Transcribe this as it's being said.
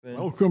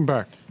Welcome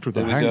back to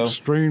the Hank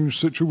Strange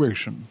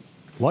Situation.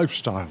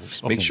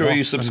 Lifestyles. Make sure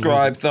you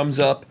subscribe, thumbs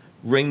up,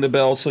 ring the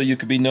bell so you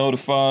can be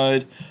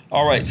notified.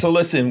 All right, so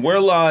listen, we're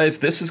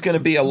live. This is going to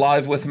be a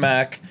live with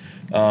Mac.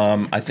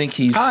 I think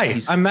he's...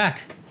 I'm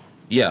Mac.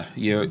 Yeah,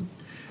 you're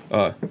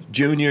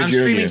Junior. I'm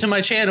streaming to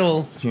my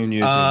channel.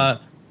 Junior.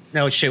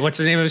 No, shit, what's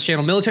the name of his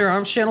channel? Military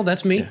Arms Channel?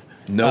 That's me. Yeah.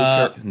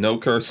 No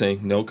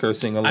cursing. No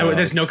cursing allowed.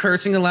 There's no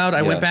cursing allowed.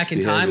 I went back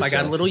in time. Yourself. I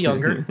got a little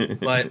younger,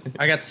 but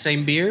I got the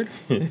same beard.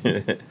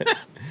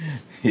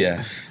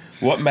 Yeah.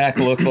 What Mac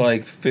looked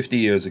like 50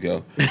 years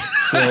ago.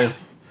 So...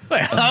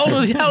 Wait,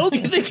 how old do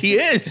you think he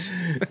is?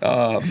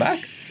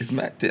 Mac?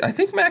 I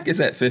think Mac is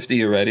at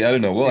 50 already. I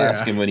don't know. We'll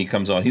ask him when he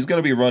comes on. He's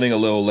going to be running a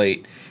little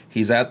late.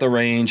 He's at the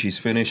range. He's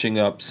finishing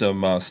up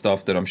some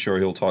stuff that I'm sure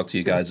he'll talk to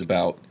you guys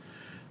about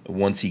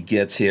once he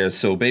gets here.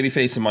 So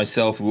Babyface and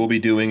myself will be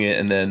doing it,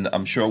 and then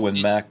I'm sure when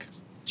Mac...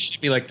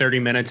 Should be like 30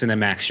 minutes, and then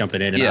Mac's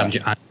jumping in,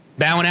 and I'm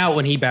bowing out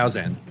when he bows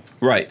in.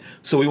 Right.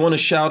 So we want to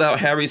shout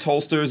out Harry's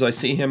Holsters. I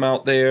see him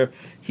out there.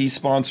 He's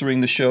sponsoring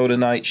the show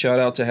tonight. Shout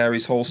out to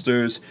Harry's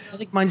Holsters. I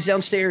think mine's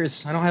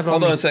downstairs. I don't have it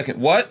Hold on a second.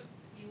 What?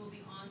 He will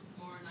be on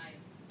tomorrow night.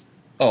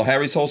 Oh,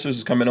 Harry's Holsters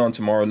is coming on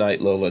tomorrow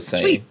night, Lola's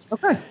saying. Sweet.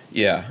 Okay.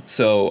 Yeah.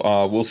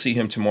 So we'll see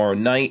him tomorrow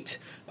night.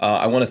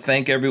 I want to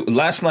thank everyone.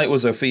 Last night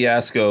was a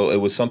fiasco. It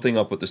was something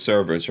up with the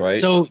servers, right?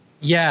 So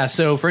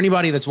for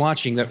anybody that's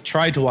watching that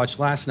tried to watch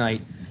last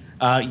night,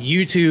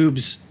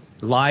 YouTube's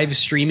live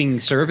streaming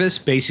service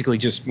basically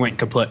just went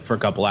kaput for a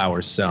couple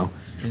hours. So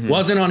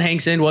wasn't on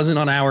Hank's end, wasn't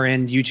on our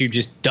end. YouTube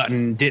just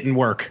didn't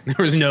work. There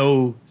was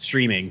no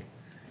streaming.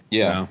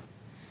 Yeah.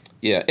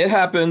 Yeah, it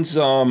happens.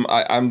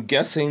 I'm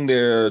guessing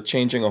they're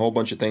changing a whole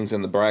bunch of things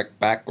in the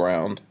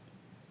background.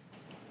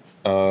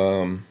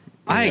 I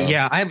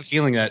have a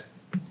feeling that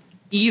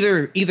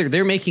either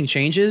they're making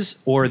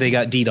changes or they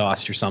got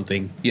DDoSed or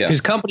something. Yeah.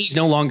 Because companies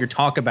no longer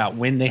talk about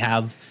when they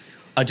have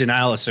a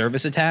denial of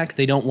service attack.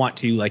 They don't want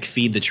to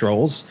feed the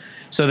trolls,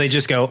 so they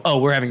just go, "Oh,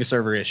 we're having a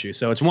server issue."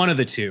 So it's one of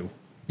the two.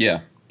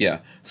 Yeah.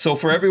 So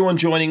for everyone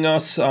joining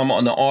us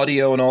on the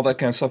audio and all that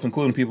kind of stuff,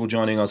 including people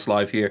joining us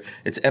live here,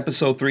 it's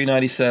episode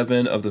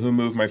 397 of the Who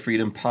Moved My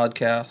Freedom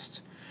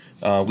podcast.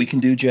 We can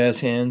do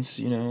jazz hands,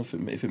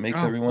 if it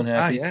makes everyone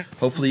happy. Yeah.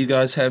 Hopefully you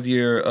guys have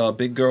your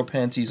big girl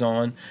panties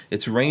on.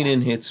 It's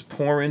raining. It's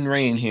pouring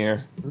rain here.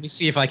 Let me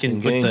see if I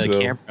can put the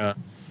camera.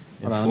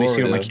 Hold on, let me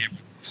see what my camera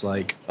looks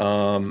like.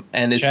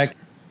 And it's...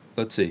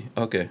 Let's see.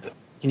 Okay.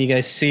 Can you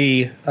guys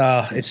see?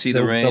 It's see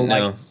the rain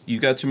now. You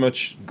got too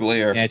much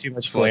glare. Yeah, too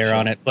much glare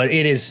on it. But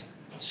it is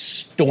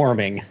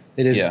storming.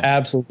 It is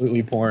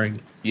absolutely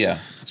pouring. Yeah,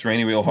 it's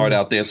raining real hard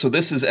out there. So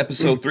this is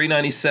episode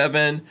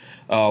 397,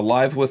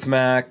 live with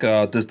Mac.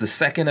 Does the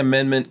Second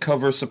Amendment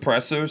cover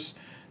suppressors?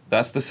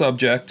 That's the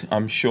subject.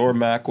 I'm sure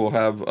Mac will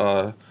have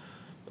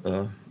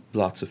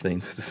lots of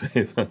things to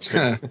say about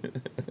this.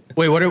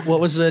 Wait,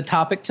 what was the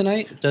topic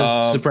tonight?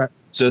 Does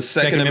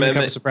Second Amendment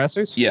cover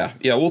suppressors? Yeah,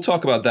 we'll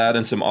talk about that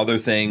and some other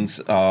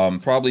things.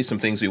 Probably some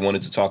things we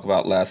wanted to talk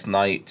about last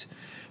night.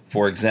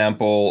 For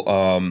example,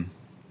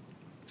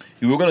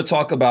 we were going to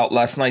talk about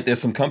last night.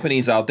 There's some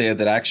companies out there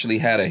that actually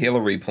had a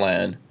Hillary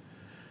plan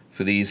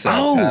for these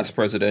past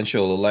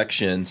presidential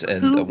elections,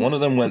 and one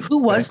of them went. Who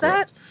was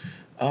bankrupt.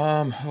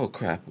 Oh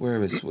crap!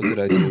 What did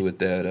I do with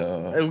that?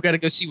 We got to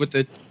go see what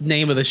the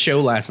name of the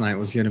show last night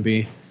was going to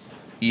be.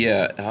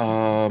 Yeah,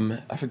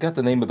 I forgot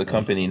the name of the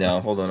company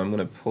now. Hold on, I'm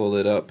going to pull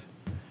it up.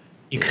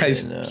 You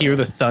guys hear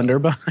the thunder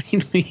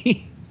behind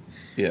me?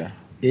 Yeah.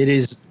 It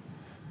is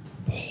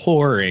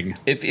pouring.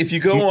 If you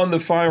go on the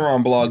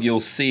Firearm blog, you'll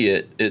see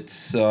it.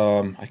 It's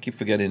I keep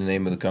forgetting the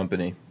name of the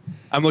company.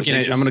 I'm looking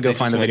at it. I'm going to go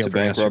find the video.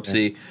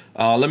 Bankruptcy.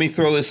 Let me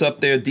throw this up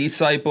there.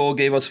 Disciple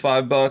gave us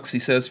 $5. He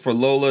says for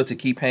Lola to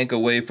keep Hank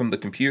away from the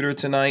computer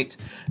tonight.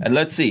 And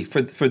let's see.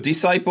 For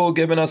Disciple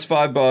giving us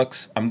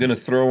 $5, I'm going to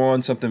throw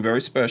on something very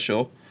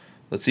special.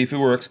 Let's see if it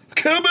works.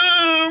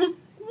 Kaboom!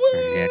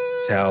 Yeah,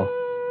 tell.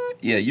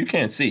 Yeah, you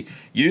can't see.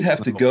 You'd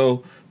have to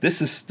go.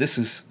 This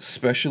is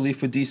specially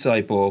for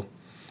Disciple.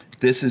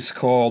 This is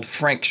called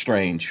Frank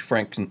Strange,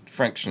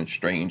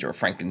 Frankenstrange, or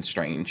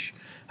Frankenstrange,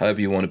 however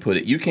you want to put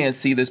it. You can't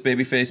see this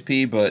Babyface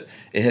P, but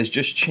it has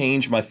just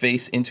changed my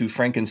face into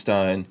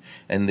Frankenstein,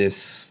 and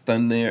this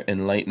thunder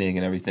and lightning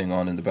and everything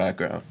on in the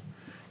background.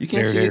 You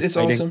can't see it. It's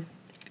awesome.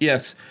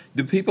 Yes,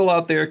 the people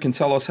out there can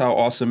tell us how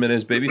awesome it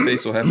is.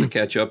 Babyface will have to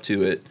catch up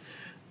to it.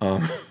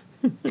 And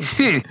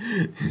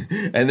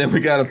then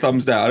we got a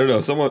thumbs down. I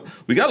don't know.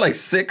 We got like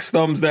 6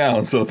 thumbs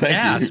down. So thank you.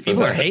 Yeah,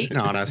 people are hating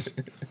on us.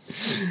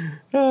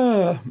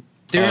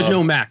 There's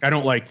no Mac. I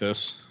don't like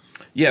this.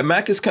 Yeah,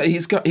 Mac is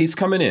he's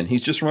coming in.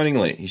 He's just running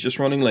late.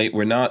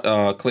 We're not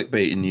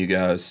clickbaiting you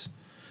guys.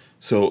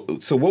 So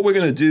what we're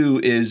gonna do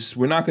is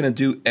we're not gonna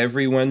do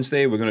every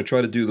Wednesday. We're gonna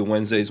try to do the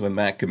Wednesdays when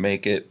Mac can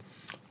make it.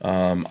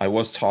 I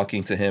was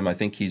talking to him. I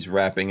think he's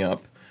wrapping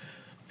up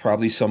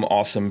probably some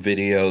awesome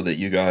video that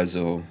you guys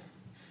will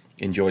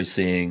enjoy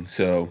seeing.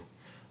 So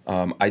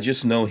I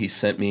just know he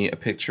sent me a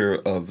picture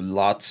of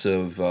lots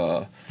of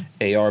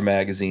AR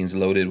magazines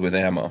loaded with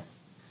ammo.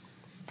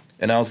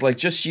 And I was like,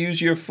 just use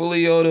your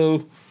fully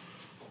auto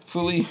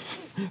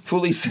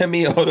fully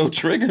semi-auto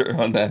trigger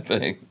on that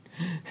thing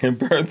and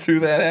burn through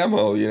that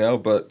ammo, you know.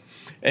 But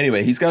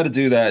anyway, he's got to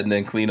do that and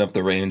then clean up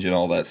the range and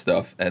all that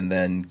stuff and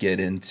then get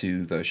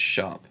into the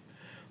shop.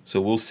 So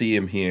we'll see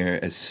him here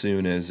as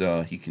soon as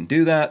he can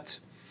do that.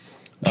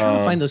 I'm trying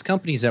to find those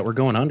companies that were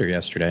going under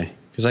yesterday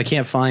because I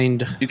can't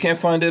find. You can't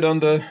find it on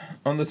the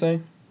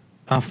thing?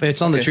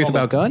 It's on the Truth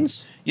About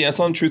Guns? Yeah, it's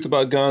on Truth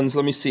About Guns.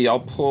 Let me see. I'll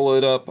pull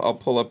it up. I'll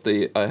pull up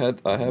the. I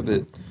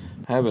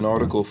have an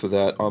article for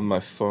that on my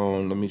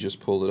phone. Let me just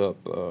pull it up.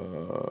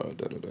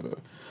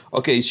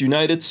 Okay, it's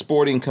United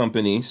Sporting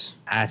Companies.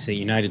 That's a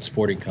United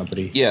Sporting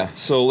Company. Yeah,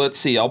 so let's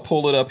see. I'll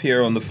pull it up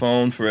here on the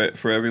phone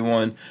for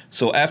everyone.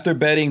 So after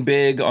betting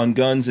big on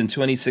guns in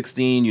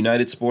 2016,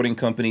 United Sporting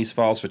Companies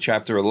files for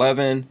Chapter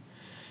 11.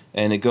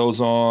 And it goes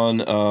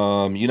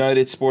on,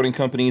 United Sporting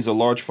Companies, a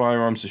large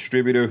firearms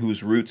distributor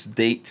whose roots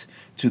date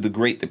to the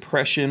Great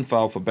Depression,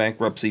 filed for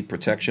bankruptcy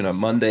protection on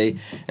Monday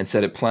and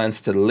said it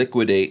plans to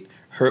liquidate,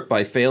 hurt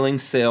by failing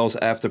sales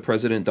after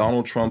President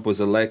Donald Trump was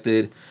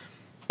elected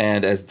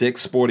and as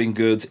Dick's Sporting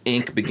Goods,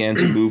 Inc. began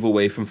to move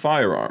away from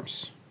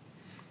firearms.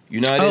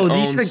 United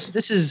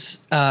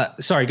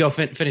sorry, go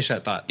finish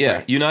that thought. Yeah,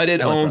 sorry. United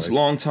Ellett owns Brothers.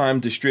 longtime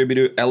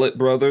distributor Ellett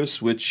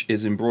Brothers, which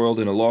is embroiled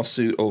in a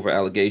lawsuit over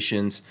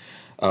allegations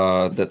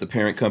that the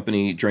parent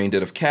company drained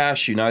it of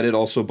cash. United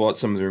also bought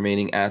some of the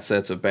remaining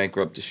assets of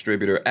bankrupt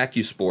distributor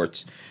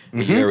AccuSports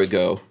a year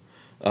ago.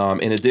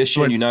 In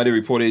addition, United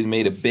reportedly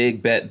made a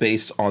big bet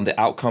based on the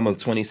outcome of the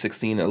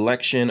 2016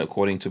 election,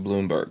 according to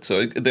Bloomberg.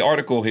 So the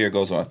article here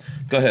goes on.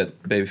 Go ahead,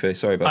 Babyface.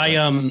 Sorry about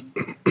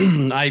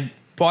that. I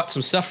bought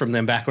some stuff from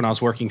them back when I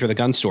was working for the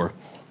gun store.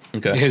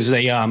 Okay. Because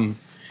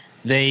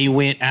they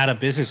went out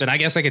of business, and I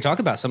guess I could talk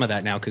about some of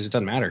that now because it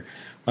doesn't matter.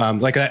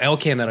 Like an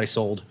L-Cam that I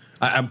sold.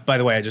 By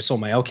the way, I just sold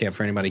my L-Cam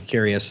for anybody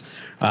curious.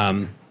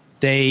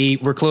 They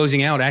were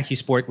closing out.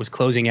 AccuSport was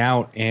closing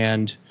out,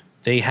 and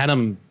they had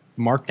them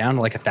marked down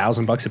to like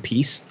 $1,000 a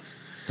piece.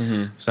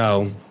 Mm-hmm.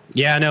 So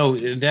yeah, no,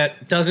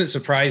 that doesn't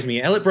surprise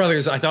me. Ellett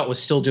Brothers, I thought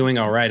was still doing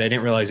all right. I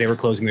didn't realize they were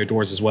closing their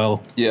doors as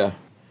well. Yeah.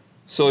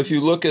 So if you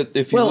go to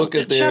the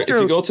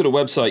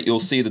website, you'll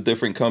see the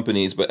different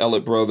companies, but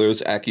Ellett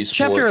Brothers, AccuSports.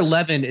 Chapter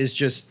 11 is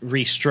just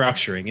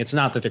restructuring. It's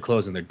not that they're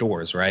closing their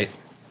doors, right?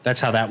 That's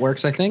how that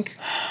works, I think.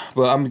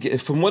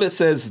 But from what it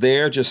says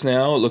there just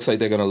now, it looks like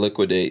they're going to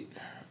liquidate.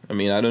 I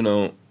mean, I don't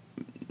know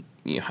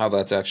how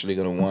that's actually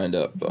going to wind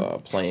up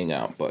playing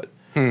out, but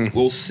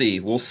we'll see.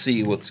 We'll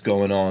see what's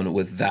going on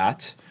with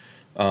that.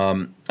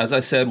 As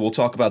I said, we'll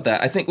talk about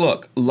that. I think,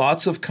 look,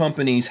 lots of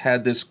companies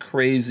had this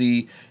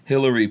crazy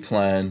Hillary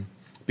plan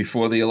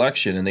before the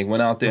election, and they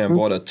went out there and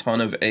bought a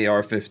ton of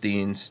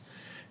AR-15s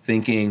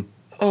thinking,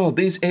 oh,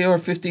 these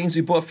AR-15s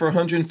we bought for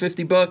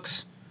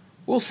 $150,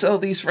 we'll sell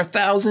these for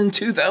 $1,000,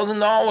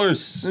 $2,000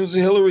 as soon as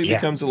Hillary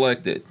becomes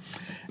elected.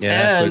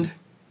 Yeah, and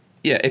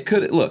it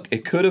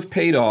could have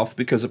paid off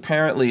because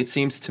apparently it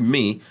seems to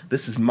me,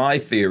 this is my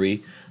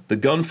theory, the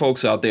gun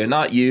folks out there,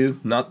 not you,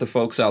 not the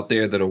folks out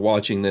there that are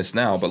watching this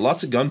now, but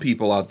lots of gun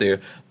people out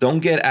there don't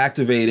get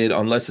activated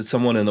unless it's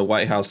someone in the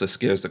White House that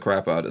scares the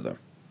crap out of them.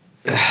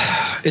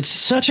 It's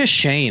such a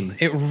shame.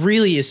 It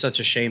really is such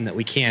a shame that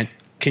we can't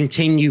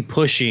continue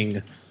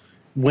pushing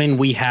when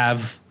we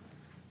have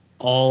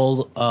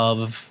all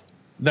of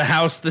the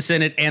House, the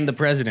Senate, and the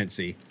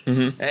presidency.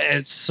 Mm-hmm.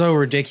 It's so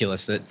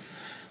ridiculous that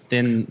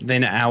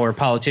then our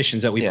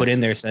politicians that we put in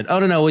there said, oh,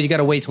 no, well, you got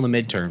to wait till the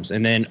midterms.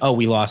 And then,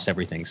 we lost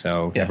everything.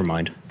 So never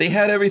mind. They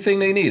had everything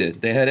they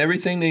needed. They had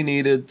everything they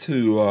needed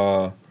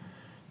to,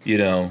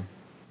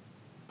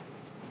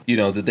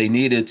 that they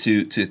needed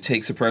to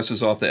take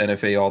suppressors off the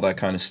NFA, all that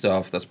kind of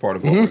stuff. That's part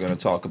of what we're going to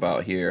talk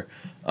about here.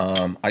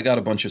 I got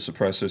a bunch of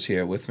suppressors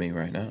here with me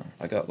right now.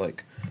 I got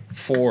like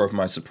 4 of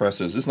my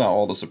suppressors. This is not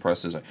all the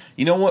suppressors.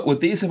 You know what?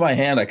 With these in my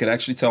hand, I could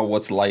actually tell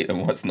what's light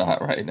and what's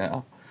not right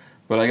now.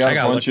 But I got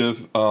a bunch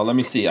of, let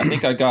me see. I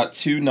think I got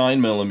 2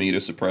 9mm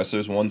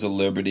suppressors. One's a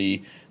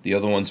Liberty. The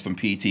other one's from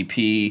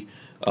PTP.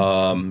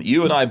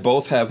 You and I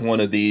both have one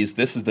of these.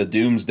 This is the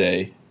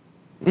Doomsday.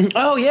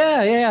 Oh,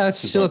 yeah. It's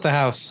still at the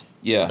house.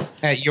 Yeah.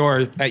 At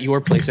your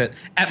place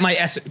at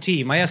my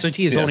SOT. My SOT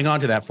is holding on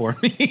to that for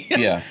me.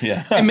 Yeah.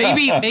 And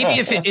maybe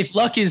if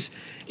luck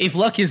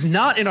is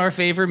not in our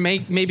favor,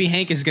 maybe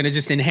Hank is going to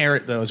just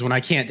inherit those when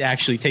I can't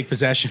actually take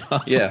possession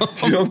of them. Yeah.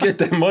 If you don't get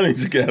that money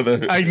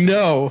together. I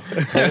know.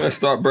 I'm going to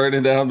start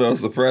burning down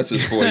those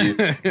suppressors for you.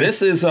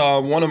 This is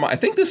one of my, I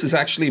think this is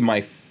actually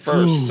my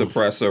first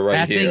suppressor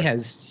right here. That thing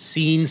has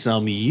seen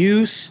some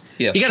use.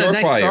 Yeah. You got a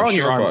nice scar on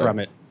your arm from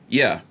it.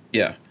 Yeah.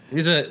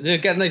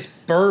 They've got a nice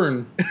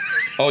burn.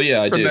 Oh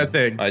yeah, I do. That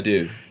thing. I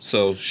do.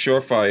 So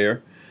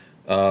Surefire.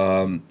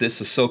 This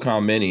is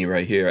SOCOM Mini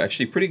right here.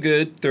 Actually, pretty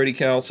good 30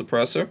 cal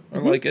suppressor. I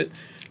like it.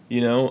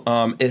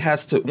 It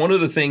has to. One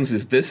of the things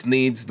is this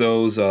needs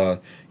those.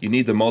 You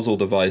need the muzzle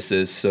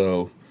devices.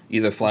 So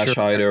either flash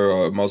hider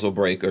or muzzle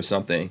brake or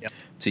something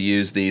to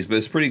use these. But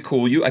it's pretty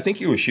cool. I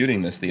think you were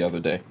shooting this the other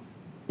day.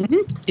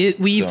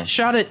 Mm-hmm. We've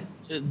shot it.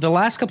 The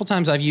last couple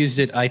times I've used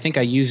it, I think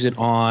I used it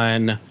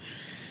on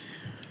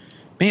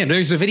Man,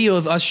 there's a video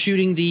of us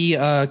shooting the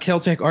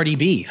Keltec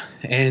RDB,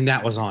 and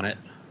that was on it.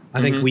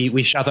 I think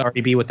we shot the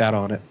RDB with that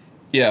on it.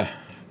 Yeah,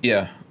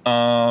 yeah.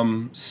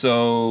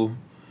 So,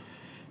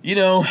 you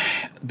know,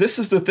 this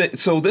is the thing.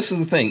 So this is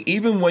the thing.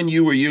 Even when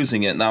you were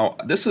using it, now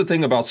this is the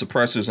thing about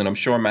suppressors, and I'm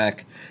sure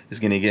Mac is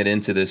going to get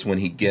into this when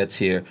he gets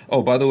here.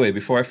 Oh, by the way,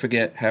 before I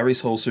forget,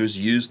 Harry's Holsters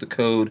use the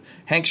code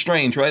Hank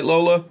Strange, right,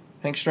 Lola?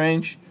 Hank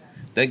Strange.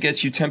 That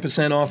gets you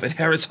 10% off at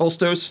Harry's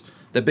Holsters.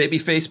 The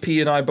Babyface P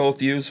and I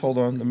both use. Hold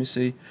on, let me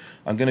see.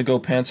 I'm going to go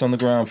pants on the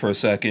ground for a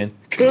second.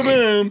 Come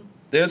in.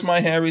 There's my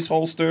Harry's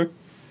holster.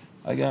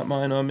 I got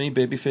mine on me.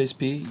 Babyface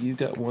P, you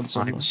got one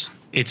somewhere.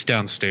 It's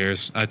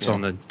downstairs. It's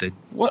on the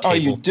What table. are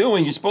you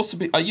doing? You're supposed to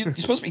be. You're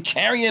supposed to be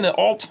carrying at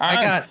all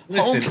times.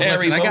 Home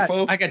carry,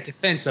 mofo. I got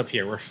defense up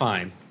here. We're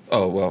fine.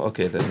 Oh well,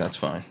 okay then that's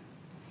fine.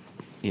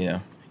 Yeah,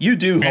 you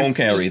do home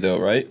carry though,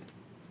 right?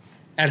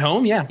 At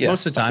home, yeah,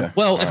 most of the time. Okay.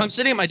 Well, All if I'm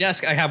sitting at my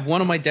desk, I have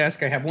one on my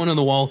desk. I have one on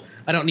the wall.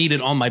 I don't need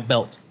it on my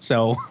belt,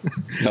 so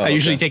I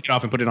usually take it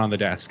off and put it on the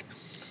desk.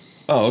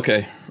 Oh,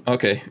 okay.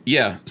 Okay.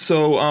 Yeah.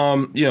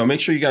 So, you know,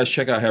 make sure you guys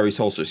check out Harry's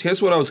Holsters.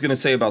 Here's what I was going to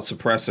say about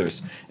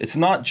suppressors. It's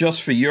not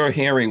just for your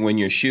hearing when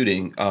you're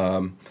shooting.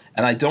 And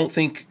I don't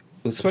think,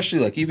 especially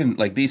like even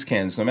like these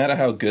cans, no matter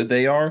how good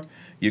they are,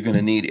 you're going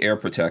to need air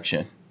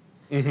protection.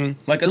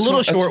 Mm-hmm. Like the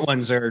little short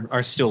ones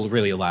are still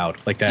really loud,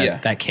 like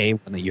that K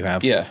one that you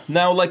have. Yeah.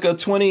 Now, like a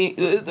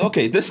 20.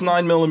 Okay, this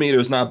 9mm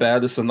is not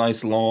bad. This is a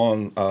nice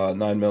long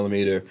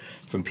 9mm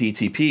from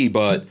PTP,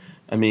 but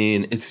I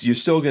mean, you're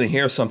still going to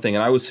hear something.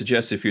 And I would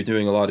suggest if you're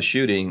doing a lot of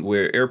shooting,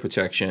 wear air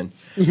protection.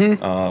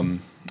 Mm-hmm.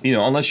 You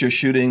know, unless you're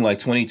shooting like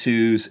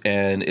 22s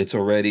and it's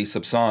already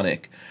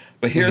subsonic.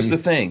 But here's the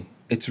thing: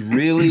 it's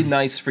really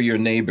nice for your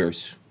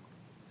neighbors.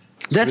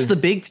 That's the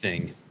big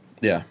thing.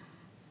 Yeah.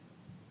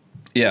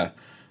 Yeah.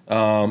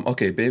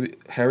 Okay,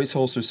 Harry's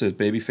Holster says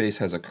Babyface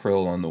has a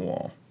krill on the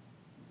wall.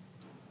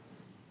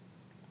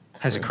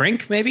 Has a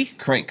crink, maybe?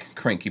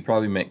 Crink. He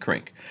probably meant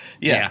crink.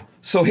 Yeah.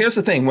 So here's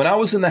the thing. When I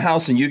was in the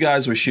house and you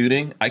guys were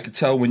shooting, I could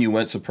tell when you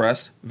went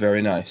suppressed.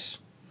 Very nice.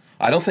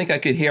 I don't think I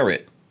could hear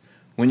it.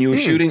 When you were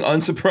shooting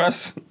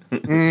unsuppressed,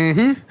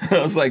 I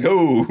was like,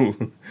 oh.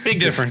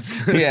 Big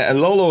difference. Yeah, and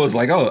Lola was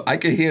like, oh, I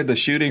could hear the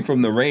shooting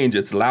from the range.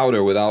 It's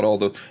louder without all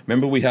the...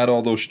 Remember we had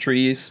all those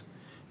trees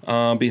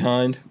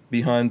behind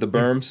the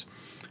berms?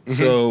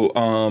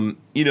 So,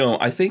 you know,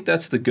 I think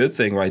that's the good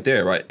thing right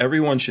there, right?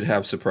 Everyone should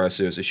have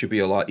suppressors. It should be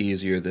a lot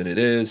easier than it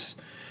is.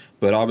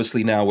 But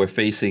obviously now we're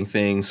facing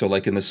things. So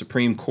like in the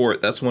Supreme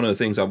Court, that's one of the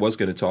things I was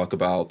going to talk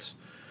about.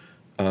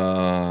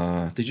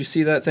 Did you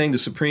see that thing? The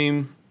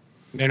Supreme...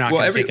 They're not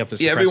going to take up the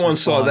suppressor. Yeah, everyone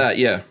saw that,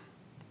 yeah.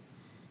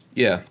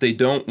 Yeah, they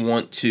don't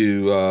want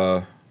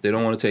to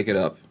take it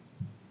up.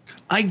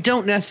 I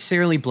don't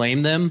necessarily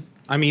blame them.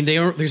 I mean,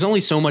 there's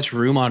only so much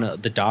room on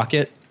the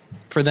docket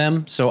for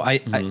them, so I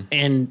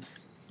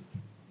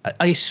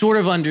sort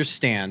of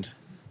understand.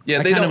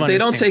 Yeah, they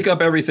don't take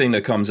up everything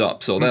that comes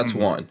up, so that's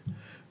one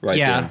right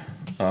there.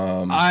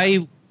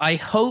 I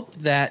hope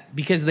that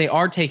because they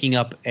are taking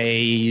up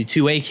a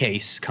 2A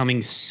case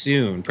coming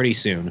soon, pretty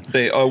soon.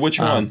 They which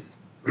one?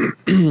 Do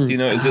you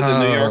know? Is it the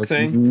New York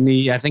thing?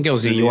 I think it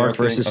was New York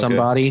versus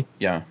somebody.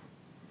 Yeah.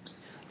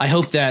 I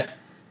hope that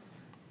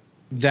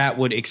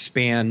would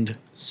expand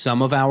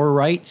some of our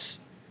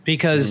rights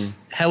because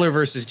Heller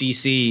versus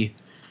DC,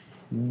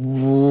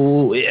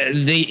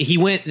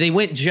 they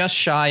went just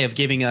shy of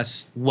giving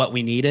us what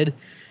we needed.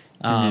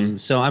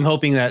 So I'm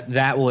hoping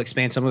that will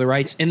expand some of the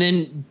rights, and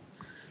then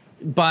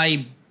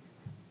by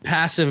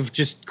passive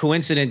just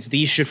coincidence,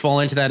 these should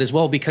fall into that as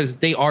well because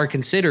they are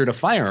considered a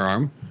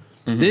firearm.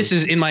 This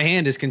is in my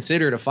hand is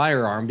considered a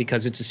firearm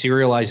because it's a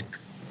serialized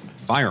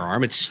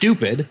firearm. It's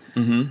stupid,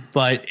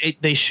 but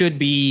they should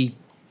be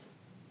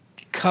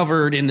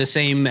covered in the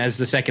same as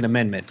the Second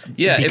Amendment.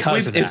 Yeah,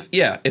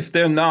 if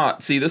they're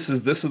not, see, this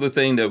is the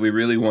thing that we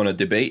really want to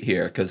debate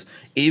here because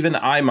even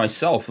I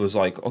myself was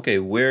like, okay,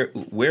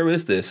 where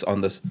is this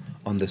on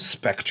the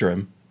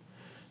spectrum?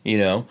 You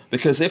know,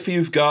 because if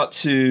you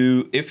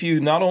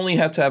not only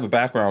have to have a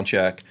background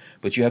check,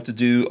 but you have to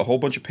do a whole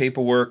bunch of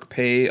paperwork,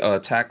 pay a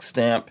tax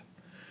stamp,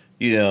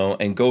 you know,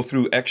 and go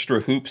through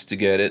extra hoops to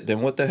get it, then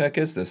what the heck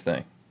is this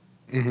thing?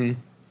 You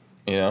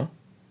know,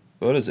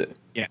 what is it?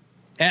 Yeah,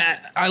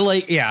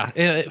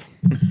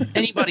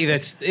 anybody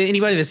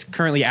that's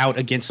currently out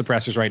against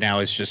suppressors right now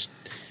is just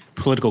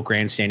political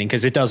grandstanding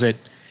because it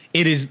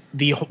is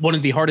one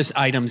of the hardest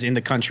items in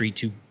the country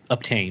to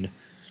obtain.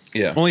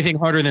 Yeah. Only thing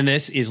harder than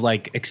this is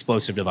like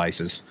explosive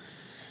devices.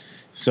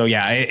 So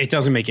yeah, it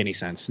doesn't make any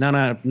sense. None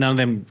of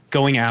them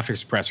going after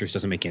suppressors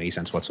doesn't make any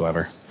sense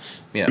whatsoever.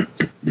 Yeah.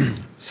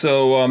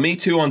 So Me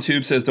Too on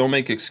Tube says don't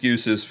make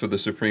excuses for the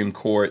Supreme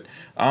Court.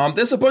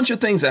 There's a bunch of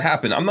things that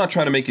happen. I'm not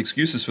trying to make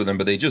excuses for them,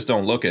 but they just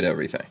don't look at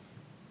everything.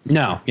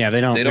 No, yeah,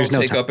 they don't. They don't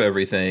take up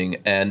everything,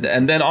 and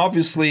then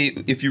obviously,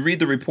 if you read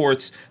the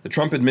reports, the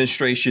Trump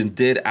administration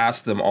did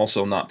ask them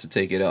also not to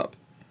take it up.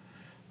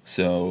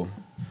 So,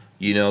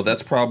 you know,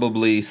 that's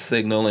probably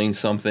signaling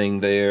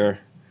something there.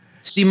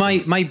 See,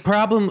 my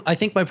problem. I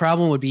think my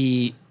problem would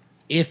be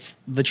if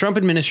the Trump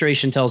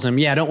administration tells him,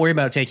 yeah, don't worry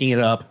about taking it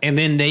up, and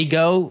then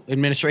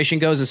administration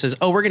goes and says,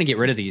 oh, we're going to get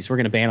rid of these, we're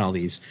going to ban all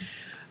these,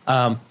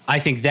 I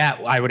think that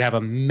I would have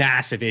a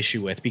massive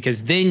issue with,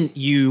 because then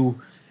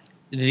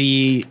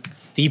the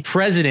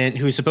president,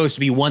 who's supposed to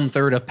be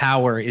 1/3 of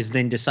power, is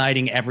then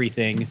deciding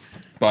everything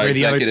by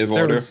executive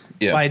order.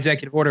 By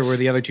executive order, where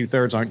the other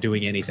 2/3 aren't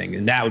doing anything,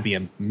 and that would be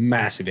a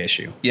massive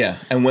issue.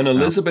 And when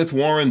Elizabeth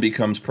Warren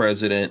becomes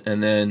president,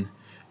 and then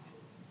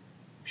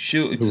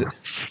she's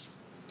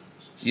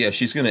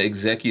going to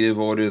executive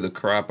order the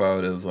crap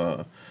out of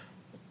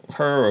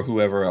her or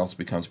whoever else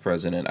becomes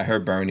president. I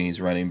heard Bernie's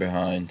running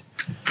behind.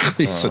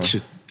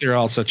 They're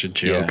all such a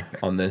joke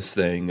on this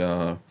thing.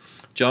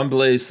 John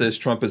Blaze says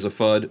Trump is a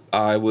FUD.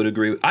 I would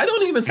agree. I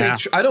don't even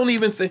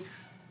think.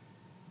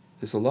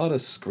 There's a lot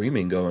of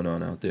screaming going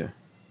on out there.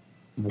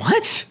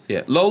 What?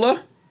 Yeah,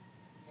 Lola.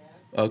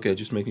 Okay,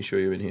 just making sure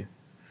you're in here.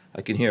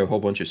 I can hear a whole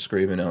bunch of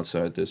screaming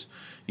outside this.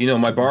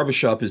 My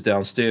barbershop is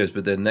downstairs,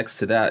 but then next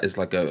to that is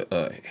like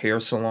a hair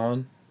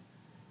salon.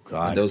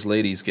 God. And those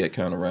ladies get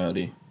kind of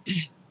rowdy.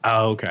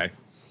 Oh, okay.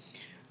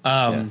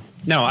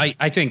 No,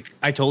 I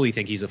totally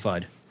think he's a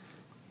FUD.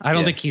 I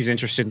don't think he's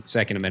interested in the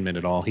Second Amendment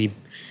at all. He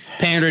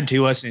pandered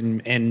to us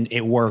and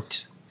it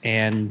worked.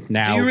 And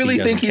now, do you really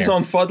think he's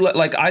on FUD?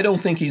 Like, I don't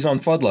think he's on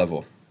FUD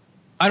level.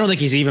 I don't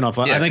think he's even on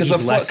FUD. Yeah, because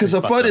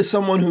a FUD is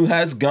someone who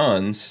has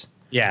guns.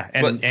 Yeah,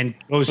 and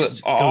goes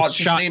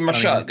just need my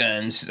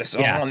shotguns. That's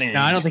all I need.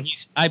 No, I don't think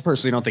he's. I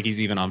personally don't think he's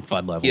even on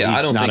FUD level. Yeah,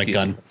 I don't think he's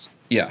not a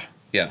gun.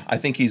 Yeah. I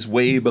think he's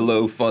way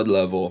below FUD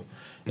level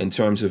in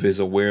terms of his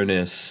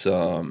awareness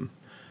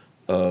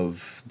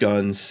of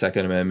guns,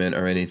 Second Amendment,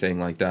 or anything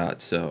like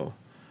that. So,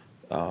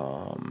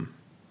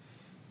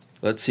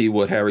 let's see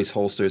what Harry's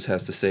Holsters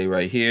has to say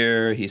right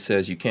here. He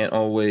says you can't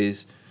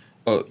always,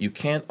 I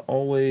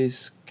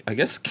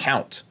guess,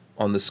 count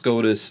on the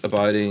SCOTUS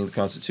abiding the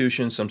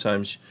Constitution.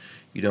 Sometimes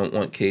you don't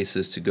want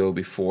cases to go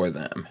before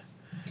them.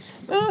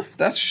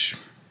 That's...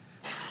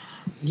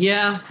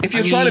 Yeah. If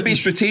you're trying to be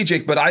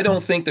strategic, but I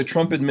don't think the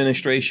Trump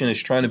administration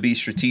is trying to be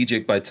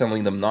strategic by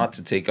telling them not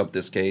to take up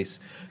this case,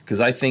 because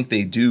I think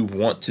they do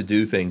want to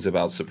do things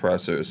about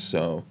suppressors.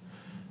 So,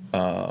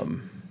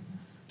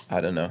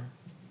 I don't know.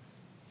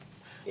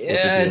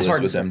 Yeah, it's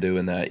hard with them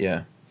doing that.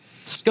 Yeah.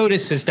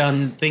 SCOTUS has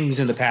done things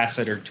in the past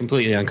that are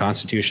completely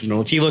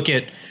unconstitutional. If you look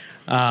at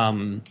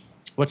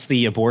what's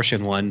the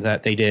abortion one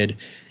that they did,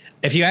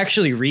 if you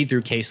actually read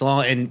through case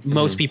law, and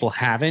most people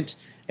haven't,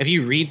 if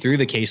you read through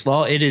the case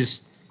law, it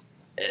is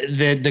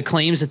the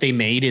claims that they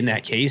made in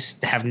that case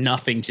have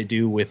nothing to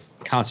do with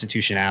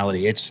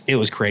constitutionality. It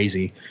was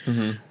crazy.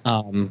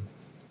 I'm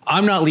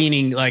not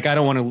leaning, like, I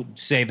don't want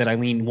to say that I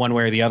lean one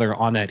way or the other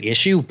on that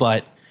issue,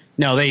 but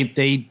no,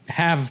 they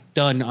have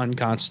done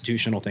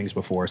unconstitutional things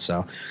before.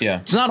 So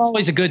it's not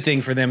always a good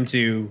thing for them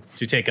to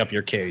take up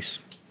your case.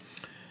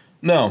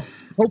 No.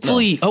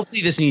 Hopefully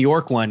this New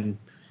York one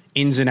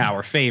ends in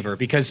our favor,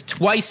 because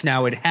twice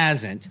now it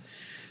hasn't.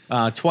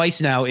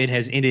 Twice now it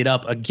has ended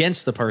up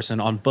against the person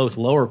on both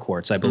lower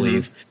courts, I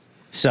believe.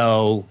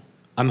 So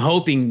I'm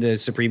hoping the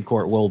Supreme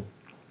Court will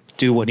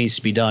do what needs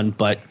to be done,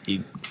 but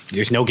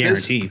there's no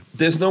guarantee.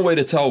 There's no way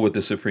to tell with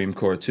the Supreme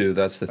Court, too.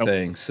 That's the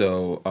thing.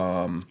 So,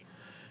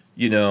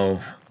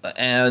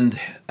 and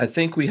I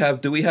think we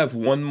have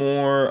one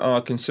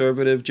more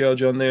conservative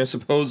judge on there,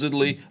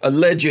 supposedly,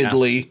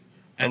 allegedly. Yeah.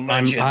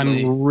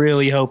 I'm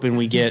really hoping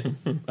we get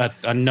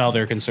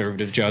another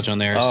conservative judge on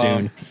there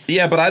soon.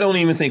 Yeah, but I don't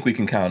even think we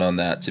can count on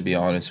that, to be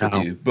honest with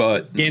you.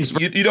 But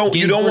you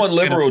don't want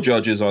liberal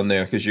judges on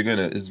there, because you're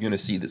gonna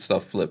see the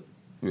stuff flip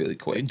really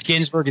quick.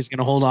 Ginsburg is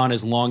gonna hold on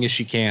as long as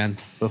she can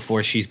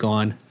before she's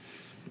gone.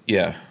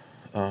 Yeah,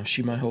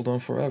 she might hold on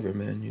forever,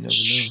 man. You never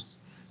know.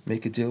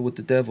 Make a deal with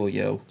the devil,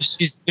 yo.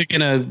 They're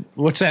gonna.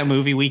 What's that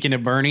movie, Weekend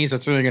at Bernie's?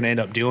 That's what they're gonna end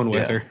up doing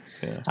with her.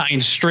 Yeah. Tying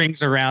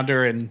strings around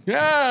her, and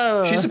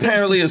she's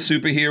apparently a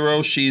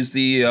superhero. She's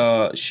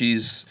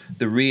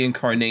the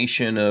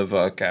reincarnation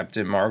of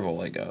Captain Marvel,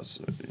 I guess.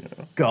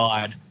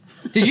 God,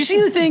 did you see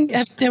the thing?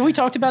 Have we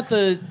talked about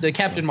the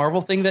Captain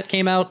Marvel thing that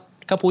came out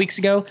a couple weeks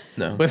ago?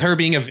 No. With her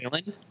being a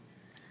villain.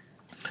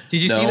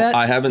 Did you see that?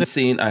 I haven't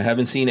seen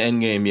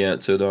Endgame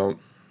yet, so don't.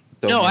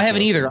 No, I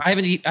haven't either. I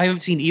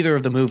haven't seen either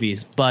of the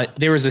movies, but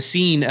there was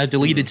a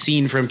deleted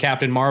scene from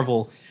Captain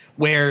Marvel,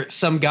 where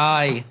some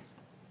guy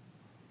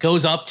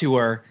goes up to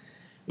her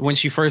when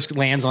she first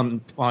lands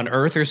on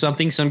Earth or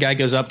something. Some guy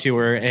goes up to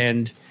her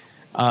and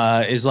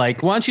is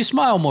like, "Why don't you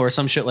smile more?" or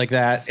some shit like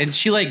that. And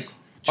she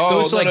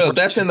goes to no,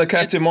 that's in the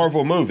Captain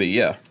Marvel movie.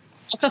 Yeah,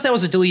 I thought that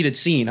was a deleted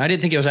scene. I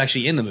didn't think it was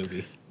actually in the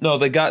movie. No,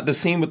 the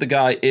scene with the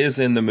guy is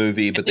in the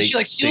movie, but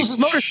she steals his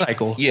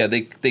motorcycle. Yeah,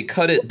 they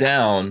cut it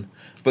down.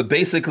 But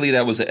basically,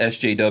 that was an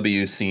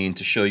SJW scene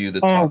to show you the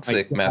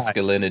toxic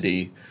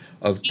masculinity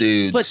of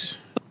dudes. But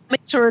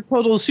makes her a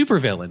total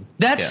supervillain.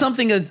 That's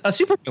something a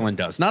supervillain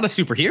does, not a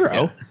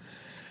superhero.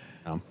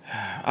 Yeah.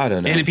 I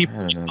don't know.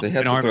 They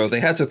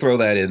had to throw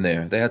that in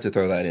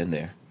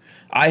there.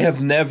 I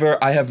have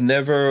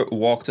never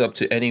walked up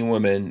to any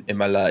woman in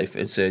my life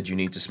and said you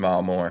need to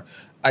smile more.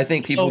 I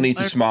think people need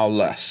to smile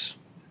less.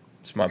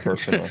 It's my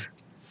personal.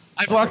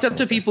 I've walked up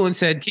to people and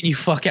said, "Can you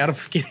fuck out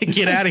of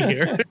get out of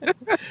here?"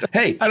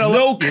 Hey,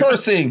 no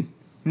cursing,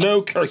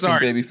 no cursing,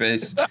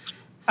 babyface.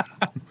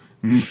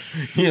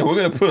 Yeah, we're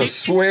gonna put a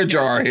swear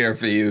jar here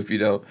for you if you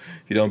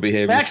don't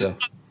behave yourself.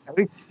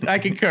 I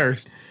can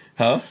curse.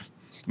 Huh?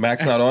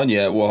 Mac's not on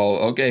yet. Well,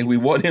 okay. We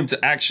want him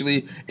to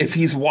actually, if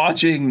he's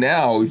watching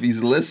now, if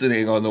he's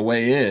listening on the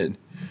way in,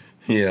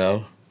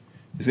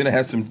 he's gonna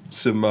have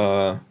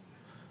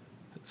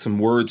some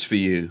words for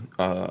you.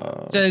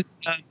 It says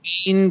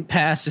Maine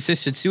passed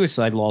assisted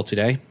suicide law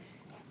today.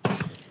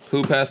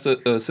 Who passed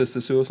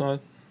assisted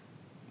suicide?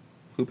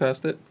 Who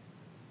passed it?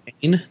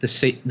 Maine,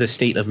 the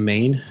state of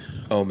Maine.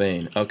 Oh,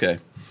 Maine. Okay.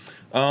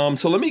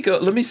 So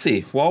let me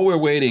see. While we're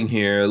waiting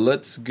here,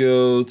 let's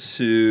go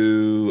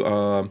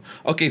to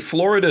okay,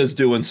 Florida is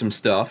doing some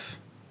stuff.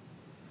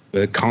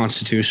 The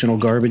constitutional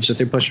garbage that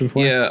they're pushing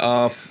for.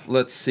 Yeah,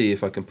 let's see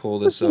if I can pull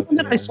this up.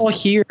 I saw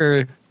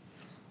here.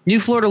 New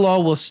Florida law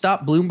will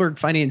stop Bloomberg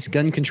finance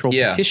gun control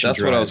petition that's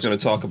drives. what I was going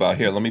to talk about.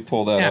 Here, let me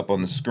pull that up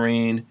on the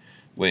screen.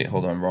 Wait,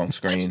 hold on, wrong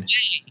screen.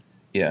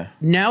 Yeah.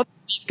 Now that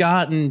we've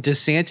gotten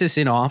DeSantis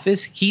in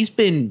office, he's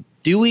been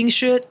doing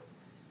shit,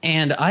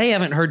 and I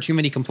haven't heard too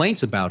many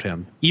complaints about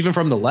him, even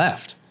from the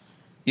left.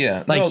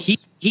 Yeah.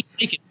 He's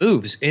making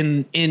moves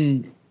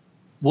in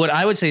what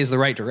I would say is the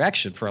right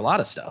direction for a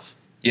lot of stuff.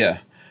 Yeah.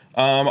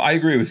 I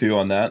agree with you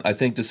on that. I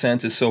think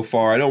DeSantis so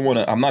far,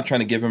 I'm not trying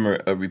to give him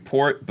a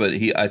report, but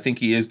I think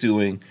he is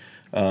doing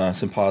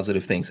some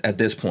positive things at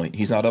this point.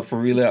 He's not up for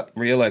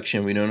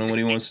re-election. We don't know what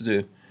he wants to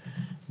do.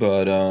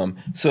 But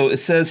so it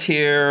says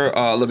here,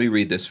 let me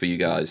read this for you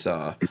guys.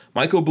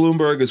 Michael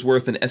Bloomberg is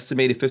worth an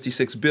estimated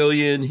 $56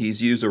 billion.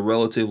 He's used a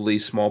relatively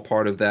small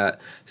part of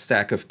that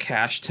stack of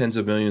cash, tens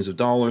of millions of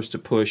dollars, to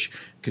push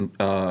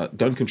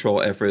gun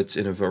control efforts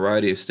in a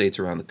variety of states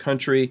around the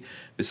country.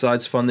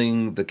 Besides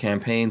funding the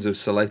campaigns of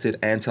selected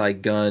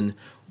anti-gun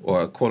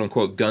or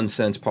quote-unquote gun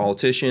sense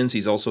politicians,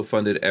 he's also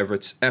funded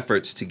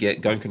efforts to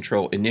get gun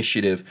control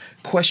initiative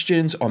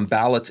questions on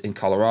ballots in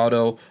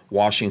Colorado,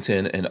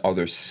 Washington, and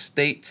other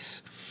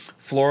states.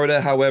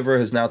 Florida, however,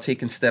 has now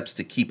taken steps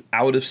to keep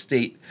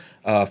out-of-state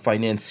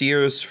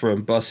financiers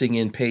from bussing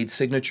in paid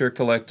signature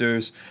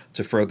collectors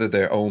to further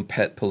their own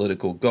pet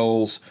political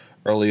goals.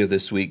 Earlier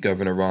this week,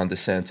 Governor Ron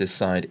DeSantis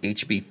signed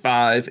HB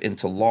 5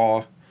 into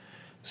law.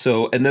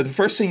 So, and then the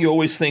first thing you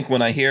always think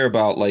when I hear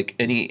about like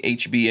any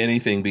HB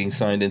anything being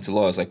signed into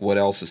law is like what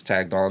else is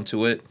tagged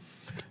onto it.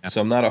 Yeah. So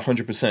I'm not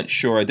 100%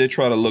 sure. I did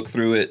try to look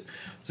through it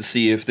to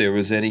see if there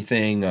was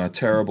anything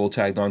terrible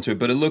tagged onto it,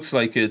 but it looks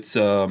like it's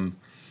all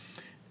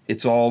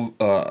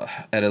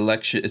at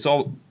election. It's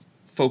all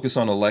focused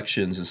on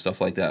elections and stuff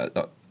like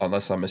that,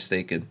 unless I'm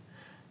mistaken.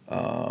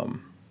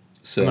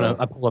 So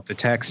I'll pull up the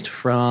text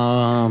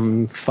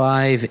from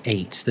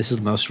 5/8. This is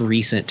the most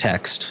recent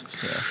text.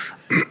 Yeah.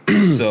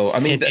 So I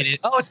mean,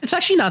 it's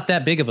actually not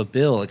that big of a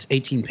bill. It's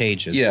 18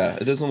 pages. Yeah,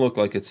 it doesn't look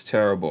like it's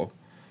terrible.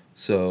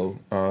 So,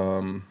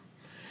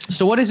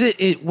 so what is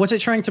it? What's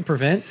it trying to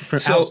prevent from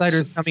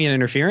outsiders coming and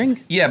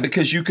interfering? Yeah,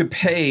 because you could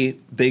pay.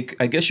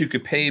 I guess you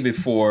could pay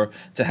before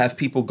to have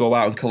people go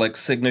out and collect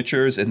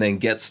signatures and then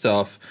get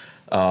stuff,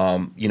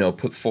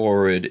 put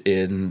forward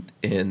in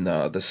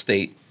the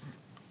state.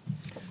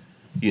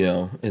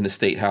 In the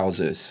state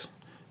houses.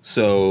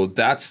 So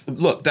that's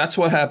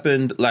what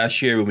happened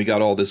last year when we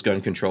got all this gun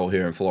control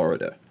here in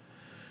Florida.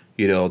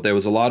 There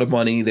was a lot of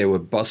money. They were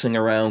bussing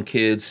around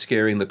kids,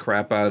 scaring the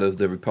crap out of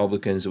the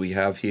Republicans that we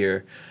have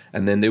here.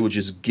 And then they were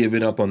just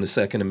giving up on the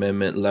Second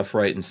Amendment left,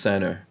 right, and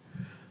center.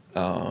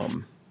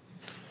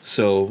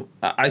 So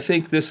I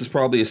think this is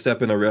probably a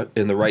step in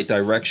the right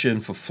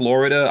direction for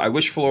Florida. I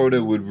wish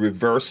Florida would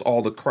reverse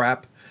all the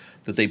crap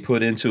that they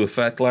put into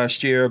effect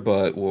last year,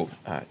 but we'll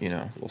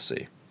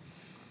see.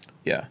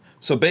 Yeah.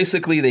 So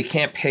basically, they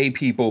can't pay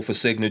people for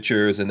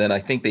signatures, and then I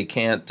think they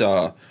can't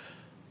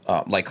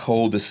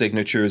hold the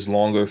signatures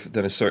longer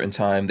than a certain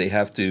time. They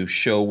have to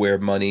show where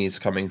money is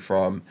coming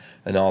from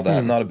and all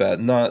that. Not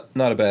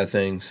a bad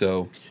thing.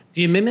 So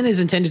the amendment is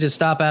intended to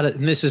stop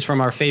and this is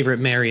from our favorite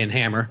Marion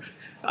Hammer.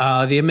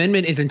 The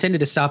amendment is intended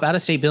to stop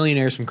out-of-state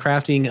billionaires from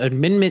crafting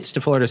amendments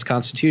to Florida's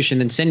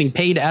constitution and sending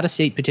paid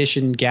out-of-state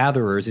petition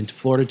gatherers into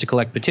Florida to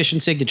collect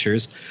petition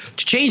signatures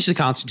to change the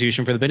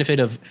constitution for the benefit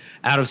of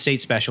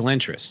out-of-state special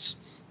interests.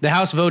 The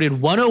House voted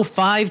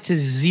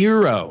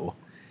 105-0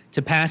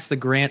 to pass the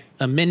grant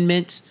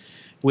amendment,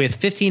 with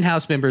 15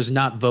 House members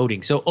not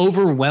voting. So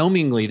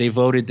overwhelmingly, they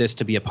voted this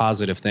to be a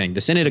positive thing. The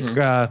Senate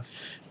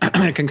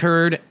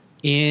concurred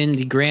in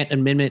the grant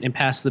amendment and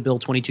passed the bill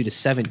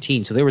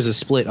 22-17. So there was a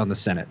split on the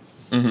Senate.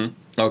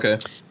 Okay.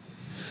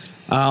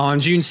 On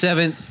June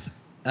 7th,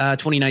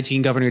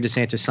 2019, Governor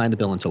DeSantis signed the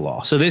bill into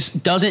law. So this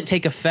doesn't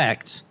take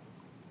effect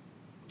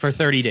for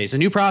 30 days. The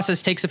new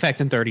process takes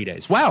effect in 30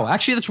 days. Wow,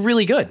 actually, that's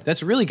really good.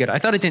 That's really good. I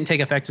thought it didn't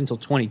take effect until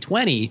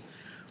 2020,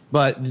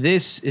 but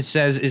this, it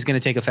says, is going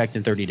to take effect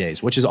in 30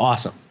 days, which is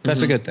awesome.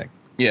 That's a good thing.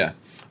 Yeah.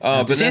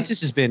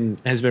 DeSantis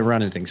has been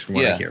running things from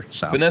what I hear.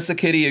 So. Vanessa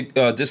Kitty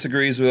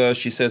disagrees with us.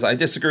 She says, I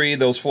disagree.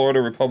 Those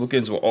Florida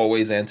Republicans were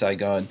always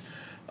anti-gun.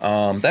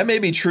 That may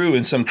be true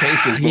in some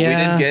cases, but we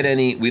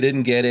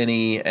didn't get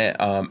any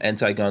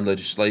anti-gun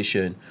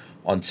legislation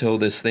until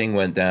this thing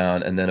went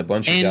down, and then a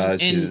bunch of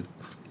guys who.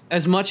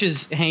 As much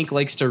as Hank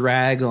likes to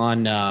rag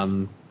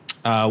on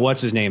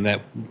what's his name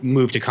that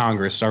moved to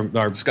Congress, our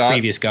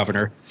previous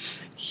governor.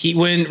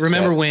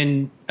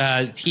 When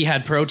he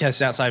had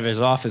protests outside of his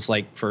office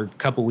like for a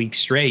couple weeks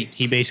straight,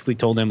 he basically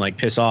told them like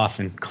piss off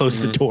and close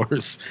the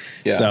doors.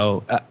 Yeah.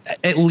 So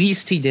at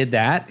least he did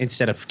that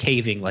instead of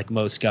caving like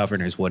most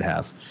governors would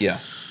have. Yeah.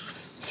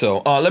 So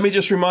let me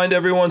just remind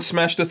everyone,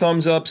 smash the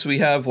thumbs ups. We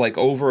have like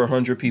over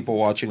 100 people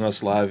watching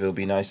us live. It'll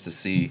be nice to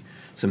see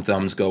some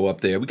thumbs go up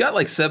there. We got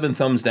like 7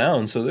 thumbs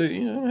down, so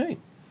hey.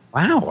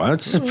 Wow,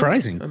 that's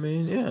surprising. I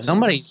mean, yeah.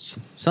 Somebody's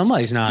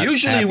not.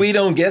 Usually happy. We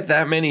don't get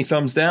that many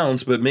thumbs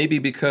downs, but maybe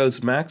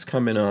because Mac's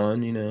coming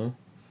on, you know.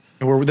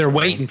 They're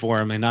waiting for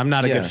him, and I'm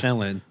not a good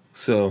fill-in.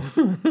 So,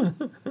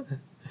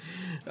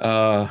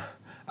 I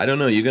don't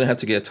know. You're gonna have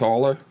to get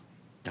taller.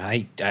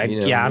 I'm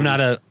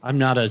not a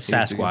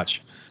Sasquatch.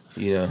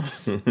 Yeah.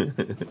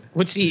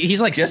 What's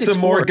he's like get some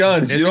more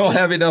guns. You don't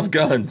have enough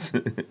guns.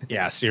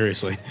 Yeah,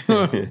 seriously.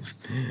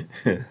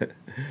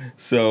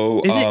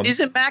 So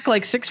isn't Mac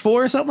like 6'4"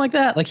 or something like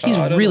that? Like he's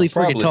really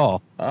freaking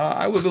tall.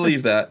 I would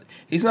believe that.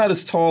 He's not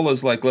as tall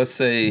as like let's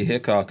say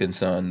Hickok and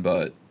Son,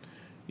 but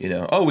you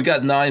know. Oh, we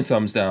got 9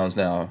 thumbs downs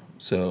now.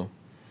 So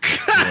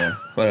yeah,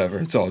 whatever.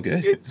 It's all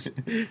good.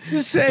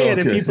 Just say it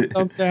and people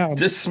thumb down.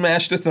 Just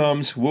smash the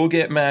thumbs. We'll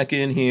get Mac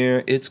in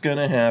here. It's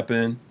gonna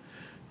happen.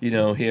 You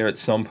know, here at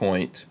some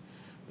point.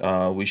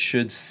 We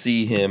should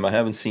see him. I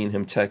haven't seen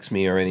him text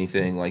me or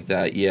anything like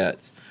that yet.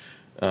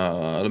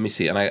 Let me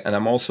see. And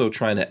I'm also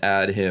trying to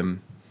add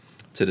him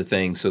to the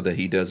thing so that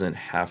he doesn't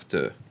have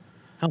to,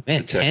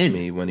 to text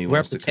me when he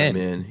wants to come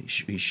in.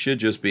 He should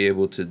just be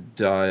able to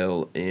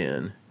dial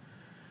in.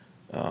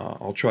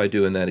 I'll try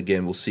doing that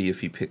again. We'll see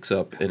if he picks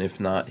up. And if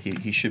not,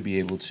 he should be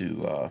able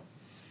to,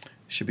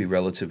 should be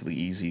relatively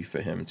easy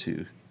for him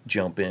to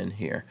jump in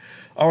here.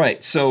 All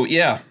right. So,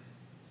 yeah.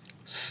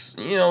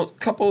 You know,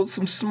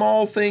 some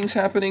small things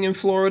happening in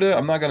Florida.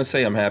 I'm not going to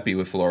say I'm happy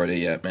with Florida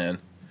yet, man.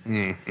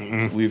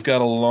 We've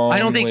got a long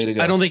way to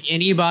go. I don't think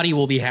anybody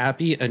will be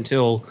happy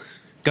until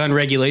gun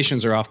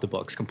regulations are off the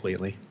books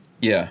completely.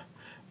 Yeah.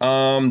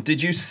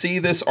 Did you see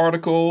this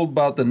article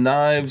about the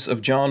knives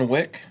of John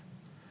Wick?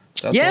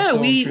 Yeah,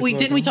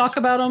 we talk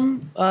about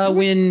them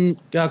when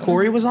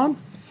Corey was on?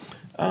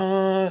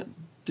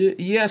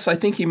 Yes, I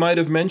think he might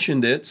have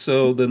mentioned it.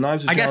 So the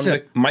knives of John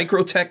Wick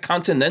Microtech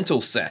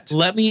Continental set.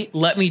 Let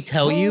me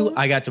tell you,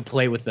 I got to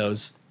play with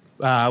those.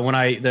 When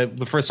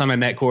the first time I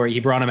met Corey,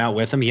 he brought him out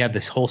with him. He had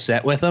this whole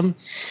set with him.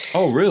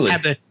 Oh, really?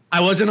 I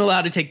wasn't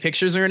allowed to take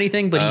pictures or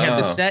anything, but he had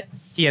the set.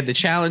 He had the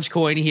challenge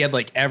coin. He had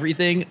like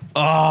everything.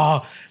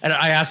 Oh, and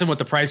I asked him what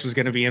the price was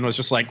going to be, and was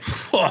just like,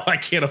 I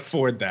can't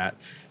afford that.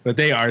 But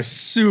they are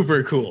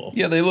super cool.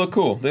 Yeah, they look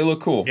cool.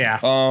 Yeah.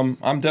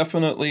 I'm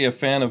definitely a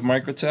fan of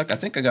Microtech. I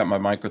think I got my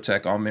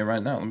Microtech on me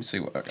right now. Let me see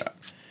what I got.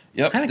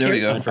 Yep, there we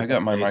go. I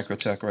got my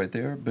Microtech right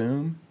there.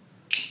 Boom.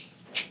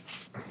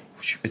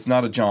 It's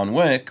not a John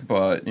Wick,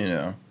 but you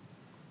know,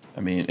 I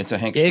mean, it's a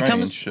Hank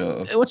Strange.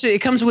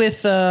 It comes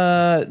with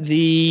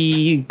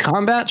the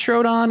Combat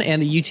Troodon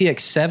and the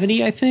UTX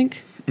 70, I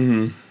think.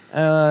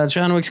 Mm-hmm.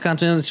 John Wick's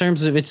content in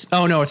terms of it's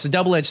the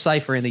double-edged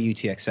Cypher in the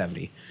UTX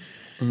 70.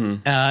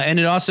 Mm-hmm. And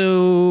it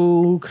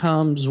also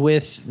comes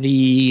with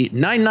the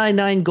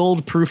 999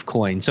 gold proof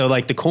coin. So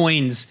like the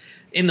coins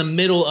in the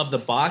middle of the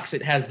box,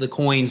 it has the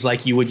coins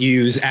like you would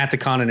use at the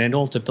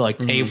Continental to like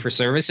pay for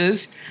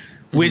services,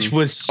 which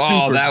was super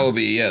cool. That would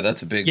be,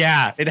 that's a big.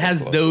 Yeah, it has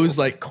those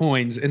like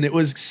coins, and it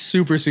was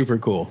super, super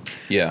cool.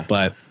 Yeah.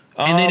 But,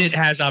 and then it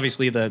has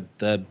obviously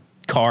the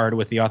card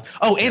with the author.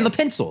 Oh, and the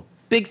pencil.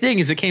 Big thing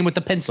is it came with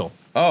the pencil.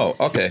 Oh,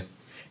 okay.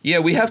 Yeah,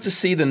 we have to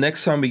see the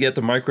next time we get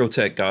the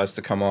Microtech guys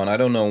to come on. I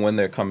don't know when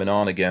they're coming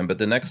on again, but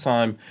the next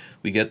time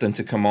we get them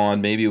to come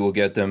on, maybe we'll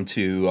get them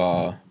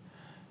to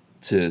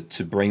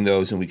bring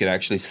those and we can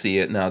actually see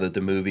it now that the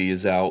movie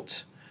is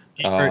out.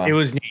 It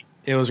was neat.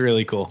 It was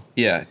really cool.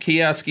 Yeah,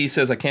 Kioski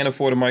says I can't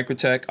afford a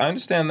Microtech. I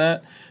understand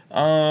that.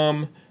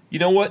 You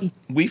know what?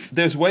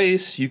 There's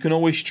ways you can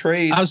always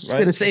trade. I was just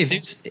gonna say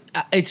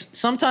it's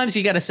sometimes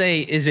you got to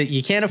say is it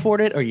you can't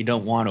afford it or you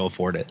don't want to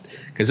afford it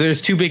because there's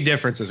two big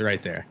differences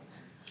right there.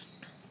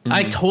 Mm-hmm.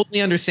 I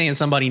totally understand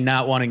somebody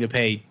not wanting to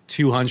pay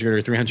 $200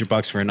 or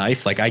 $300 for a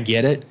knife. Like I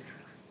get it,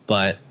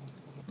 but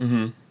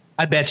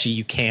I bet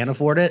you can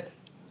afford it.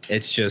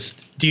 It's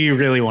just, do you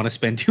really want to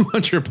spend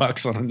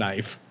 $200 on a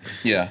knife?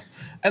 Yeah,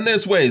 and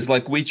there's ways.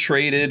 Like we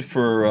traded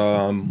for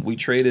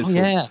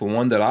for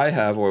one that I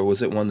have, or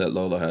was it one that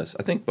Lola has?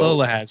 I think both.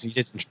 Lola has. You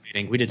did some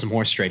trading. We did some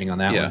horse trading on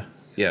that one.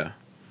 Yeah.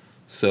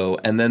 So,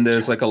 and then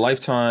there's like a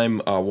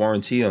lifetime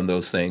warranty on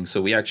those things.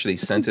 So we actually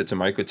sent it to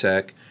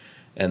Microtech.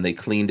 And they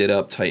cleaned it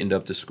up, tightened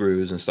up the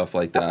screws and stuff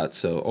like that.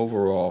 So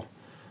overall,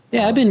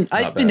 I've been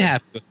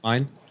happy with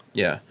mine.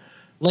 Yeah.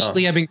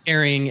 Lately, I've been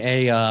carrying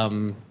a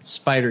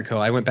Spyderco.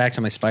 I went back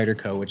to my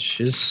Spyderco, which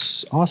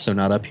is also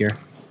not up here.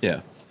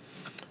 Yeah.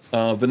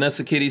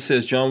 Vanessa Kitty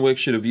says John Wick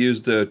should have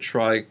used the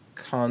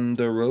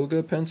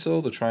Ticonderoga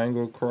pencil, the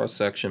triangle cross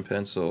section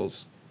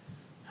pencils.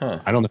 Huh.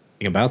 I don't know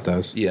anything about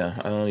those. Yeah,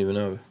 I don't even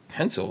know.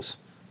 Pencils.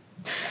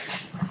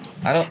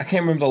 I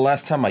can't remember the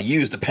last time I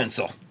used a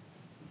pencil.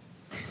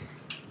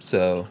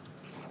 So,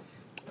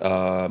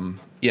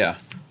 yeah.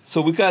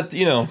 So we got,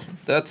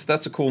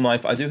 that's a cool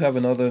knife. I do have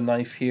another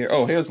knife here.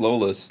 Oh, here's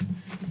Lola's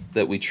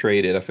that we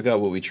traded. I forgot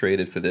what we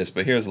traded for this,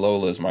 but here's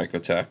Lola's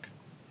Microtech.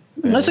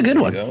 That's a good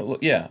one.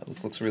 Yeah,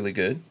 this looks really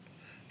good.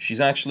 She's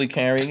actually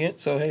carrying it,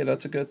 so hey,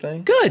 that's a good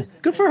thing. Good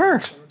for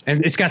her.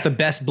 And it's got the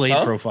best blade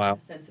profile.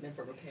 Sent it in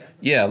for repair.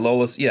 Yeah,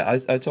 Lola's. Yeah,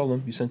 I told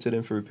him you sent it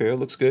in for repair. It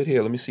looks good.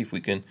 Here, let me see if we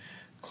can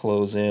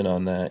close in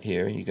on that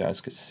here. You guys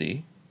could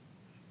see.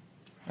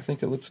 I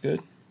think it looks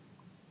good.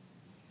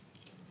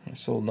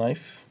 Nice little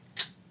knife.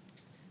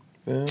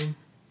 Boom.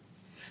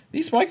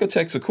 These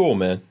Microtechs are cool,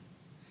 man.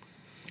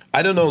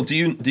 I don't know. Do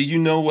you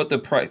know what the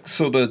price?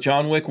 So the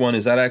John Wick one,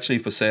 is that actually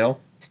for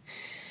sale?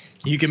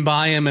 You can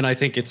buy them, and I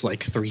think it's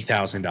like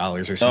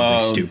 $3,000 or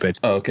something stupid.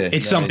 Oh, okay.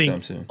 It's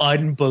something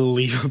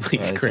unbelievably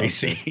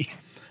crazy.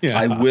 Yeah.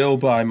 I will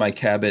buy my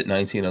Cabot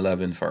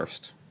 1911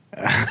 first.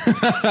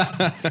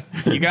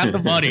 You got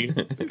the money.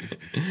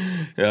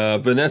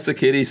 Vanessa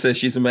Kitty says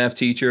she's a math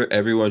teacher.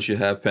 Everyone should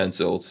have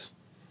pencils.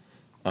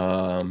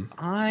 I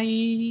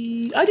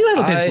do have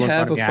a pencil. I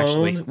have a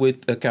phone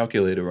with a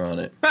calculator on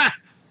it.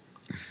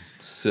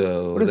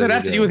 So what does that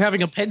have to do with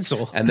having a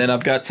pencil? And then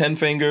I've got 10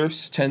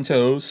 fingers, 10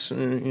 toes.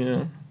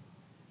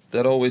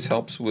 That always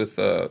helps with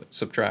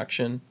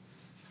subtraction,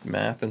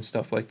 math, and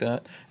stuff like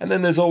that. And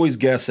then there's always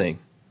guessing.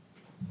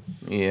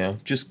 Yeah,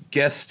 just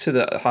guess to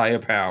the higher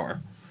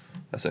power.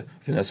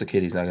 Vanessa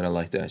Kitty's not gonna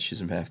like that.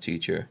 She's a math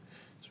teacher.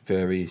 It's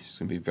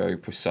gonna be very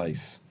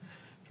precise.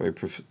 Very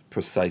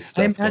precise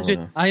stuff.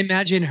 I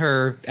imagine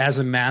her as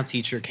a math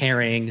teacher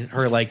carrying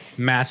her like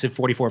massive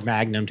 44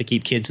 Magnum to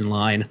keep kids in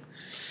line.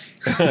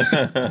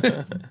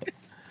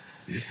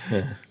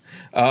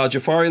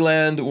 Jafari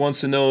Land wants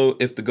to know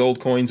if the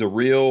gold coins are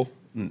real.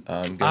 I'm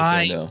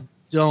gonna say no.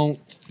 Don't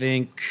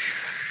think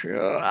for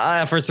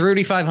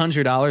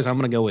 $3,500. I'm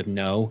gonna go with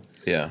no.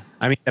 Yeah.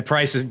 I mean, the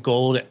price of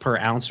gold per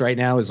ounce right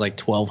now is like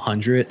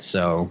 $1,200,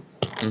 so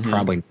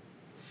probably.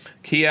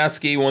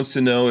 Kiaski wants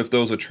to know if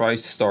those are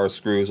TriStar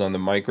screws on the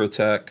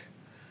Microtech.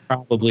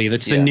 Probably.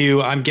 That's the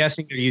new. I'm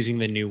guessing they're using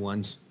the new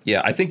ones.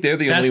 Yeah, I think they're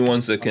the only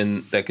ones that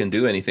can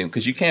do anything,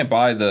 because you can't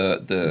buy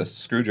the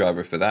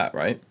screwdriver for that,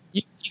 right?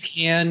 You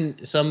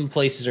can. Some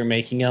places are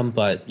making them,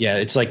 but yeah,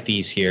 it's like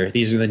these here.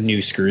 These are the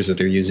new screws that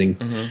they're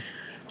using.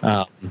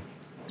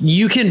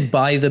 You can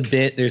buy the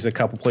bit. There's a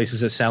couple places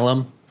that sell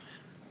them,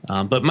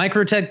 but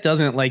Microtech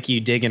doesn't like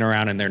you digging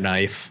around in their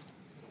knife.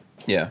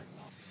 Yeah.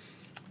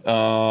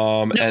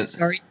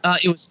 Sorry.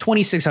 It was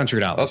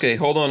 $2,600. Okay,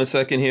 hold on a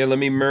second here. Let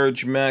me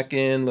merge Mac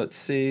in. Let's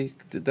see.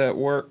 Did that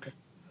work?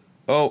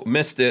 Oh,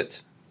 missed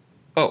it.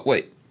 Oh,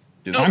 wait.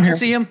 I'm here.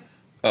 See him?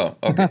 Oh,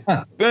 okay.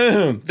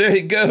 Boom. There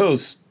he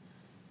goes.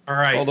 All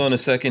right. Hold on a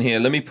second here.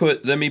 Let me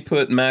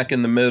put Mac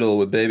in the middle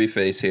with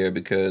Babyface here,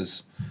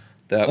 because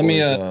that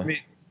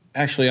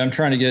actually, I'm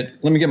trying to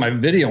let me get my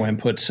video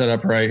input set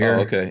up right here.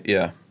 Oh, okay.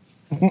 Yeah.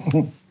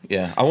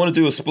 Yeah, I want to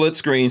do a split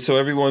screen so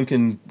everyone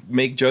can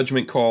make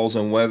judgment calls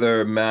on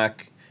whether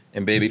Mac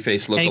and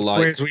Babyface look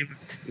alike.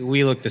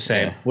 We look the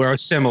same. Yeah. We're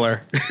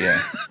similar.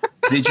 Yeah.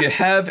 Did you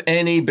have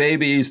any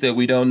babies that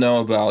we don't know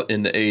about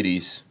in the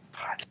 80s?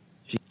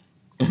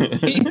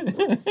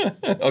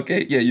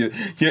 Okay, yeah,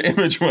 your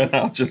image went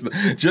out just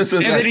as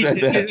I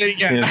said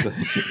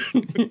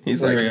that.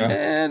 He's like,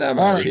 man, I'm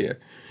out of here.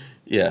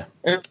 Yeah.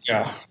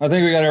 Yeah, I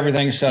think we got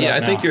everything set up. Yeah, I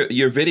think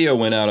your video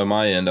went out on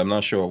my end. I'm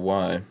not sure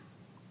why.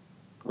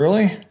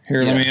 Really?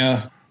 Here, let me.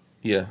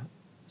 Yeah.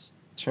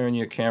 Turn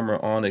your camera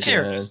on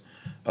again.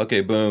 Okay,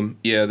 boom.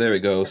 Yeah, there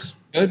it goes.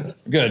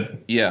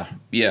 Good. Yeah.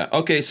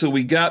 Okay, so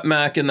we got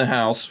Mac in the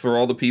house for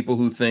all the people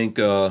who think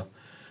that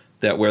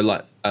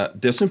we're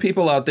there's some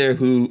people out there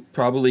who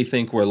probably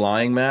think we're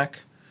lying, Mac,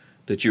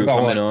 that you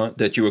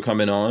were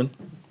coming on.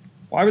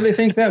 Why would they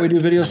think that? We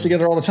do videos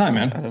together all the time,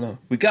 man. I don't know.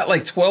 We got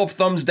like 12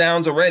 thumbs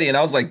downs already, and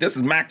I was like, this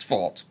is Mac's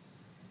fault.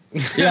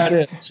 Yeah,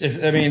 it is.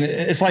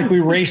 It's like we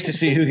race to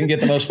see who can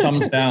get the most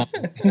thumbs down.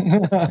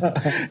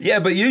 Yeah,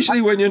 but usually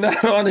when you're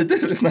not on it,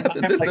 this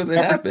doesn't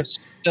happen.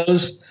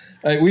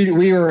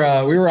 We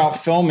were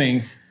out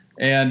filming,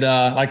 and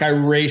I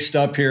raced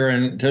up here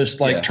and just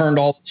turned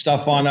all the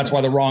stuff on. That's why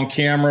the wrong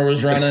camera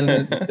was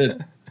running.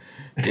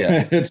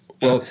 It's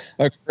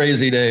a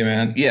crazy day,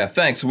 man. Yeah,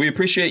 thanks. We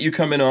appreciate you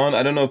coming on.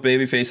 I don't know if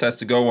Babyface has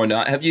to go or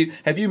not. Have you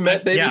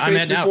met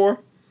Babyface before?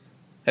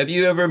 Have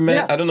you ever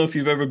met? Yeah. I don't know if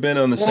you've ever been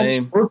on the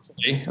same.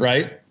 Virtually,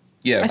 right?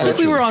 Yeah, I think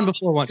we were on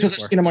before once. Because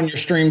I've seen him on your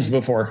streams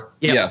before.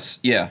 Yeah. Yes,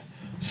 yeah.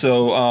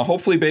 So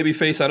hopefully,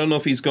 Babyface. I don't know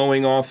if he's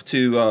going off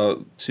to.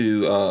 I'm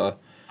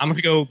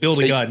gonna go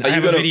build a gun. I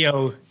have a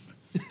video.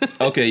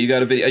 Okay, you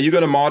got a video. Are you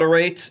going to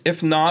moderate?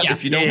 If not,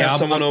 if you don't have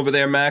someone over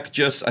there, Mac,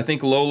 I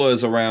think Lola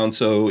is around,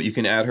 so you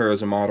can add her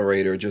as a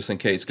moderator just in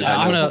case. Because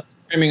I'm not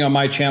streaming on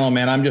my channel,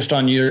 man. I'm just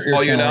on your channel.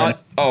 Oh, you're not?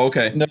 Man. Oh,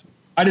 okay. No,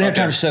 I didn't have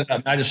time to set it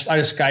up. I just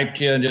Skyped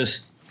you and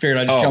just figured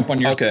I'd just jump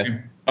on your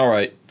stream. All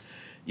right.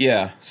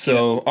 Yeah.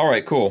 So, all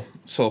right, cool.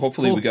 So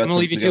hopefully we got. I'm gonna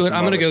leave you to it.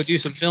 I'm gonna go do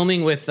some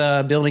filming with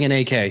building an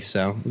AK.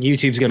 So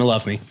YouTube's gonna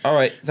love me. All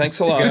right.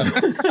 Thanks a lot.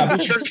 I'll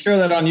be sure to share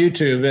that on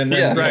YouTube. And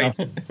that's right.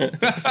 All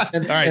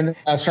right. And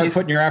start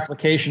putting your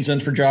applications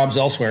in for jobs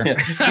elsewhere.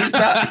 Yeah.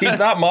 He's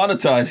not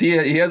monetized.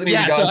 He hasn't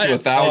even gotten to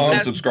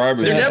 1,000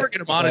 subscribers. They're never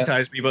gonna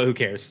monetize me, but who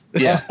cares?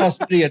 Yeah. Us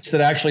idiots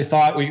that actually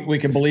thought we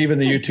could believe in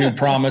the YouTube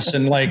promise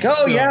and like,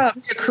 oh yeah,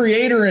 be a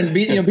creator and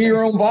be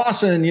your own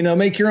boss and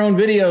make your own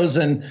videos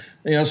and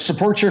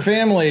support your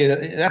family.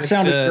 That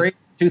sounded great.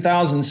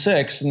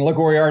 2006, and look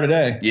where we are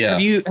today. Yeah.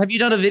 Have you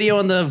done a video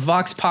on the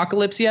Vox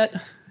apocalypse yet?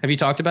 Have you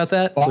talked about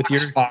that with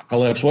your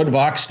apocalypse? What did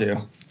Vox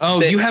do?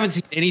 Oh, you haven't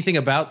seen anything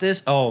about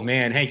this? Oh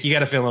man, Hank, you got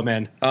to fill them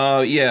in.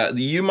 Yeah,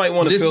 you might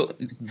want to fill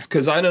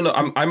because I don't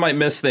know. I might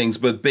miss things,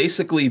 but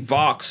basically,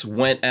 Vox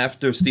went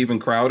after Steven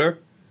Crowder.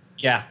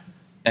 Yeah.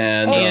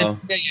 And yeah.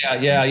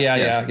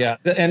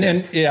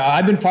 And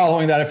I've been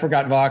following that. I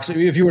forgot Vox.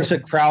 If you would have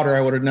said Crowder, I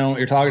would have known what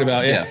you're talking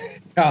about. Yeah.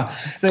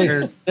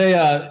 Here's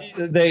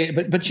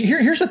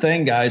the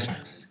thing, guys.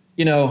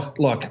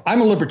 Look,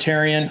 I'm a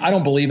libertarian. I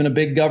don't believe in a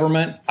big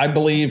government. I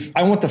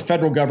want the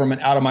federal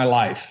government out of my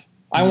life.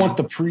 I want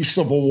the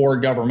pre-Civil War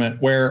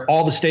government where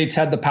all the states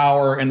had the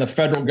power and the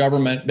federal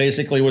government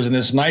basically was in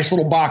this nice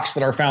little box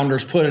that our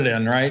founders put it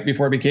in, right?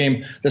 Before it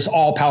became this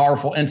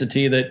all-powerful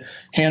entity that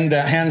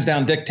hands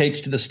down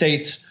dictates to the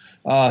states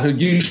who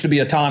used to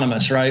be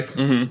autonomous, right?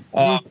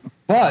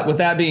 But with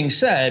that being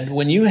said,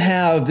 when you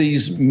have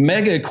these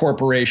mega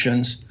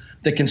corporations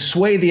that can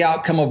sway the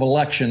outcome of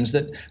elections,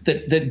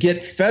 that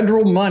get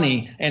federal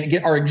money and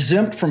are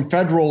exempt from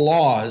federal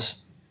laws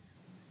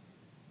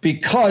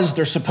because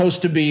they're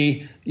supposed to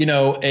be,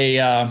 not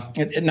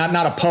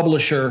a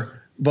publisher,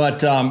 but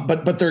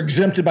they're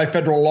exempted by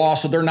federal law,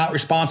 so they're not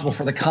responsible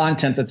for the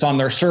content that's on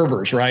their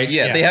servers, right?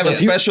 Yeah, they have a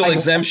special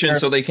exemption,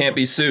 so they can't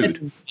be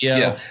sued.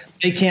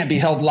 They can't be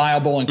held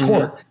liable in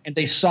court, and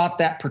they sought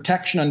that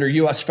protection under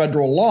U.S.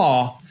 federal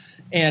law,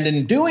 and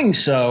in doing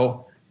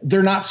so,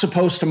 they're not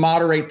supposed to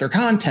moderate their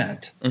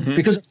content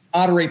because to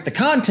moderate the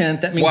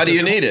content, that means why do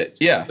you need it?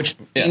 Yeah, which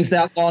means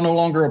that law no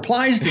longer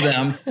applies to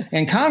them.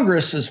 And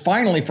Congress is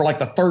finally, for like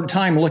the third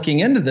time, looking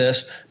into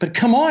this. But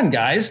come on,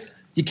 guys,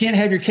 you can't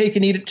have your cake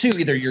and eat it too.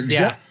 Either you're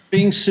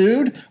being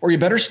sued, or you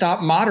better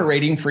stop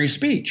moderating free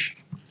speech.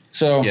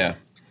 So they're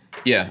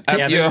trying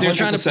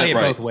to play it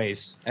both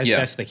ways as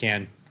best they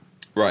can.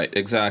 Right,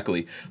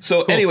 exactly.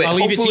 So anyway, I'll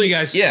leave it to you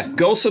guys. Yeah,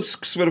 go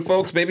subscribe for the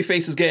folks.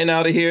 Babyface is getting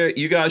out of here.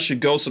 You guys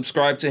should go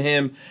subscribe to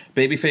him.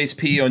 Babyface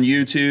P on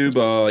YouTube.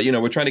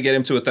 We're trying to get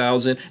him to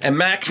 1,000. And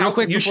Mac,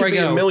 you should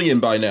be 1 million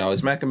by now.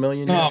 Is Mac 1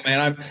 million yet? Oh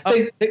man,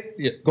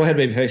 go ahead,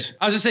 Babyface.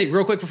 I was just saying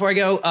real quick before I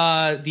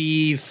go.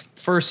 The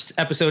first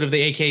episode of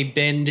the AK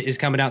Bend is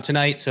coming out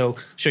tonight, so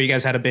show you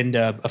guys how to bend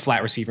a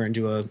flat receiver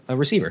into a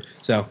receiver.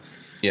 So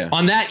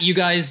on that, you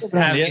guys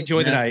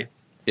enjoy the night.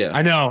 Yeah,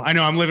 I know.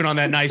 I'm living on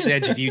that nice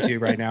edge of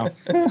YouTube right now.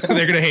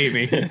 They're gonna hate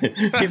me.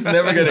 He's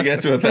never gonna get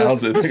to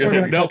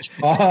 1,000. Nope.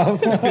 All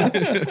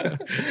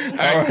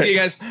right, see you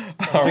guys.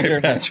 All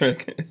right,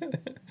 Patrick.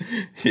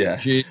 Yeah,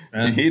 Jeez,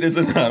 he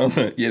doesn't. I don't.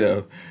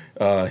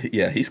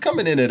 He's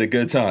coming in at a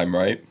good time,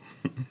 right?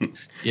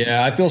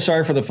 Yeah, I feel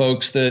sorry for the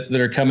folks that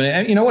are coming in.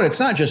 And you know what?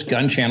 It's not just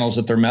gun channels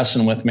that they're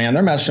messing with, man.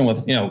 They're messing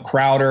with,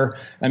 Crowder.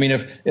 I mean,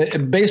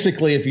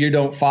 if you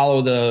don't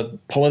follow the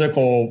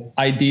political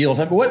ideals,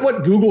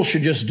 what Google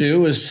should just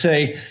do is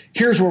say,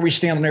 here's where we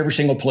stand on every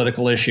single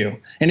political issue.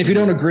 And if you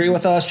don't agree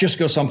with us, just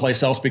go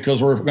someplace else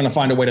because we're going to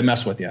find a way to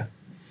mess with you.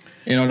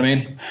 You know what I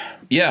mean?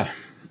 Yeah.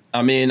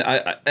 I mean,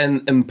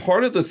 and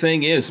part of the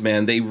thing is,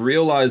 man, they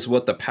realize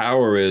what the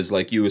power is.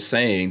 Like you were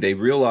saying, they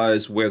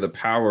realize where the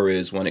power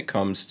is when it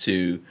comes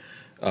to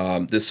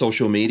this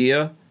social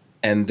media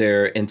and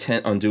their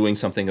intent on doing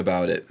something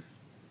about it.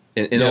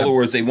 In other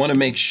words, they want to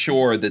make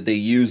sure that they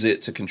use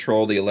it to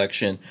control the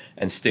election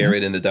and steer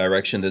it in the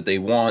direction that they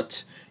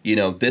want.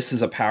 This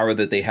is a power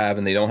that they have,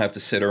 and they don't have to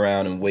sit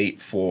around and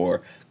wait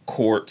for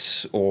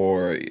courts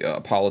or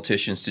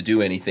politicians to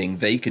do anything.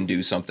 They can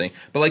do something.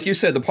 But like you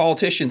said, the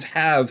politicians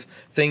have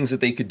things that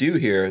they could do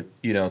here,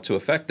 to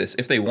affect this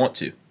if they want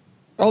to.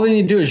 All they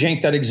need to do is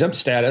yank that exempt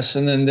status,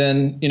 and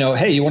then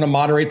hey, you want to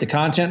moderate the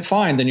content?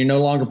 Fine. Then you're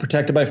no longer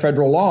protected by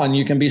federal law, and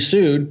you can be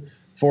sued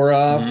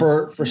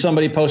for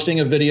somebody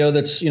posting a video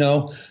that's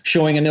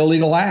showing an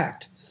illegal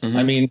act.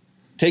 I mean,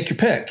 take your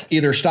pick.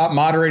 Either stop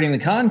moderating the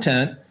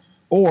content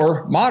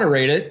or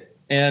moderate it,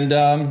 and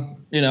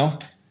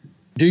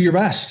do your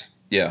best.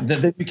 Yeah.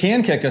 That you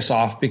can kick us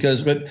off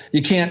but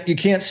you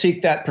can't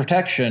seek that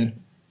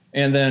protection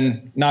and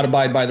then not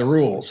abide by the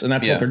rules. And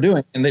that's what they're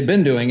doing. And they've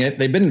been doing it.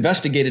 They've been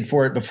investigated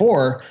for it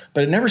before,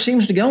 but it never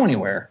seems to go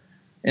anywhere.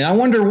 And I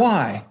wonder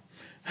why.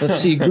 Let's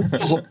see,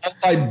 Google's a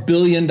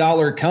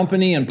multi-billion-dollar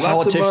company and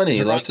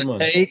politicians lots of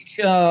money.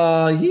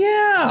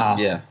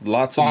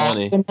 Lots of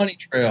money. Money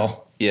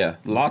trail. Yeah,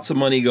 lots of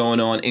money going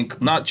on,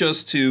 and not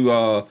just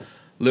to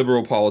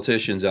liberal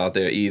politicians out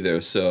there either.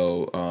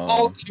 So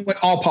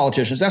all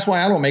politicians. That's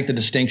why I don't make the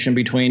distinction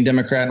between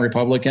Democrat and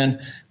Republican.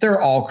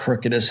 They're all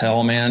crooked as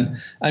hell,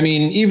 man. I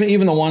mean,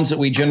 even the ones that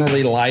we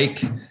generally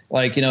like,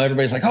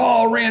 everybody's like,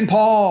 oh, Rand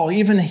Paul,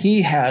 even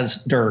he has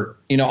dirt,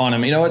 on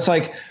him. It's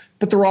like,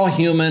 but they're all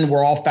human.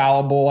 We're all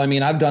fallible. I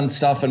mean, I've done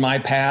stuff in my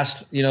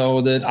past,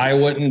 that I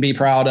wouldn't be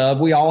proud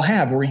of. We all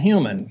have. We're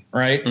human,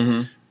 right?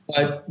 Mm-hmm.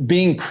 But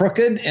being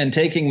crooked and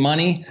taking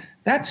money,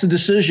 that's a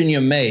decision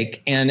you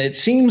make. And it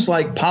seems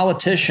like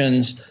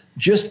politicians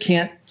just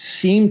can't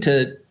seem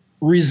to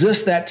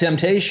resist that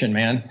temptation,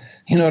 man.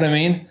 You know what I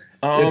mean?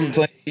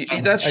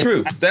 That's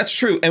true. That's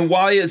true. And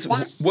what's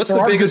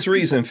the biggest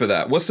reason for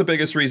that? What's the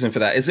biggest reason for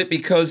that? Is it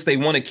because they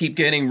want to keep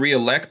getting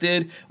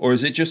reelected, or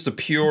is it just a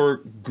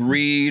pure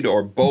greed,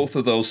 or both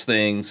of those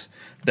things?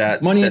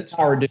 Money and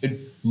power, dude.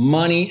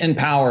 Money and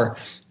power.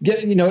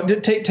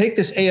 Take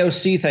this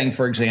AOC thing,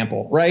 for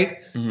example, right?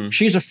 Mm-hmm.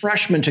 She's a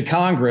freshman to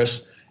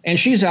Congress, and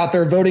she's out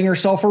there voting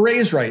herself a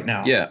raise right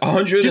now. Yeah,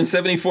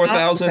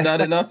 174,000,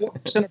 not enough.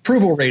 Percent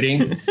approval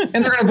rating,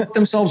 and they're going to vote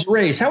themselves a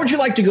raise. How would you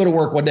like to go to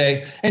work one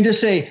day and just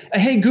say,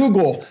 hey,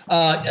 Google,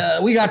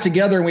 we got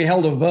together and we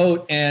held a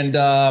vote, and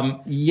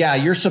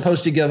you're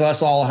supposed to give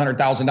us all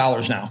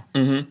 $100,000 now.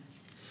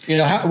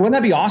 Mm-hmm. Wouldn't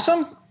that be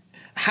awesome?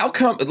 How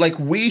come,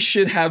 we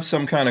should have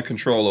some kind of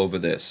control over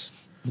this?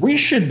 We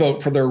should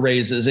vote for their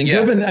raises. And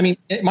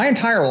my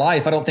entire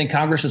life, I don't think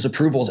Congress's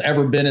approval has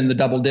ever been in the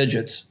double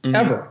digits,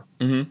 ever.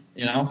 Mm-hmm.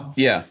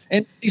 Yeah.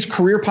 And these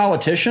career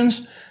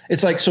politicians,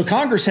 it's like, so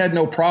Congress had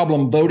no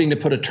problem voting to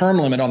put a term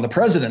limit on the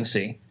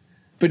presidency.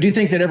 But do you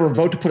think they'd ever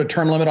vote to put a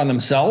term limit on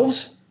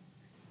themselves?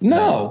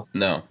 No.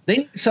 They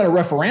need to set a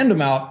referendum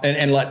out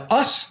and let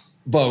us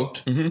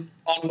vote on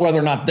whether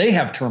or not they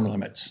have term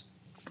limits.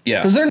 Yeah.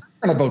 Because they're not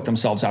going to vote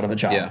themselves out of a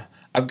job. Yeah.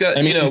 I've got,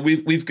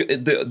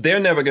 they're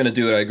never going to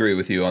do it. I agree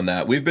with you on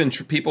that.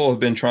 People have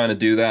been trying to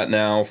do that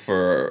now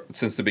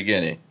since the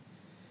beginning.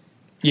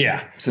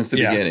 Yeah. Since the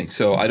beginning.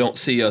 So I don't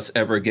see us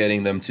ever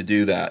getting them to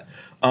do that.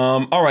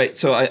 All right.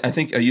 So I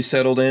think, are you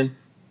settled in?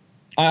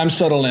 I'm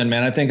settled in,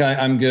 man. I think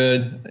I'm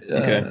good.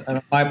 Okay.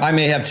 I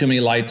may have too many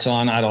lights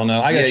on. I don't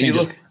know. I got to change.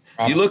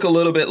 You look a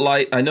little bit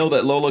light. I know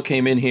that Lola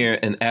came in here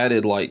and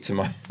added light to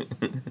my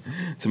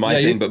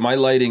thing, but my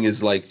lighting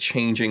is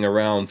changing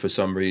around for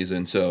some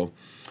reason. So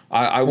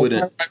I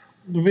wouldn't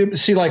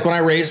see, when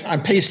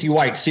I'm pasty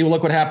white. See,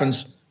 look what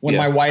happens when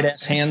my white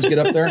ass hands get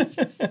up there.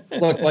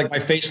 Look, my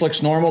face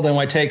looks normal. Then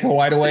when I take the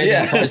white away,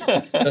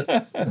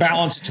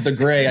 balance it to the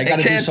gray. I got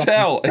to do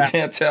something. I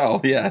can't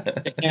tell. Yeah,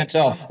 I can't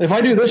tell. If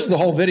I do this the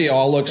whole video,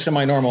 I'll look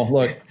semi-normal.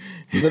 Look.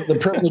 The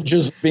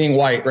privileges of being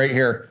white right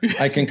here.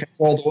 I can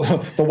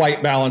control the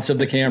white balance of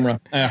the camera.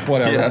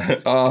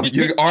 Whatever. Yeah.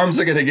 Your arms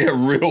are going to get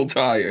real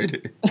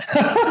tired.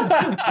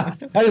 I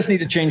just need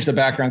to change the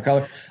background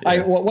color.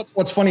 Yeah.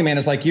 What's funny, man,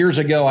 is years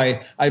ago,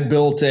 I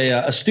built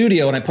a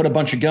studio and I put a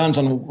bunch of guns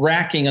on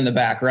racking in the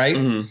back, right?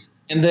 Mm-hmm.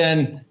 And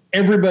then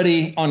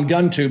everybody on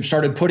GunTube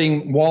started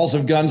putting walls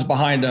of guns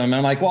behind them. And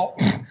I'm like, well,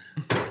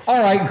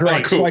 all right,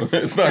 great. Cool.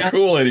 It's not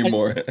cool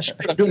anymore.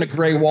 I'm doing a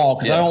gray wall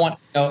because I don't want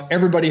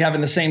everybody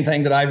having the same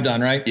thing that I've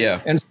done, right?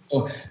 Yeah. And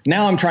so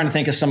now I'm trying to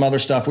think of some other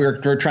stuff. We're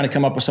trying to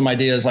come up with some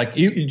ideas.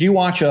 Do you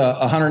watch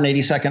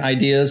 180-second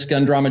Ideas?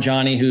 Gun Drama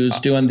Johnny, who's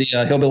doing the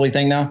hillbilly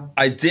thing now?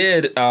 I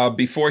did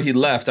before he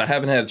left. I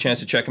haven't had a chance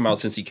to check him out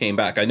since he came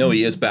back. I know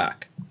he is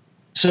back.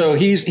 So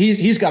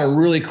he's got a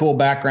really cool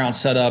background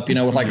set up,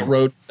 with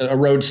a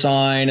road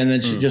sign and then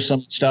just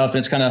some stuff. And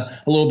it's kind of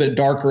a little bit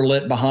darker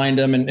lit behind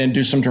him and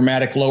do some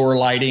dramatic lower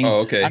lighting. Oh,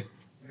 okay. I'm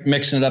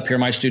mixing it up here in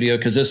my studio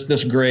because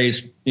this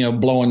gray's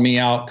blowing me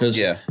out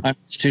because I'm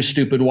too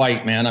stupid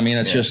white, man. I mean,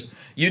 it's just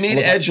you need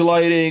edge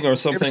lighting or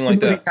something like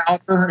that.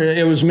 Powder,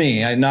 it was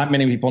me. Not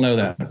many people know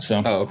that.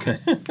 So okay.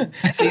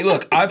 See,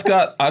 look, I've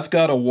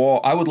got a wall.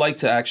 I would like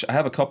to I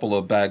have a couple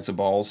of bags of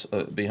balls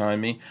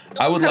behind me.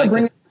 I would like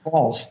to.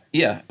 Balls.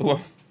 Yeah.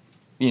 Well,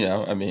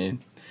 I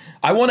mean,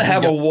 I want to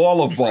have a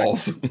wall of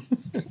balls.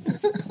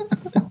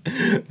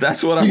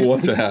 That's what I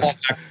want to have.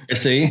 I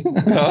see.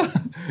 Huh?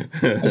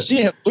 I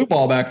see a blue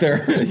ball back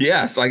there.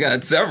 Yes, I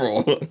got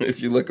several.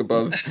 If you look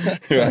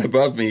right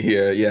above me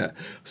here, yeah.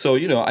 So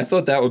I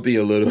thought that would be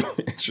a little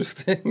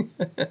interesting.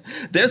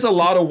 There's a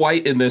lot of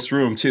white in this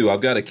room too. I've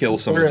got to kill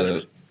some of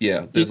the.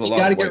 Yeah, there's a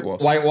lot of white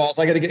walls. White walls.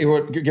 I got to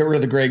get rid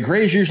of the gray.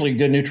 Gray is usually a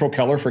good neutral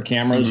color for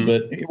cameras,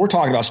 but we're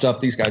talking about stuff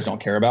these guys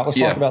don't care about. Let's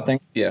talk about things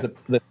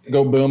that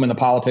go boom and the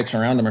politics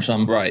around them or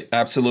something. Right,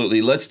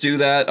 absolutely. Let's do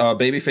that.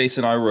 Babyface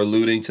and I were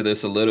alluding to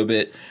this a little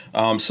bit.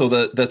 So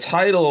the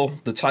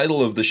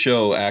title of the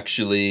show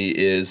actually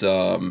is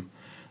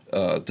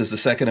does the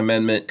Second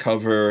Amendment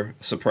cover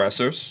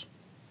suppressors?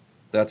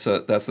 That's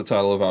the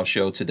title of our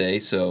show today.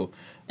 So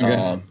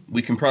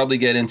we can probably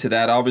get into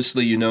that.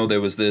 Obviously,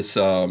 there was this.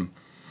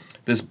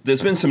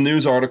 There's been some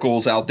news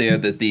articles out there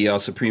that the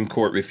Supreme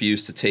Court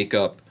refused to take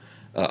up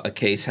a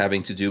case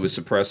having to do with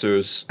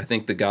suppressors. I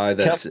think the guy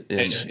that's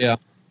go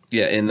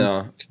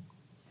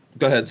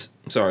ahead.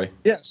 Sorry.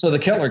 Yeah. So the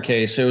Kettler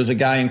case, it was a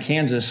guy in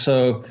Kansas.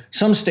 So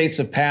some states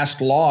have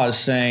passed laws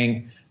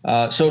saying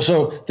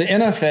So the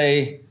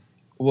NFA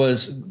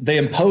they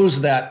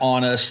imposed that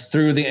on us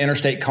through the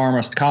Interstate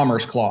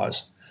Commerce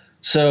Clause.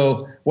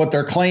 So what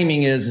they're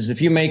claiming is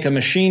if you make a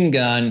machine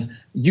gun,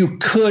 you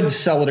could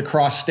sell it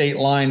across state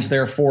lines.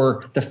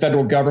 Therefore, the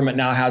federal government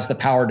now has the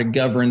power to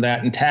govern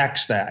that and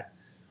tax that,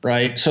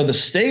 right? So the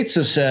states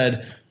have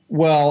said,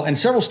 well, and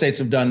several states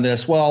have done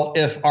this. Well,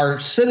 if our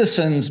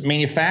citizens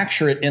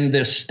manufacture it in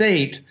this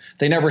state,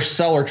 they never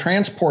sell or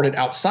transport it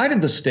outside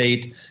of the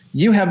state,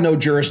 you have no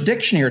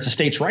jurisdiction here. It's a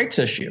states' rights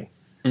issue.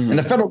 And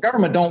the federal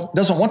government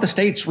doesn't want the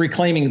states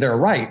reclaiming their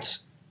rights,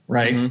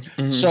 right?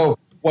 So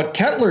what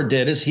Kettler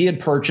did is he had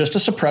purchased a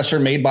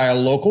suppressor made by a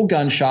local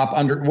gun shop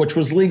which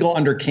was legal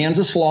under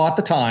Kansas law at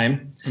the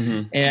time.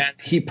 And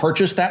he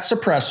purchased that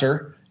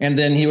suppressor, and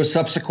then he was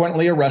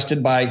subsequently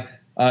arrested by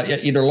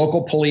either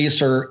local police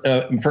or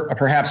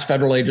perhaps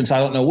federal agents. I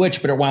don't know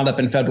which, but it wound up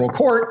in federal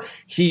court.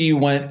 He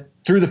went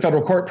through the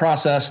federal court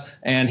process,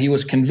 and he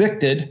was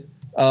convicted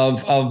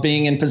of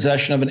being in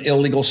possession of an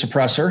illegal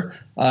suppressor.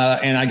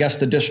 And I guess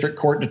the district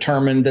court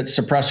determined that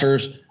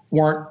suppressors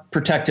weren't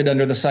protected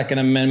under the Second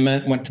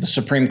Amendment, went to the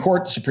Supreme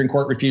Court. The Supreme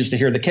Court refused to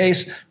hear the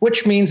case,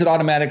 which means it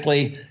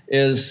automatically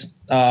is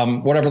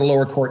whatever the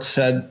lower court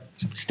said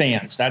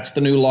stands. That's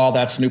the new law.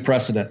 That's the new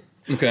precedent.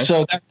 Okay.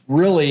 So that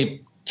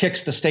really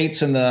kicks the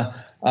states in the,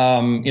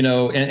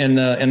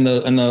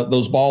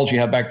 those balls you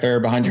have back there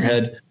behind your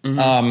head.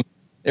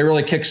 It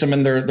really kicks them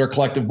in their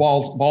collective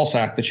ball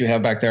sack that you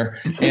have back there,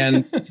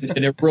 and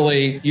it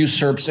really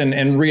usurps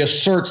and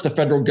reasserts the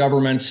federal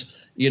government's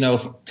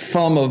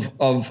thumb of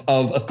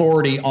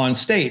authority on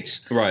states.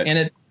 Right.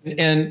 And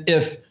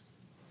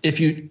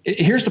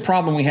here's the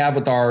problem we have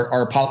with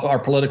our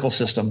political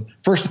system.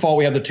 First of all,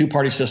 we have the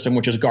two-party system,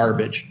 which is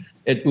garbage.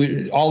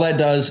 All that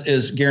does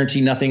is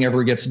guarantee nothing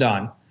ever gets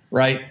done.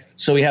 Right.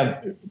 So we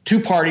have two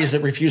parties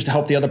that refuse to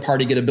help the other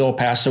party get a bill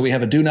passed. So we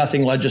have a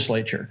do-nothing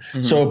legislature.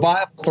 So a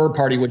viable third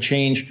party would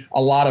change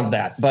a lot of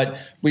that. But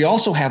we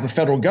also have a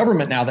federal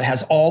government now that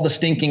has all the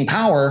stinking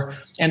power,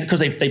 and because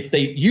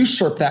they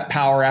usurped that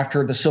power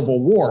after the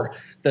Civil War.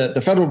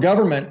 The federal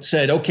government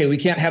said, okay, we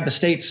can't have the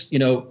states,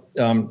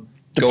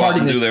 go out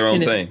and do their own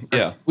thing.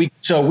 Yeah.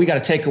 So we got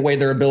to take away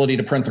their ability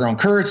to print their own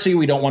currency.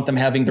 We don't want them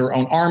having their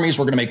own armies.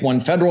 We're going to make one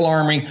federal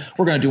army.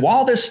 We're going to do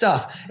all this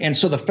stuff. And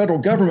so the federal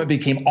government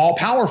became all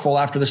powerful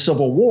after the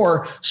Civil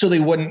War, so they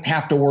wouldn't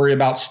have to worry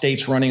about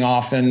states running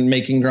off and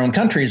making their own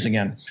countries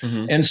again.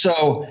 And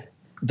so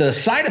the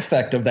side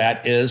effect of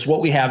that is what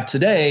we have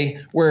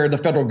today, where the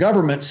federal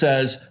government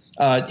says,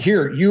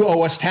 here, you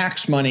owe us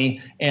tax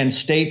money, and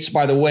states,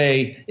 by the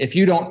way, if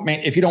you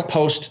don't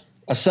post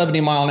a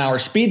 70-mile-an-hour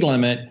speed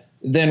limit,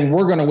 then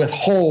we're going to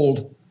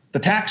withhold the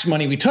tax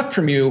money we took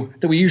from you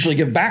that we usually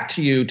give back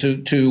to you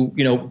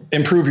to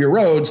improve your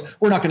roads.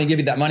 We're not going to give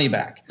you that money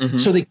back.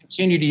 So they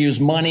continue to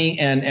use money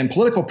and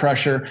political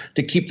pressure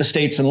to keep the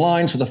states in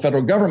line, so the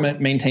federal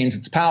government maintains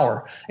its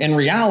power. In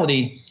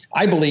reality,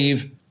 I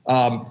believe,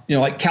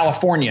 like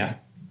California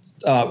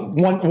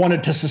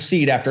wanted to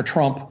secede after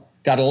Trump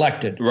got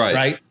elected.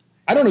 Right.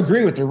 I don't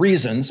agree with the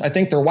reasons. I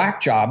think they're whack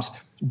jobs.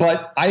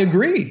 But I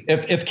agree.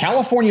 If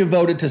California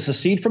voted to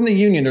secede from the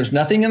Union, there's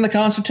nothing in the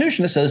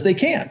Constitution that says they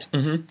can't.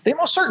 They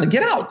most certainly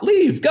get out,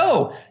 leave,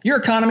 go. Your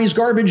economy's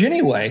garbage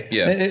anyway.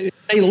 If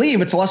they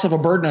leave, it's less of a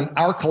burden on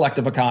our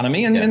collective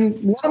economy, and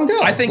let them go.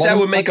 I think that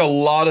would make a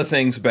lot of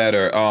things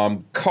better.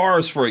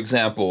 Cars, for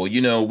example,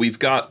 we've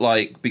got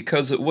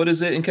what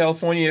is it in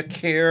California,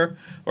 CARE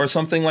or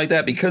something like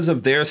that? Because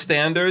of their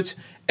standards,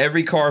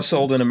 every car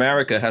sold in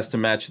America has to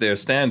match their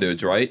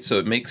standards, right? So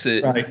it makes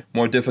it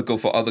more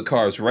difficult for other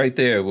cars. Right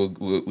there,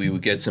 we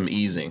would get some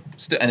easing.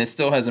 And it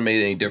still hasn't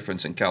made any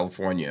difference in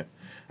California.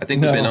 I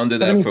think we've been under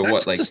that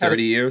for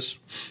 30 years?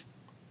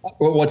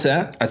 What's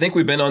that? I think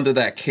we've been under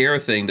that CARE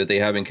thing that they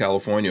have in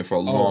California for a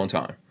long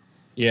time.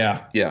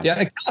 Yeah.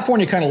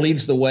 California kind of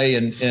leads the way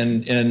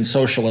in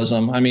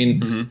socialism. I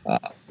mean,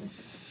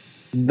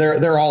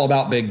 they're all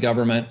about big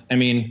government. I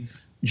mean,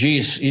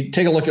 geez, you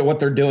take a look at what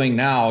they're doing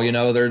now.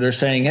 They're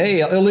saying,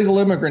 hey, illegal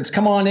immigrants,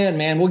 come on in,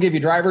 man. We'll give you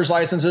driver's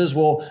licenses.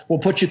 We'll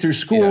put you through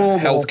school.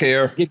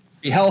 Healthcare.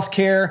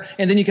 Healthcare.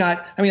 And then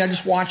I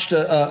just watched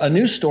a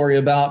news story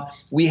about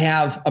we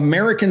have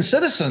American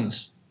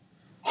citizens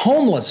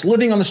homeless,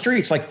 living on the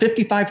streets, like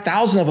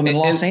 55,000 of them in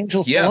Los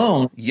Angeles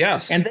alone.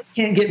 Yes. And they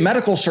can't get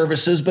medical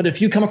services. But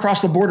if you come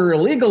across the border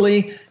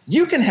illegally,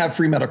 you can have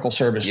free medical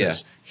services. Yeah.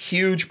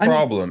 Huge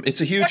problem. It's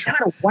a huge. What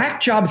kind of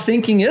whack job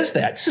thinking is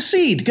that?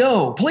 Secede,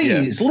 go,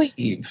 please,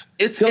 leave.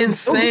 It's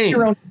insane.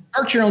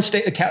 Start your own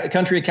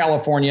country of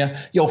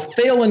California. You'll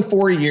fail in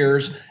 4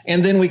 years,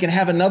 and then we can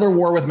have another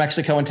war with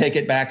Mexico and take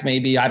it back.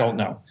 Maybe, I don't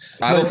know.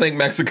 I don't think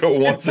Mexico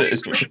wants it.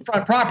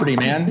 Front property,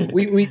 man.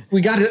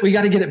 We got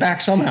to get it back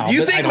somehow. Do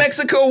you think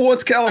Mexico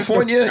wants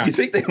California? You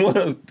think they want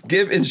to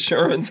give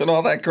insurance and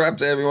all that crap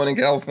to everyone in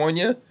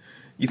California?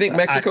 You think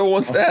Mexico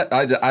wants that?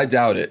 I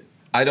doubt it.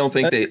 I don't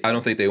think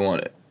they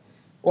want it.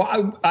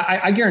 Well,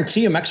 I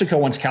guarantee you Mexico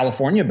wants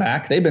California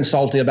back. They've been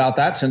salty about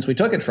that since we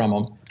took it from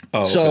them.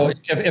 So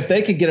if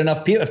they could get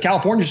enough people, if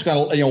California's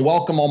going to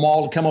welcome them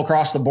all to come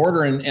across the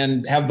border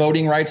and have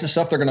voting rights and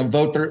stuff, they're going to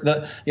vote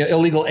the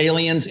illegal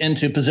aliens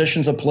into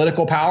positions of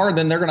political power.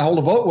 Then they're going to hold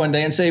a vote one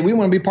day and say we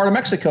want to be part of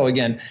Mexico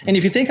again. And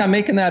if you think I'm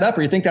making that up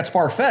or you think that's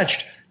far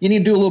fetched, you need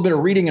to do a little bit of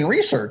reading and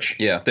research.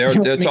 Yeah, they're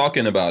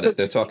talking about it.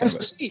 They're talking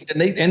about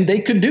it. And they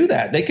could do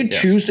that. They could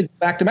choose to go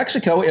back to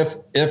Mexico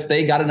if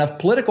they got enough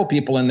political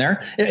people in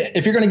there.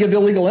 If you're going to give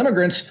illegal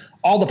immigrants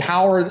all the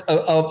power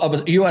of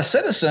a U.S.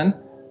 citizen,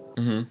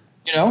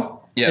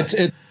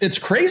 it's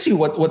crazy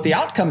what the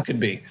outcome could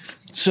be.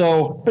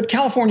 So, but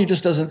California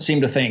just doesn't seem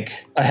to think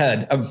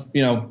ahead of,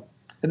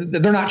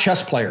 they're not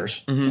chess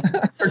players.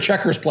 They're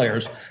checkers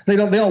players. They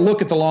don't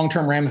look at the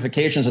long-term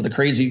ramifications of the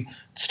crazy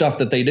stuff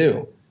that they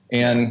do.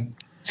 And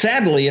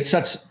sadly, it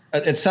sets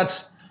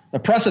the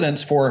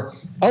precedence for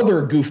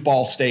other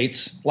goofball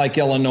states like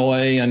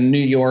Illinois and New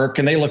York,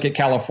 and they look at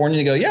California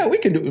and they go, yeah, we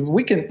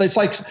can. It's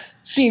like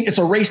it's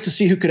a race to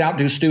see who could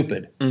outdo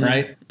stupid,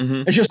 right?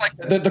 It's just like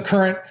the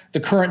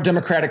current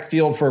Democratic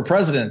field for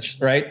presidents,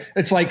 right?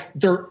 It's like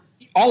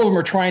all of them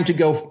are trying to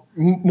go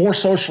more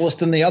socialist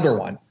than the other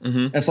one.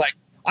 It's like,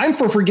 I'm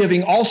for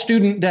forgiving all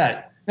student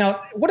debt.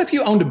 Now, what if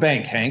you owned a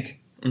bank, Hank?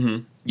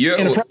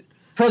 Yeah.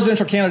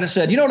 Presidential candidate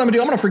said, you know what I'm going to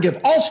do? I'm going to forgive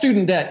all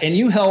student debt, and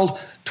you held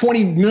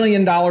 $20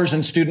 million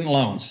in student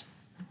loans.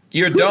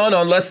 You're done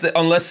unless that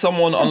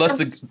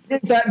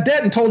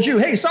debt and told you,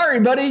 hey, sorry,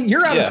 buddy,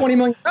 you're out of $20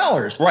 million.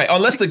 Right.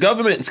 Unless the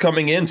government's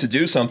coming in to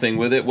do something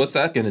with it, what's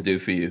that going to do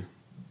for you?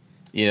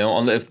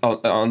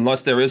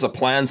 Unless there is a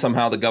plan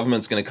somehow, the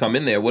government's going to come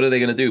in there. What are they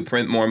going to do?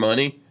 Print more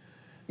money?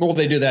 Well,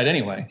 they do that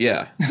anyway.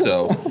 Yeah.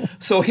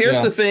 So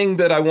here's the thing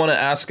that I want to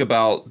ask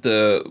about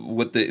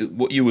what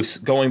you was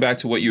going back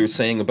to what you were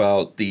saying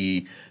about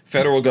the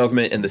federal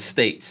government and the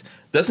states.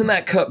 Doesn't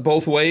that cut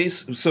both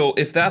ways? So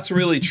if that's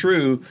really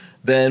true,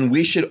 then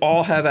we should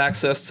all have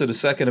access to the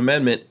Second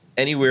Amendment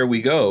anywhere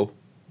we go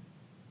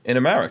in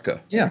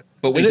America. Yeah.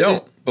 But we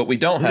don't. But we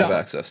don't have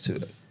access to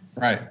it.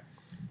 Right.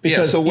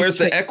 Because so where's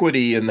the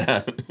equity in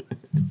that?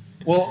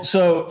 Well,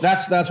 so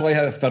that's why you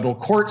have a federal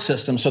court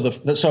system. So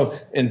so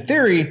in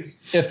theory,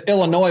 if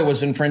Illinois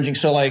was infringing,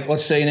 so like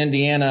let's say in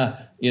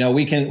Indiana,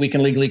 we can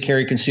legally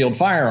carry concealed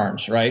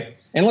firearms, right?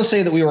 And let's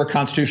say that we were a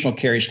constitutional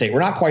carry state. We're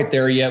not quite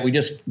there yet. We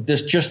just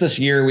this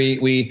year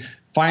we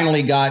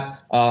finally got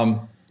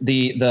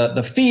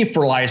the fee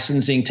for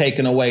licensing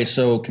taken away.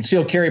 So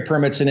concealed carry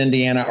permits in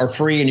Indiana are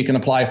free and you can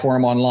apply for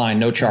them online,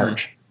 no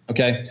charge.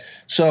 Okay,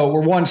 so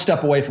we're one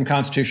step away from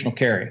constitutional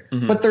carry,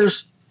 but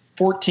there's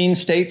 14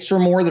 states or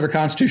more that are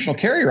constitutional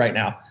carry right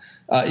now.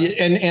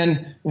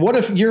 And what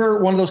if you're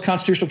one of those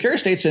constitutional carry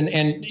states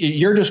and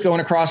you're just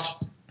going across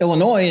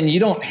Illinois and you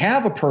don't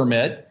have a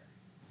permit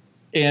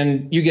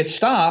and you get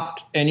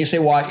stopped and you say,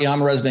 well,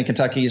 I'm a resident in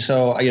Kentucky,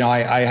 so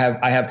I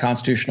have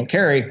constitutional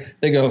carry.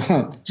 They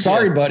go,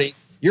 sorry, buddy,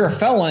 you're a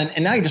felon,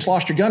 and now you just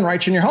lost your gun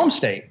rights in your home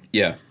state.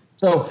 Yeah.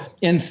 So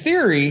in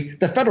theory,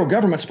 the federal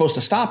government's supposed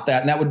to stop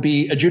that, and that would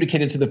be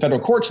adjudicated to the federal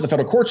courts. And the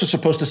federal courts are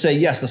supposed to say,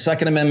 yes, the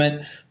Second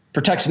Amendment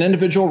protects an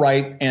individual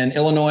right, and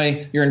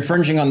Illinois, you're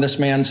infringing on this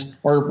man's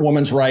or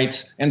woman's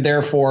rights, and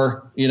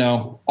therefore,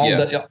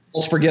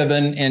 all's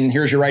forgiven, and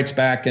here's your rights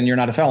back, and you're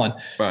not a felon.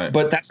 Right.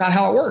 But that's not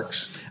how it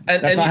works.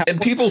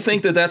 And people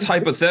think that that's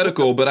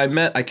hypothetical, but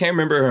I can't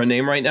remember her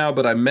name right now,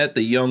 but I met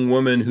the young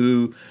woman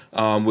who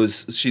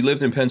she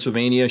lived in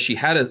Pennsylvania. She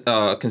had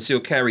a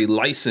concealed carry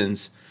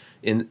license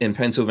in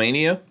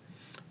Pennsylvania,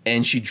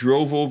 and she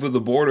drove over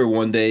the border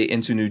one day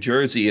into New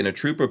Jersey, and a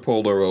trooper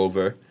pulled her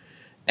over.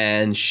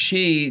 And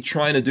she,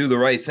 trying to do the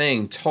right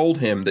thing, told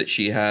him that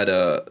she had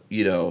a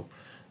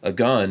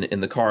gun in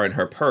the car in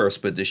her purse,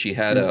 but that she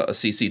had a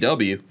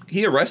CCW.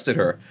 He arrested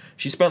her.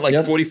 She spent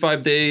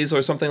 45 days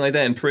or something like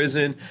that in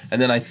prison.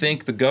 And then I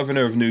think the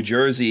governor of New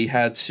Jersey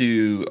had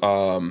to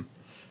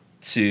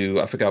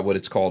I forgot what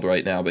it's called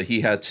right now, but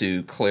he had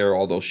to clear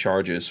all those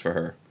charges for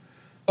her.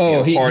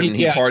 Oh, he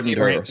pardoned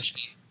her.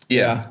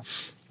 Yeah.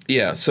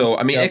 Yeah, so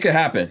I mean, it could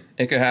happen.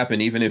 It could happen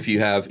even if you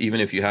have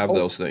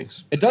those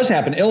things. It does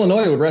happen.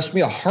 Illinois would arrest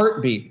me a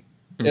heartbeat.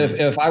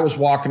 If I was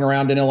walking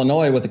around in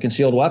Illinois with a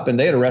concealed weapon,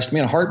 they'd arrest me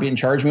in a heartbeat and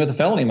charge me with a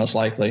felony, most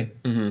likely.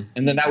 And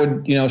then that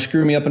would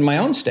screw me up in my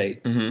own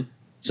state.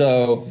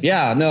 So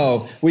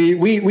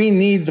we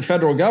need the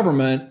federal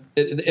government.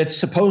 It's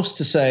supposed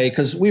to say,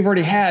 because we've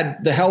already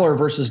had the Heller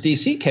versus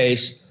DC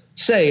case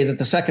say that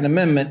the Second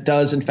Amendment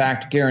does in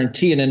fact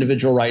guarantee an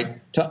individual right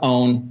to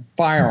own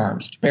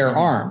firearms, to bear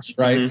arms,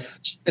 right?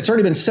 It's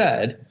already been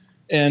said,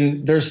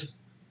 and there's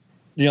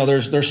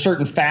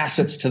certain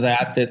facets to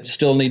that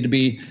still need to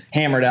be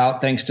hammered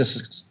out, thanks to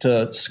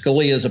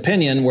Scalia's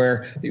opinion,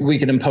 where we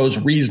could impose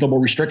reasonable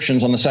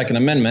restrictions on the Second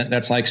Amendment.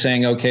 That's like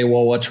saying, okay,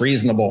 well, what's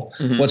reasonable?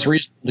 What's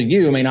reasonable to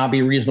you may not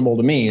be reasonable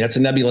to me. That's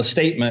a nebulous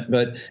statement,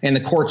 and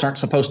the courts aren't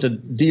supposed to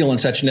deal in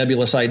such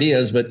nebulous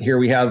ideas. But here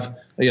we have,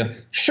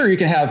 sure, you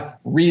can have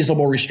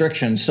reasonable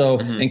restrictions. So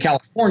in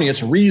California,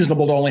 it's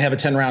reasonable to only have a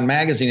 10-round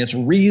magazine. It's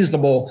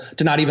reasonable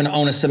to not even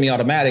own a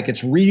semi-automatic.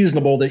 It's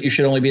reasonable that you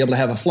should only be able to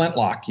have a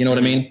flintlock. You know what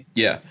I mean?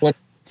 Yeah. What?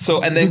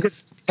 So, and then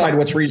decide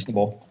what's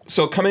reasonable.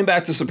 So coming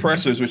back to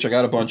suppressors, which I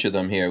got a bunch of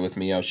them here with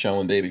me. I was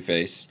showing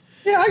Babyface.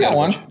 Yeah, I got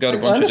one. Got a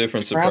bunch of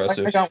different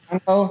suppressors. I got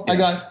one. Oh,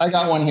 yeah. I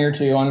got one here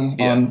too on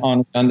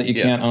that you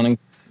can't own.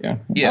 Yeah.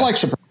 I like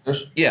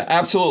suppressors. Yeah,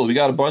 absolutely. We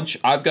got a bunch.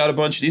 I've got a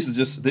bunch. This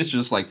is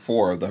just like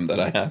 4 of them that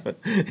I have.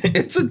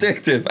 It's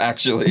addictive,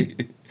 actually.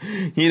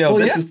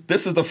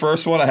 This is the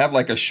first one. I have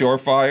like a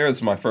Surefire.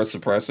 It's my first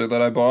suppressor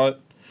that I bought.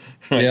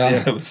 Right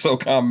there, the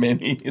SOCOM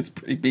Mini. It's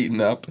pretty beaten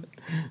up.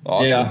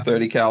 Awesome,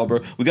 30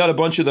 caliber. We got a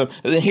bunch of them.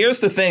 And here's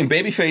the thing.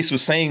 Babyface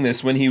was saying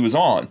this when he was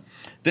on.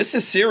 This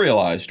is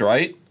serialized,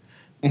 right?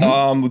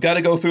 Mm-hmm. We got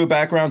to go through a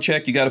background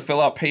check. You got to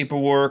fill out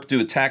paperwork, do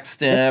a tax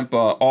stamp,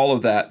 all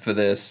of that for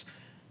this.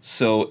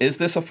 So is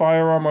this a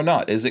firearm or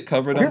not? Is it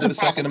covered under the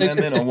Second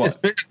Amendment or what?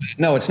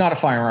 No, it's not a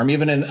firearm.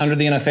 Even under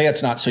the NFA,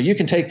 it's not. So you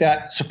can take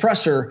that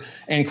suppressor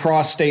and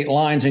cross state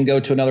lines and go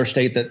to another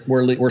state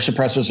where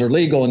suppressors are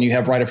legal and you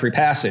have right of free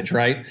passage,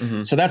 right?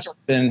 Mm-hmm. So that's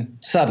been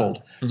settled.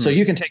 Mm-hmm. So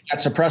you can take that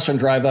suppressor and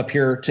drive up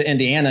here to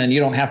Indiana and you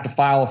don't have to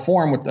file a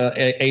form with the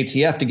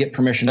ATF to get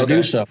permission to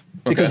do so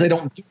because they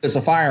don't do it as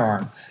a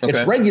firearm. Okay.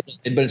 It's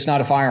regulated, but it's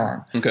not a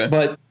firearm. Okay.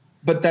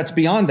 But that's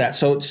beyond that.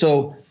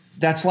 So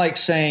that's like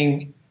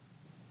saying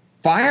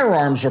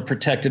firearms are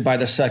protected by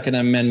the Second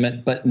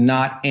Amendment, but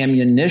not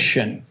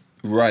ammunition.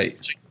 Right.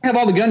 So you can have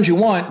all the guns you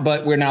want,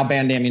 but we're now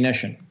banned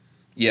ammunition.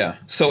 Yeah.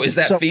 So is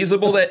that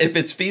feasible? That if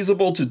it's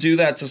feasible to do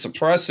that to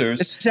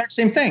suppressors, it's the exact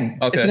same thing.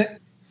 Okay.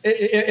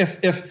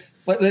 If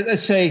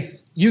let's say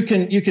you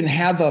can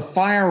have a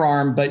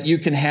firearm, but you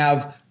can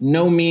have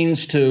no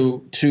means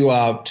to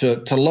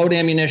load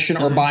ammunition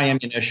or buy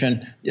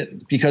ammunition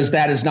because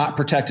that is not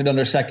protected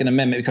under Second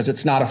Amendment because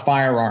it's not a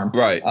firearm.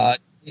 Right.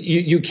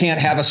 You can't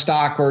have a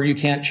stock or you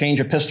can't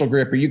change a pistol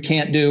grip or you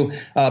can't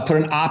put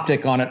an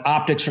optic on it.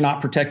 Optics are not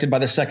protected by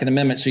the Second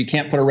Amendment, so you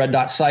can't put a red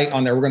dot sight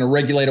on there. We're going to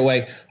regulate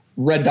away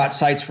red dot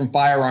sights from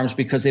firearms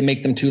because they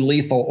make them too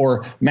lethal,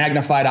 or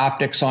magnified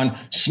optics on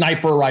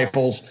sniper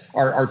rifles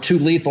are too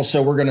lethal.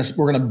 So we're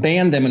going to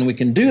ban them, and we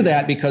can do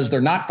that because they're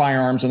not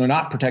firearms and they're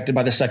not protected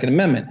by the Second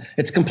Amendment.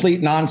 It's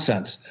complete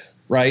nonsense,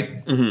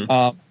 right?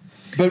 Mm-hmm.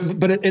 But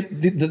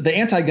the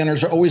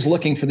anti-gunners are always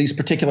looking for these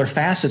particular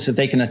facets that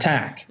they can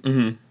attack.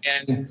 Mm-hmm.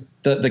 And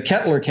the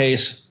Kettler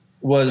case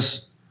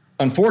was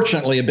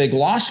unfortunately a big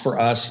loss for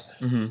us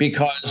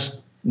because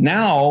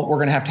now we're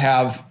going to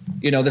have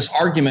this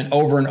argument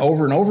over and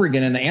over and over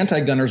again, and the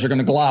anti-gunners are going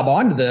to glob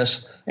onto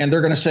this, and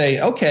they're going to say,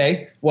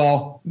 okay,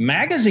 well,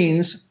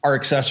 magazines are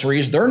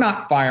accessories. They're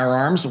not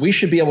firearms. We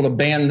should be able to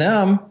ban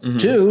them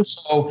too.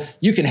 So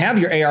you can have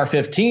your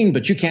AR-15,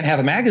 but you can't have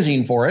a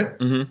magazine for it.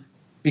 Mm-hmm.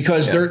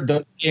 Because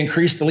they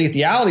increase the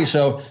lethality,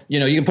 so you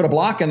can put a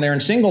block in there and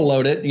single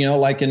load it,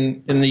 like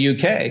in the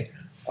UK.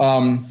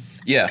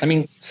 I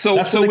mean,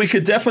 so we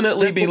could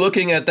definitely be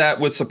looking at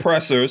that with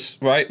suppressors,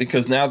 right?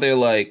 Because now they're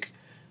like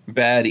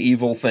bad,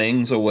 evil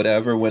things or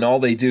whatever. When all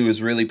they do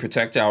is really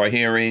protect our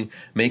hearing,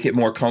 make it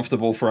more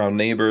comfortable for our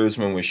neighbors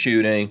when we're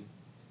shooting.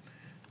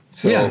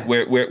 So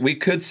we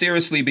could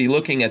seriously be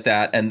looking at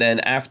that, and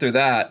then after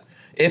that,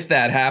 if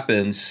that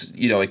happens,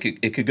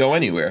 it could go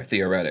anywhere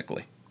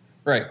theoretically.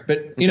 Right.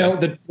 But,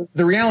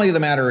 the reality of the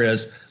matter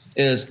is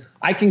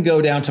I can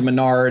go down to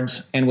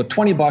Menards and with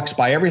 $20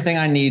 buy everything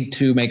I need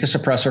to make a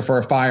suppressor for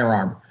a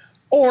firearm.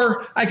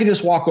 Or I can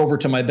just walk over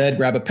to my bed,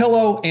 grab a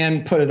pillow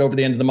and put it over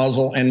the end of the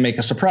muzzle and make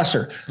a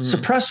suppressor.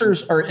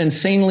 Suppressors are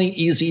insanely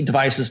easy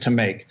devices to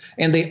make,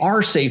 and they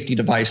are safety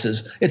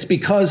devices. It's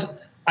because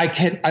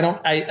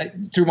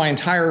through my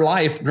entire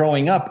life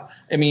growing up,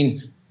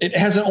 it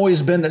hasn't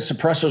always been that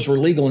suppressors were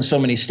legal in so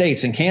many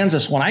states. In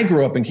Kansas, when I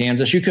grew up in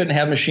Kansas, you couldn't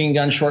have machine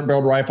guns,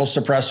 short-barreled rifles,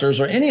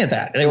 suppressors, or any of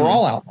that. They were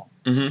all outlawed.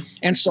 Mm-hmm.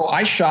 And so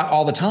I shot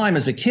all the time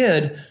as a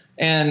kid,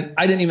 and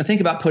I didn't even think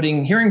about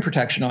putting hearing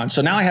protection on.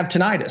 So now I have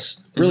tinnitus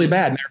really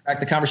bad. Matter of fact,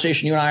 the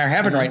conversation you and I are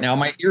having right now,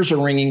 my ears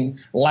are ringing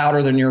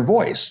louder than your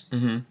voice.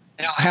 Mm-hmm.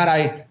 Now, had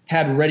I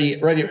had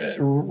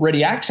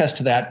ready access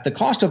to that, the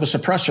cost of a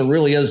suppressor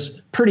really is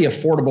pretty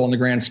affordable in the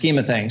grand scheme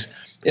of things.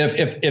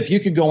 If you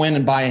could go in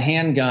and buy a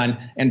handgun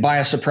and buy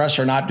a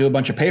suppressor, not do a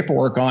bunch of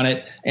paperwork on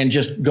it, and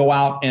just go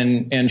out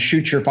and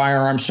shoot your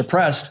firearm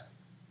suppressed,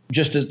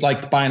 just as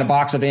like buying a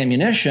box of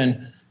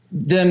ammunition,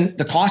 then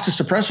the cost of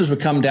suppressors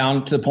would come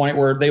down to the point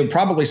where they would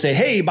probably say,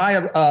 hey, buy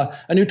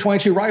a new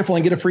 .22 rifle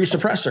and get a free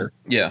suppressor.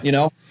 Yeah.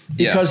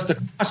 Because the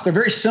cost, they're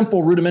very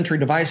simple rudimentary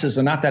devices.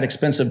 They're not that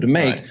expensive to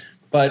make. Right.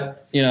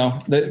 But,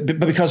 but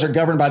because they're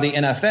governed by the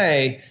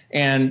NFA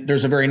and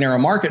there's a very narrow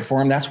market for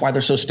them, that's why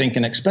they're so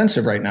stinking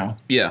expensive right now.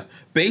 Yeah.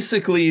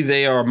 Basically,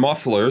 they are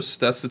mufflers.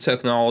 That's the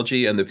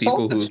technology and the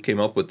people who came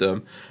up with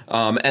them.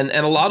 And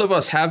a lot of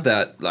us have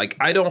that. Like,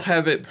 I don't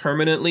have it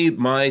permanently.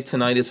 My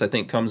tinnitus, I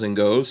think, comes and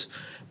goes.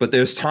 But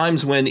there's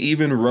times when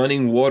even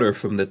running water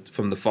from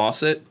the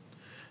faucet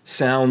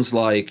sounds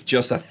like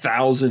just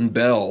 1,000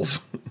 bells.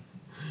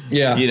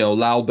 Yeah.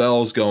 Loud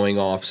bells going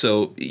off.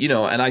 So,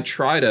 and I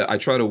try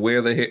to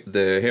wear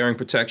the hearing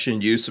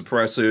protection, use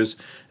suppressors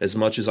as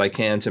much as I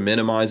can to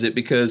minimize it,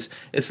 because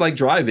it's like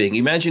driving.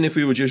 Imagine if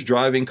we were just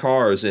driving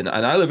cars, and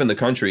I live in the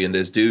country and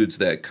there's dudes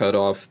that cut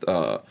off,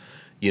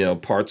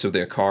 parts of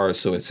their cars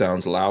so it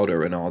sounds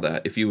louder and all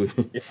that. If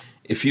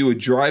you were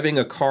driving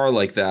a car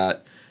like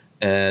that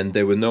and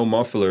there were no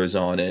mufflers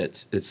on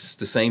it, it's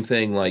the same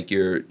thing like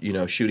you're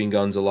shooting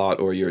guns a lot,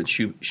 or you're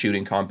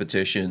shooting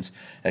competitions,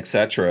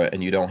 etc.,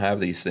 and you don't have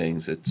these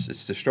things. It's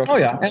destructive. Oh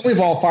yeah, and we've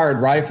all fired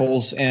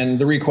rifles, and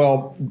the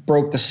recoil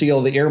broke the seal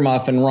of the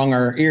earmuff and rung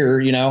our ear.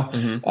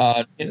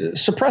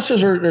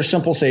 Suppressors are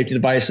simple safety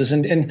devices,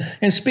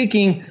 and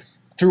speaking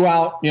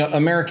throughout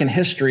American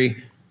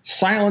history,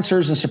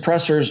 silencers and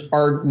suppressors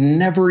are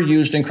never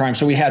used in crime.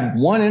 So we had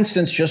one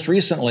instance just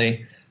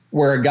recently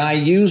where a guy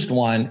used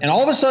one, and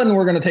all of a sudden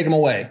we're going to take them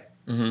away.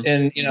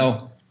 And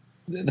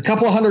the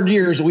couple of 100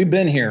 years that we've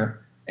been here,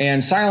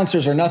 and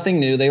silencers are nothing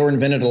new. They were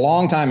invented a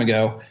long time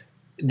ago.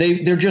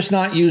 They're just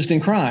not used in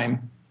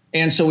crime.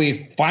 And so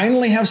we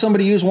finally have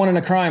somebody use one in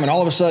a crime, and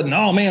all of a sudden,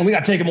 oh man, we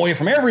got to take them away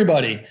from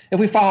everybody. If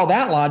we follow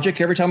that logic,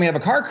 every time we have a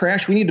car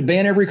crash, we need to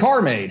ban every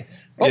car made.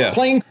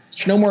 Plane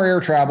crash, no more air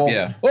travel.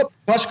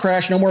 Bus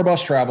crash, no more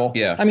bus travel.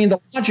 I mean,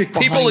 the logic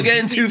behind people are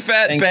getting too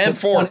fat, ban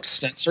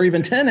forks. Or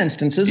even 10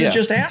 instances is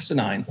just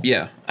asinine.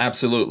 Yeah,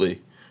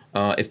 absolutely.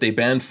 If they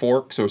ban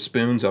forks or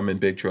spoons, I'm in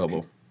big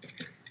trouble.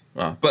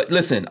 But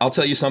listen, I'll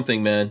tell you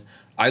something, man.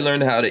 I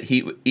learned how to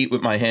eat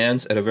with my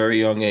hands at a very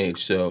young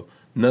age, so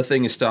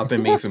nothing is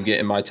stopping me from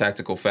getting my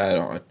tactical fat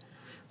on.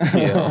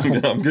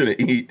 I'm gonna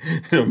eat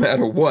no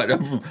matter what.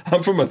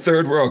 I'm from a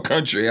third world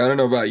country. I don't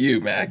know about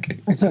you, Mac.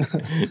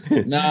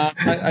 Nah,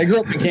 I grew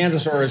up in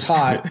Kansas where it was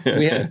hot.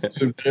 We had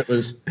food, but it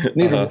was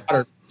needed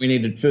water. We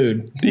needed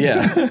food.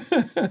 Yeah.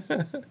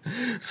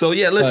 So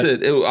yeah,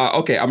 listen.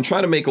 Okay, I'm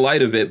trying to make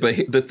light of it, but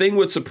the thing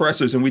with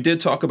suppressors, and we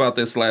did talk about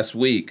this last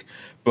week,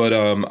 but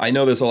I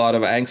know there's a lot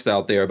of angst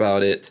out there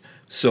about it.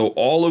 So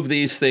all of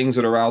these things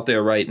that are out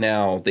there right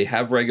now, they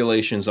have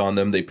regulations on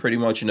them. They pretty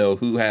much know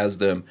who has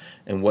them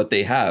and what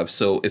they have.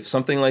 So if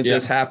something like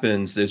this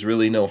happens, there's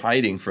really no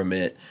hiding from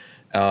it.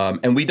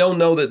 And we don't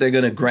know that they're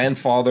going to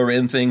grandfather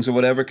in things or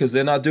whatever, because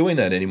they're not doing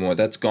that anymore.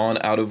 That's gone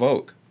out of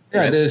vogue.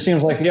 Yeah, it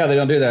seems like, they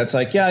don't do that. It's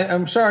like,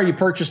 I'm sorry you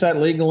purchased that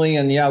legally,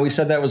 and we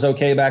said that was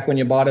okay back when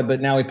you bought it,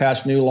 but now we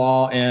passed new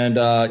law, and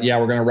we're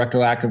going to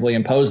retroactively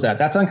impose that.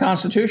 That's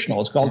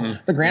unconstitutional. It's called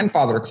the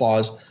grandfather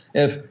clause.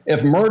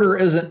 If murder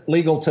isn't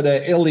illegal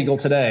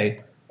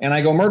today, and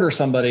I go murder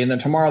somebody, and then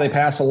tomorrow they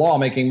pass a law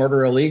making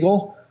murder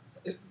illegal,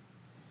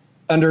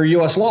 under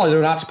U.S. law,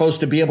 they're not supposed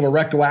to be able to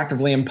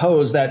retroactively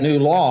impose that new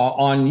law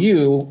on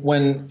you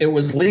when it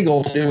was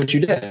legal to do what you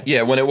did.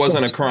 Yeah, when it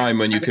wasn't a crime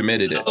when you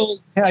committed it.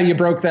 Yeah, you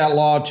broke that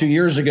law 2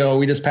 years ago.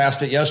 We just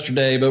passed it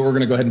yesterday, but we're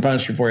going to go ahead and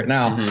punish you for it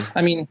now.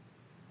 I mean,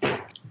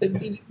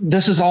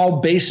 this is all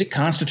basic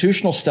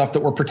constitutional stuff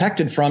that we're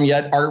protected from,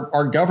 yet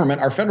our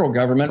government, our federal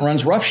government,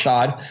 runs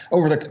roughshod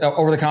over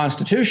the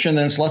Constitution.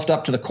 Then it's left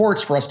up to the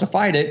courts for us to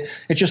fight it.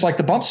 It's just like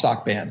the bump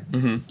stock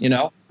ban.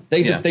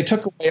 They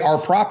took away our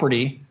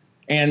property,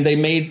 and they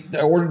made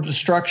the order of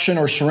destruction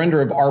or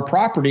surrender of our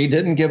property,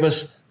 didn't give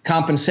us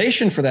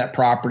compensation for that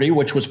property,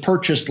 which was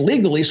purchased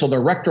legally. So they're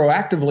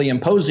retroactively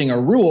imposing a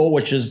rule,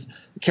 which is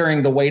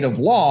carrying the weight of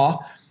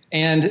law.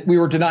 And we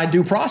were denied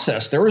due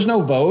process. There was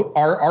no vote.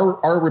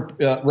 Our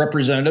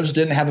representatives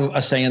didn't have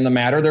a say in the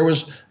matter. There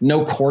was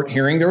no court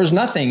hearing. There was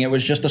nothing. It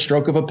was just a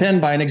stroke of a pen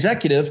by an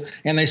executive.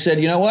 And they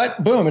said, you know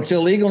what? Boom, it's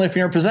illegal. And if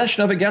you're in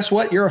possession of it, guess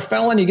what? You're a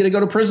felon. You get to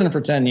go to prison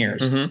for 10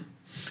 years.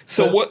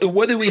 So what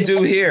do we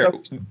do here?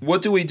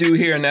 What do we do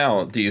here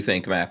now, do you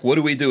think, Mac? What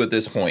do we do at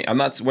this point?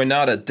 We're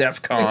not at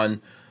DEFCON,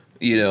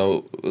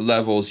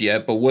 levels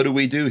yet, but what do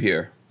we do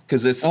here?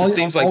 Because it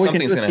seems like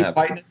something's going to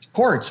happen. Fighting the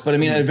courts, but I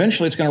mean,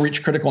 eventually it's going to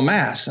reach critical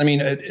mass. I mean,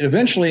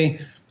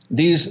 eventually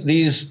these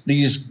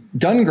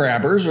gun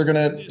grabbers are going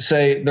to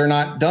say they're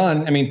not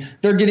done. I mean,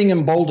 they're getting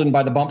emboldened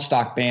by the bump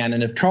stock ban.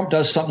 And if Trump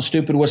does something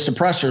stupid with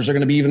suppressors, they're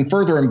going to be even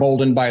further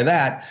emboldened by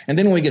that. And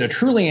then when we get a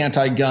truly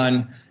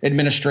anti-gun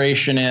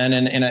administration and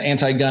an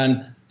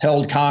anti-gun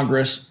held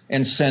Congress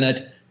and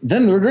Senate,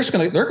 then they're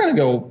going to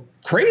go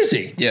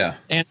crazy. Yeah.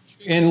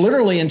 And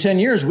literally in 10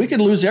 years, we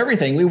could lose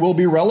everything. We will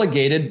be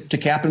relegated to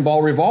cap and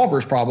ball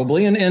revolvers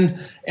probably. And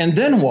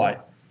then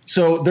what?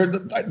 So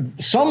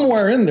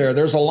somewhere in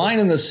there's a line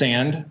in the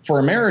sand for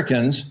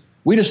Americans.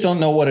 We just don't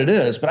know what it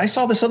is. But I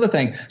saw this other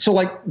thing. So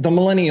like the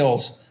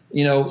millennials,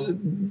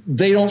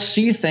 they don't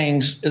see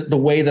things the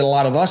way that a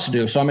lot of us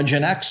do. So I'm a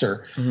Gen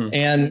Xer,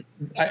 and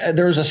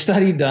there was a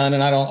study done,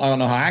 and I don't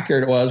know how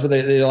accurate it was, but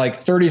they like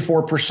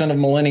 34% of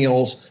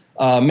millennials,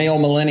 male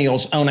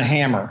millennials, own a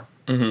hammer.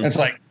 It's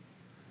like,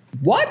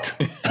 what?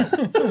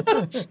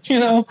 If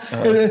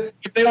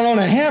they don't own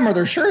a hammer,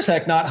 they're sure as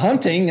heck not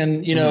hunting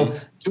and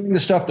doing the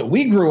stuff that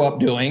we grew up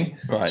doing.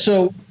 Right.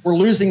 So we're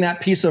losing that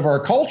piece of our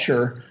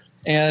culture.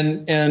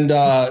 So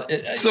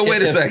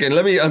wait a second.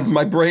 Let me.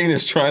 My brain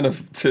is trying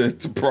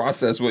to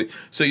process what.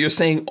 So you're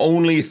saying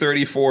only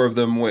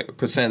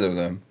 34% of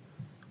them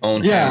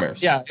own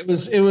hammers? Yeah. It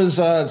was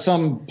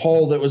some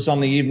poll that was on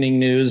the evening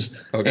news,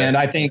 and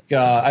I think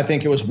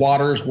it was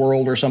Watters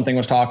World or something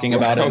was talking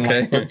about it. Okay.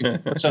 And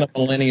like 30% of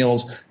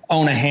millennials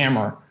own a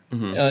hammer.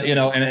 And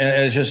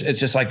it's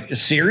just like,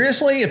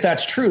 seriously, if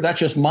that's true, that's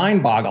just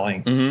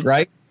mind-boggling,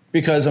 right?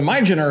 because in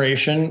my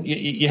generation,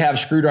 you have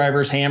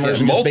screwdrivers, hammers,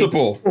 and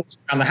multiple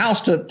around the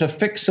house to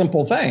fix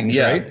simple things,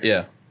 right?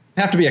 Yeah.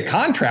 You have to be a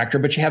contractor,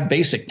 but you have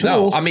basic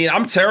tools. No, I mean,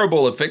 I'm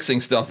terrible at fixing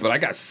stuff, but I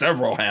got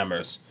several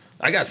hammers.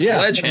 I got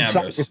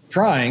sledgehammers.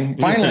 Trying.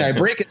 Finally, I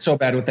break it so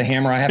bad with the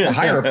hammer, I have to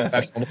hire a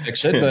professional to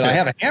fix it, but I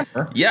have a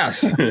hammer.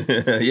 Yes.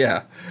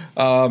 Yeah.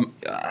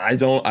 I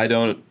don't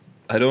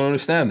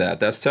understand that.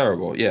 That's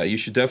terrible. Yeah, you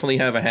should definitely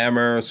have a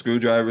hammer, a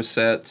screwdriver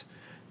set.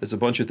 There's a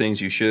bunch of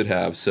things you should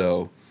have.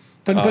 So,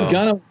 but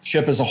gun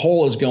ownership as a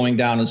whole is going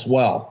down as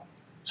well.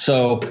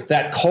 So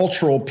that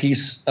cultural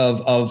piece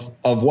of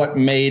what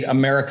made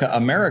America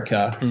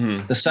America,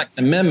 the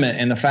Second Amendment,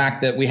 and the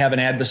fact that we have an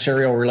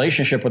adversarial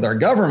relationship with our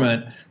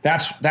government,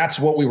 that's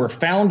what we were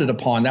founded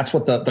upon. That's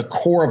what the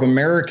core of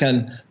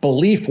American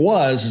belief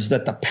was, is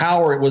that the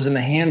power, it was in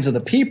the hands of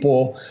the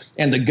people,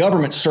 and the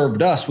government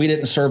served us. We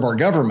didn't serve our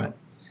government.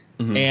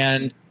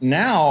 And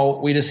now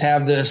we just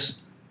have this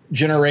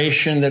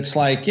generation that's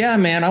like, yeah,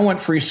 man, I want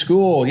free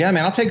school. Yeah,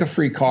 man, I'll take a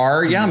free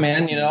car. Yeah,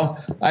 man,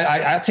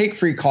 I take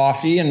free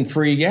coffee and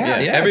free. Yeah.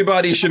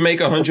 Everybody should make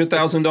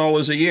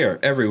 $100,000 a year.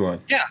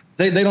 Everyone. Yeah,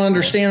 they don't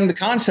understand the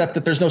concept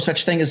that there's no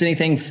such thing as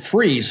anything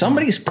free.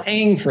 Somebody's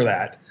paying for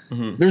that.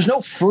 There's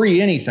no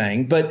free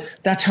anything, but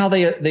that's how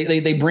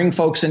they bring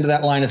folks into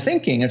that line of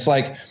thinking. It's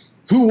like,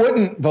 who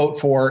wouldn't vote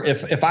for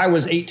if I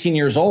was 18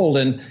 years old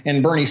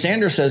and Bernie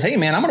Sanders says, hey,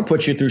 man, I'm going to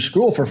put you through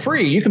school for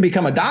free. You can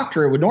become a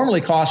doctor. It would normally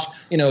cost,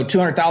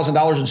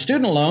 $200,000 in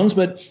student loans,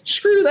 but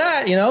screw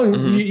that.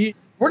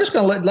 We're just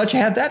going to let you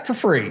have that for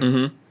free.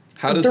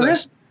 How does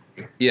that?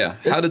 Yeah.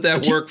 How did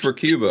that work for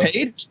Cuba?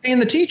 Paying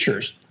the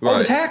teachers, or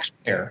the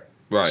taxpayer.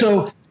 Right.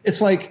 So it's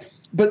like,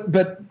 but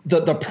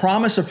the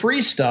promise of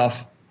free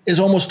stuff is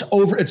almost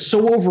over. It's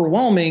so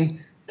overwhelming.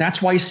 That's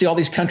why you see all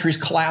these countries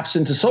collapse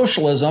into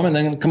socialism and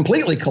then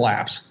completely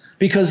collapse,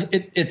 because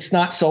it's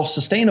not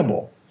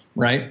self-sustainable,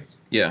 right?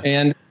 Yeah.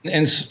 And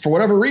for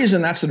whatever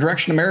reason, that's the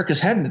direction America's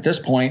heading at this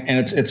point, and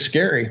it's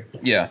scary.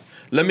 Yeah.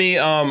 Let me.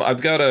 I've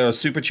got a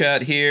super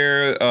chat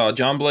here.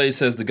 John Blaze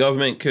says the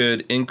government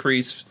could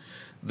increase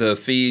the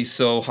fees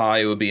so high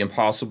it would be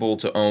impossible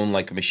to own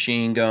like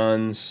machine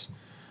guns.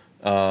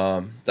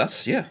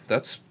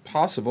 That's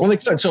possible. Well, they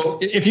could. So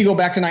if you go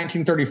back to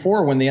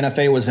 1934, when the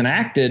NFA was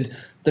enacted,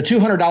 the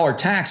 $200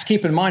 tax,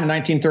 keep in mind in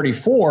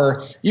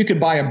 1934, you could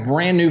buy a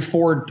brand new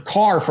Ford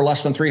car for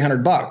less than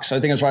 $300. I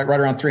think it's right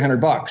around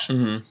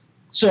 $300.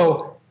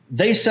 So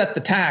they set the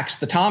tax.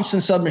 The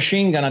Thompson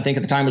submachine gun, I think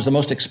at the time, was the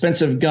most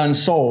expensive gun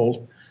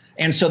sold.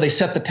 And so they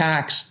set the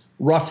tax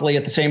roughly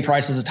at the same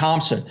price as a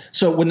Thompson.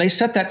 So when they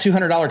set that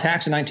 $200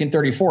 tax in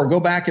 1934, go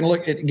back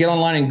and get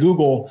online and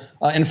Google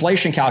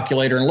inflation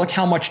calculator and look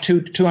how much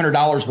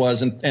 $200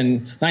 was in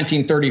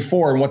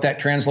 1934 and what that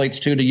translates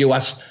to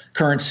U.S.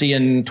 currency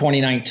in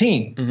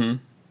 2019.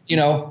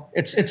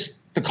 It's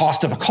the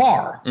cost of a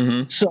car.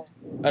 So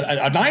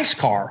a nice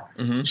car.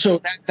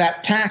 So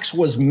that tax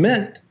was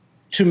meant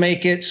to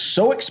make it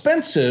so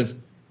expensive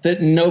that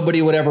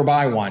nobody would ever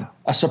buy one.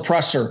 A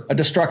suppressor, a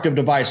destructive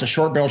device, a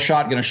short-barreled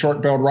shotgun, a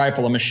short-barreled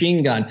rifle, a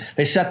machine gun.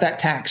 They set that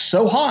tax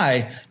so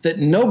high that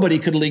nobody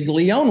could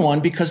legally own one,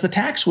 because the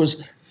tax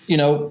was,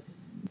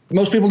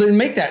 most people didn't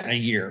make that in a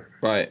year.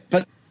 Right.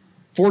 But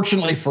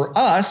fortunately for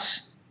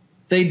us,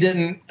 they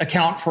didn't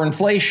account for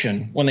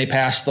inflation when they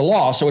passed the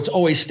law. So it's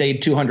always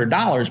stayed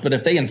 $200. But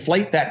if they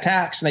inflate that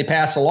tax and they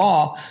pass a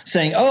law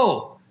saying,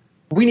 oh,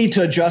 we need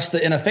to adjust the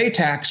NFA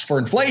tax for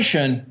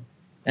inflation,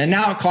 and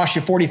now it costs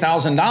you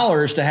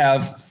 $40,000 to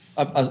have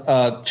a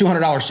 $200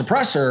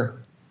 suppressor.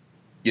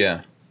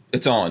 Yeah,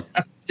 it's on.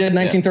 Did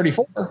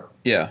 1934.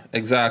 Yeah,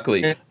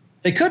 exactly. And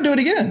they could do it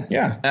again.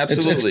 Yeah,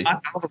 absolutely. It's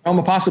not out of the realm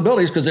of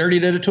possibilities, because they already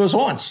did it to us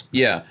once.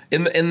 Yeah.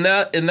 In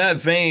that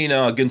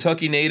vein,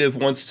 Kentucky Native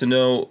wants to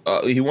know.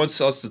 He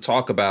wants us to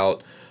talk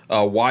about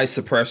why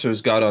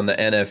suppressors got on the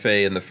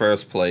NFA in the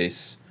first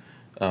place.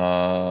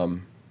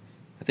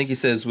 I think he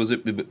says, was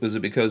it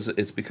because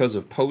it's because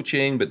of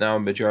poaching, but now a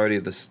majority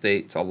of the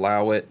states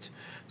allow it.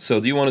 So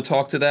do you want to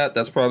talk to that?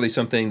 That's probably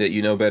something that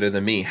you know better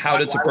than me. How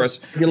did suppressors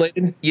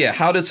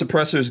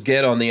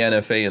get on the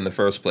NFA in the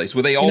first place?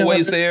 Were they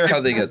always there? How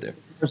did they get there?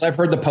 I've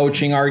heard the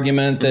poaching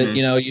argument that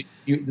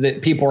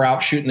that people are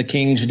out shooting the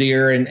king's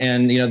deer,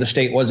 and the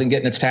state wasn't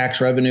getting its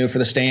tax revenue for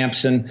the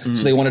stamps, and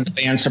so they wanted to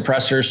ban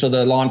suppressors so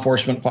the law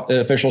enforcement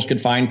officials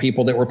could find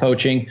people that were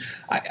poaching.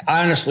 I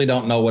honestly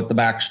don't know what the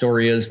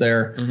backstory is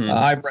there.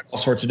 I've read all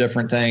sorts of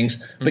different things,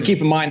 but keep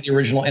in mind the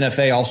original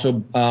NFA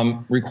also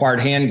required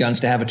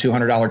handguns to have a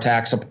 $200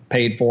 tax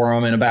paid for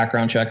them and a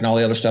background check and all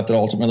the other stuff that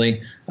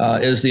ultimately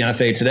is the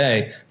NFA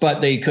today.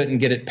 But they couldn't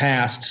get it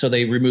passed, so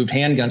they removed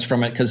handguns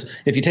from it, because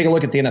if you take a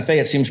look at the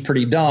NFA, it seems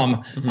pretty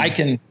dumb.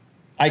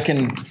 I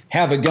can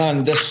have a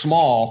gun this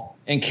small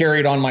and carry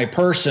it on my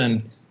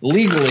person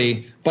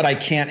legally, but I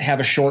can't have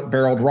a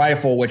short-barreled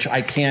rifle, which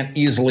I can't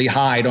easily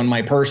hide on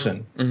my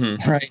person,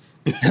 right?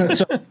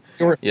 So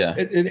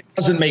it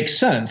doesn't make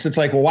sense. It's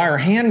like, well, why are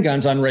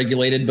handguns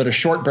unregulated, but a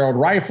short-barreled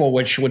rifle,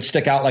 which would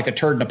stick out like a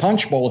turd in a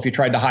punch bowl if you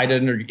tried to hide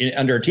it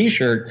under a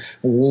T-shirt,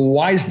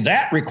 why does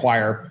that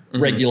require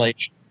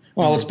regulation?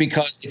 Well, it's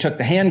because they took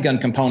the handgun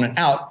component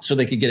out so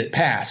they could get it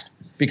passed,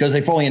 because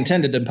they fully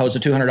intended to impose a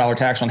 $200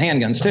 tax on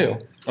handguns too.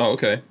 Oh,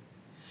 okay.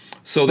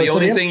 So the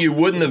only thing you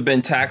wouldn't have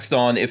been taxed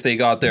on if they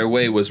got their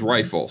way was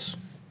rifles.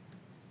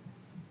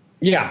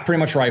 Yeah, pretty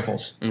much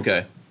rifles.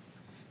 Okay.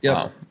 Yep.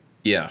 Wow.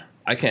 Yeah.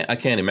 I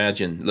can't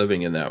imagine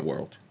living in that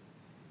world.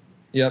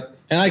 Yep.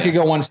 And I could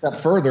go one step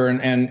further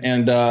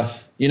and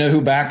you know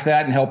who backed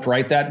that and helped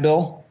write that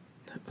bill?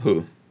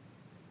 Who?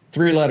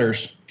 3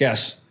 letters.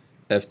 Guess.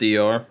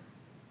 FDR?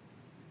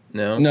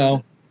 No.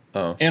 No.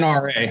 Oh.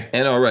 NRA.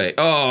 NRA.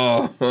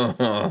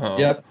 Oh.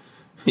 Yep.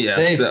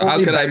 Yes. So how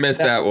could I miss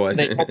that one?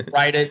 They helped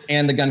write it,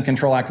 and the Gun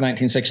Control Act of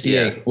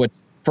 1968, which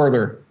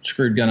further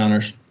screwed gun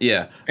owners.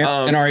 Yeah.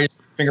 NRA's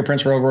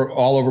fingerprints were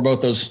all over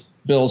both those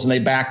bills, and they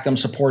backed them,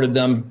 supported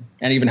them,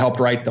 and even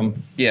helped write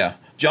them. Yeah.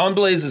 John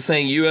Blaze is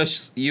saying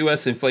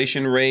U.S.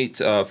 inflation rate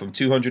from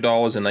 $200 in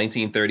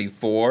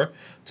 1934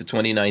 to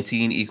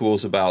 2019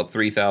 equals about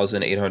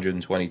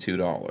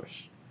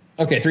 $3,822.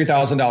 Okay,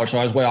 $3,000. So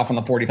I was way off on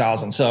the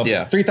 40,000. So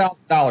yeah.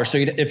 $3,000. So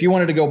if you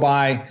wanted to go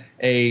buy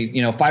a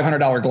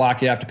 $500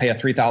 Glock, you have to pay a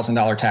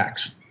 $3,000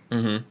 tax.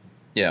 Mm-hmm.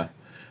 Yeah.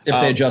 If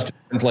they adjust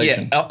for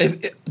inflation. Yeah.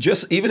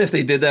 Even if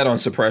they did that on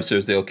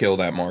suppressors, they'll kill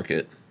that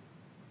market.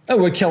 It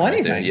would kill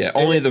anything. Yeah.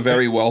 Only the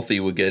very wealthy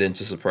would get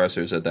into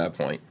suppressors at that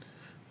point.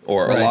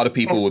 Or a lot of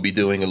people would be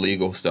doing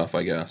illegal stuff,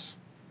 I guess.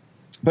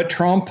 But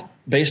Trump,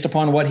 based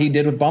upon what he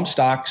did with bump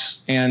stocks,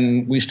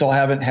 and we still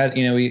haven't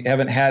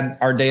had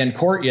our day in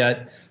court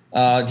yet,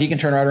 he can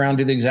turn right around and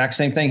do the exact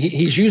same thing.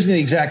 He's using the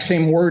exact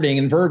same wording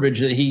and verbiage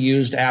that he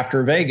used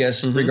after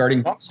Vegas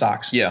regarding bump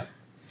stocks. Yeah.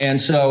 And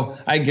so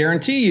I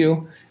guarantee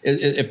you,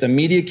 if the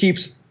media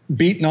keeps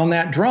beating on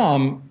that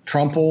drum,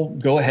 Trump will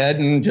go ahead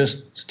and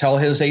just tell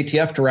his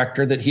ATF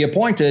director that he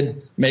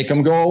appointed, make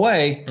them go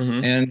away,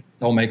 and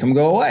they'll make them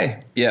go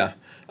away. Yeah.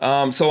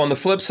 So on the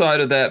flip side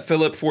of that,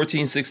 Philip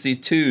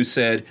 1462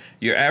 said,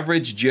 your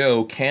average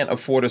Joe can't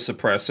afford a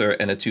suppressor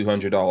and a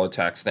 $200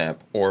 tax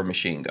stamp or a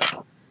machine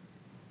gun.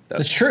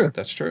 That's true.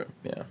 That's true.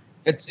 Yeah.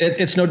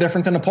 It's no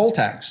different than a poll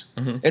tax.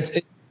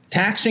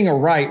 Taxing a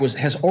right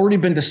has already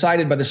been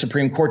decided by the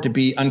Supreme Court to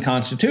be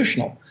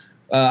unconstitutional.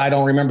 I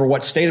don't remember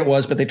what state it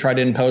was, but they tried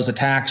to impose a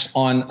tax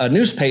on a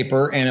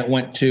newspaper, and it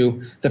went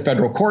to the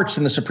federal courts,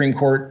 and the Supreme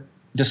Court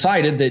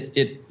decided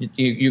that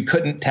you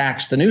couldn't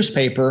tax the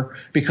newspaper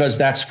because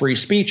that's free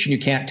speech and you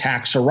can't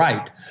tax a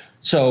right.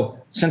 So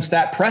since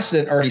that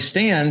precedent already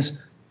stands,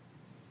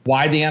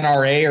 why the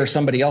NRA or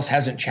somebody else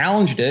hasn't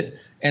challenged it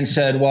and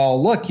said,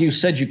 well, look, you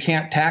said you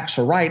can't tax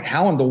a right.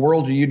 How in the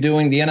world are you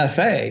doing the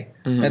NFA?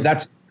 And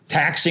that's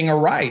taxing a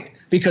right.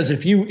 Because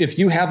if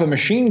you have a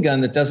machine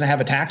gun that doesn't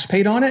have a tax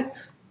paid on it,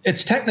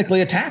 it's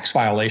technically a tax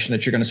violation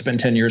that you're going to spend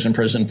 10 years in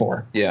prison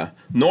for. Yeah.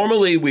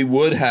 Normally, we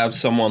would have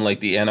someone like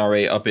the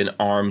NRA up in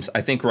arms.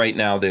 I think right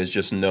now there's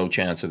just no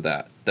chance of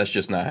that. That's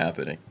just not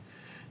happening.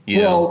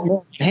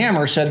 Well,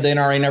 Hammer said the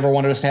NRA never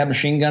wanted us to have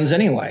machine guns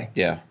anyway.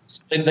 Yeah.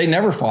 They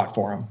never fought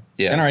for them.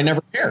 Yeah. NRA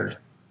never cared.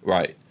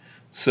 Right.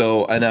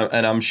 So, and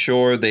I'm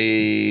sure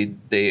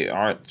they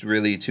aren't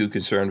really too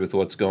concerned with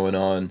what's going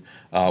on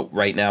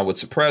right now with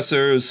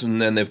suppressors, and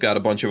then they've got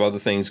a bunch of other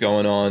things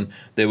going on.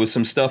 There was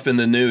some stuff in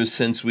the news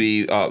since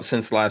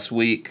last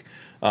week.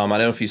 I don't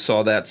know if you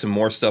saw that. Some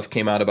more stuff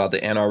came out about the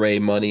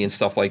NRA money and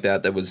stuff like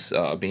that was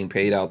being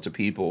paid out to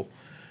people.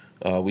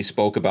 We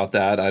spoke about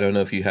that. I don't know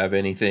if you have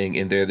anything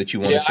in there that you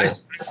want to say.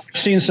 I've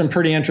seen some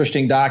pretty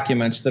interesting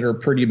documents that are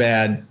pretty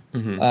bad.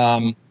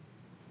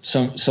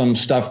 Some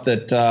stuff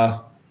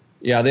that.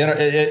 Yeah, the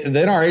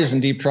NRA is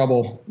in deep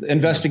trouble.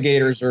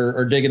 Investigators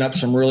are digging up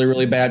some really,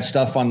 really bad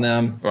stuff on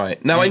them.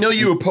 Right. Now, I know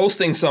you were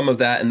posting some of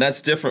that, and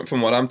that's different from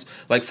what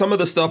like some of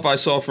the stuff I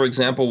saw, for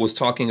example, was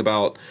talking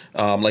about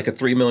like a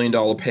 $3 million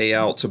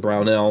payout to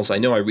Brownells. I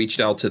know I reached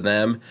out to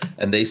them,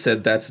 and they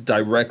said that's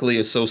directly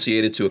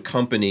associated to a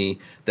company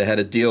that had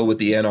a deal with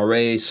the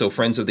NRA. So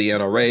friends of the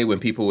NRA, when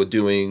people were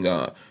doing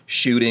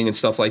shooting and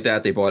stuff like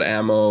that, they bought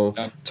ammo,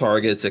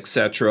 targets,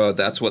 etc.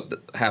 That's what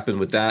happened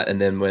with that. And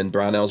then when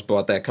Brownells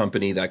bought that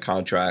company, that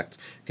contract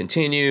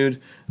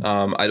continued.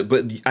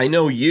 But I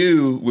know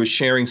you were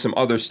sharing some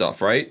other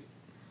stuff, right?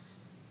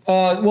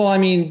 Well, I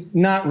mean,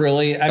 not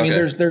really. I mean,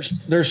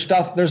 there's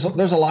stuff. There's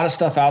a lot of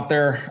stuff out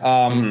there.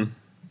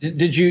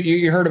 Did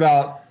you heard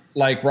about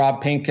like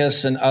Rob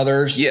Pincus and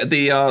others? Yeah,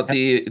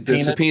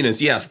 the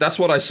subpoenas. Yes, that's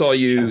what I saw.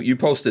 You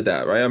posted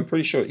that, right? I'm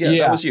pretty sure. Yeah,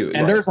 that was you.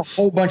 And there's a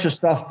whole bunch of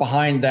stuff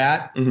behind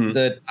that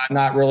that I'm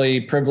not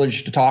really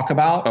privileged to talk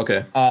about.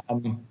 Okay.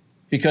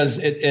 Because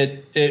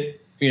it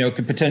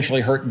could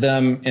potentially hurt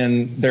them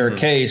in their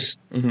case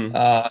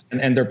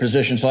and their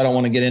position. So I don't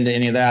want to get into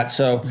any of that.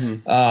 So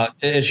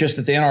it's just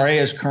that the NRA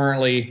is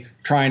currently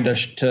trying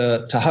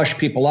to hush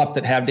people up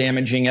that have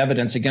damaging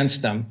evidence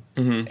against them.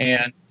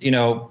 And,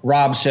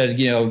 Rob said,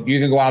 you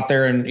can go out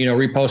there and,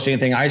 repost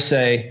anything I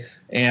say.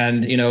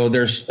 And,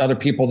 there's other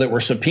people that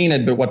were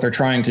subpoenaed, but what they're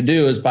trying to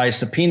do is by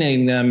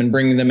subpoenaing them and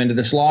bringing them into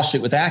this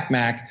lawsuit with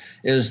ACMAC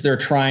is they're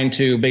trying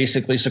to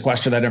basically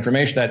sequester that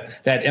information,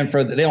 that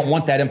info. They don't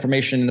want that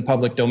information in the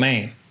public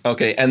domain.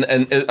 Okay. And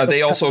are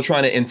they also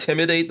trying to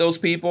intimidate those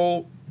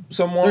people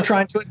somewhat? They're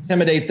trying to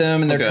intimidate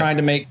them, and they're trying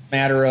to make a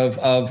matter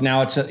of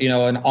now it's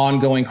an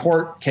ongoing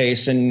court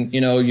case, and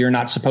you're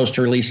not supposed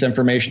to release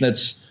information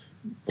that's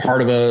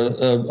part of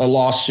a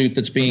lawsuit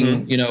that's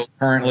being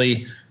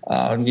currently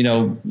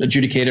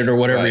adjudicated or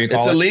whatever you call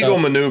it. It's a legal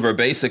maneuver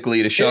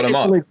basically to shut them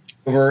up.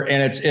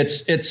 And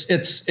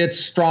it's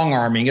strong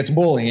arming, it's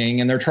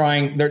bullying, and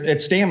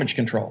it's damage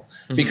control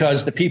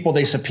because the people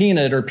they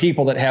subpoenaed are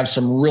people that have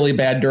some really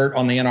bad dirt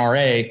on the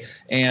NRA,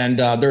 and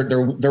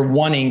they're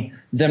wanting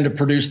them to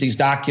produce these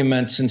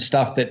documents and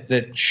stuff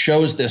that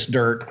shows this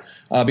dirt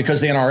because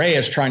the NRA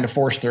is trying to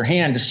force their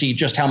hand to see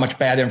just how much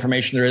bad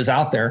information there is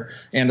out there,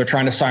 and they're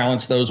trying to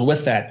silence those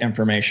with that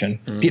information.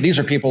 These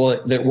are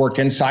people that worked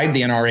inside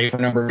the NRA for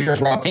a number of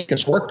years. Rob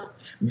Pincus worked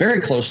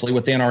very closely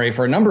with the NRA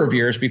for a number of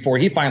years before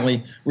he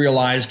finally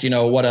realized,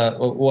 what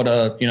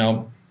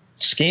a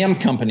scam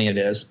company it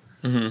is.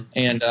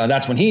 And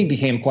that's when he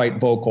became quite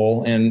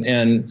vocal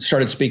and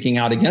started speaking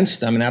out against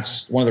them. And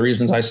that's one of the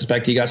reasons I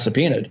suspect he got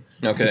subpoenaed.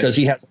 Because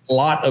he has a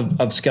lot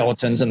of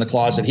skeletons in the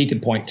closet he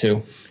could point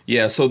to.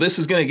 Yeah, so this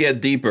is going to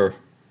get deeper.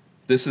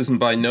 This isn't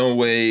by no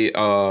way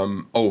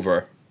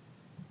over.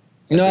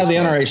 No, the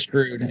NRA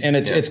screwed, and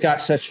it's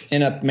got such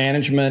inept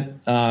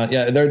management.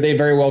 They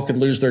very well could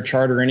lose their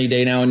charter any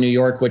day now in New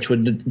York, which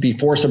would be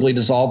forcibly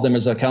dissolve them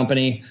as a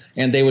company,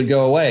 and they would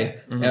go away.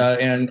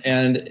 And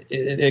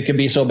it could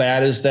be so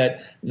bad as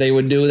that they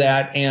would do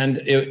that, and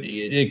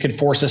it could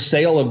force a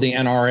sale of the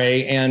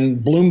NRA, and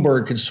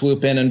Bloomberg could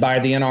swoop in and buy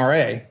the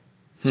NRA.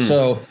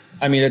 So,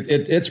 I mean,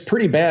 it's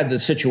pretty bad, the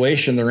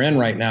situation they're in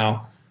right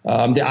now.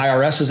 The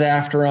IRS is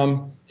after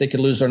them. They could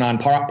lose their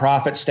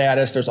nonprofit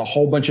status. There's a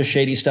whole bunch of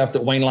shady stuff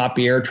that Wayne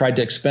LaPierre tried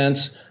to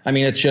expense. I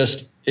mean,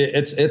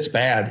 it's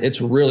bad.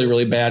 It's really,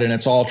 really bad, and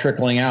it's all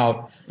trickling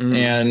out.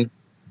 But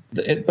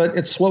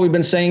it's what we've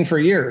been saying for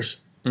years.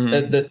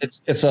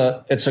 It's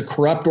a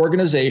corrupt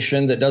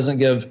organization that doesn't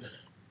give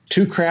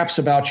two craps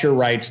about your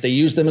rights. They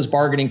use them as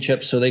bargaining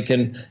chips so they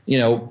can,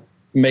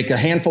 make a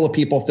handful of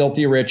people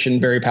filthy rich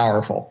and very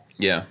powerful.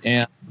 Yeah.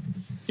 And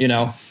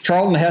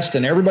Charlton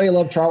Heston, everybody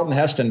loved Charlton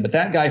Heston, but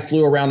that guy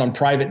flew around on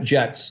private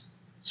jets,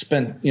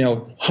 spent,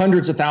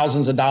 hundreds of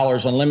thousands of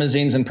dollars on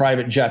limousines and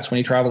private jets when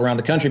he traveled around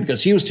the country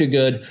because he was too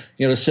good,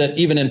 to sit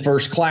even in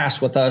first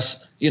class with us,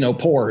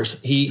 poors.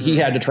 He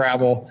had to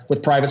travel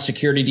with private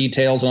security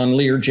details on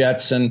Lear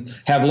jets and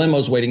have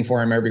limos waiting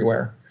for him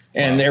everywhere.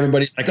 And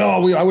everybody's like,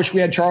 I wish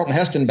we had Charlton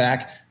Heston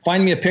back.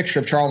 Find me a picture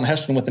of Charlton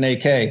Heston with an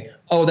AK.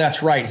 Oh,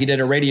 that's right. He did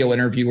a radio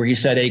interview where he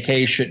said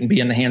AKs shouldn't be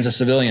in the hands of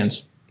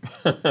civilians.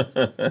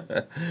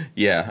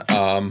 Yeah,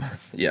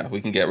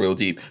 we can get real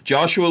deep.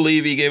 Joshua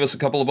Levy gave us a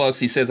couple of bucks.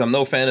 He says, I'm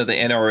no fan of the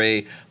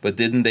NRA, but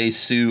didn't they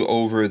sue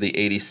over the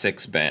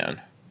 86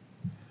 ban?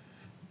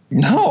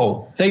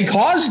 No, they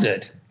caused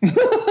it.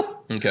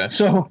 Okay.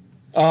 So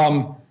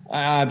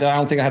I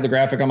don't think I have the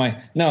graphic on my.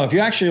 No, if you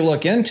actually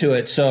look into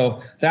it,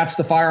 so that's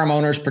the Firearm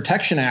Owners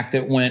Protection Act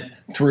that went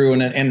through,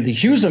 and the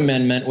Hughes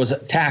Amendment was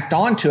tacked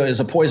onto it as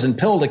a poison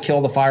pill to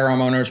kill the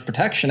Firearm Owners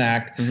Protection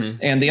Act.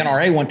 And the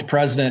NRA went to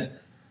President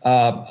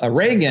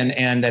Reagan,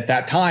 and at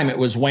that time it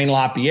was Wayne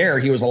LaPierre.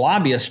 He was a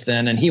lobbyist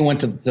then, and he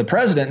went to the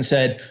president and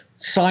said,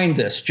 sign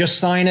this, just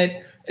sign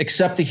it,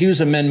 accept the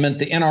Hughes Amendment.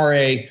 The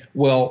NRA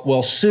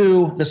will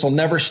sue. This will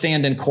never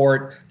stand in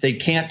court. They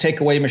can't take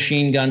away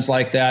machine guns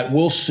like that.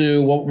 We'll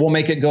sue. We'll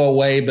make it go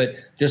away, but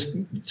just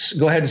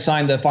go ahead and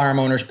sign the Firearm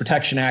Owners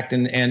Protection Act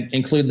and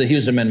include the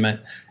Hughes Amendment.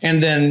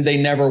 And then they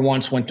never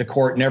once went to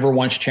court, never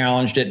once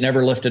challenged it,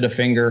 never lifted a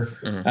finger.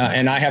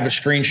 And I have a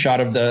screenshot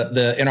of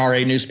the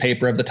NRA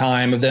newspaper of the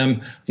time of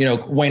them,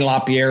 Wayne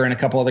LaPierre and a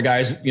couple other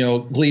guys,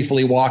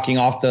 gleefully walking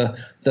off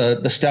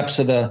the steps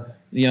of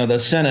the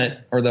Senate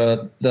or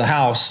the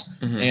House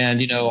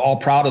and, all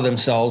proud of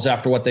themselves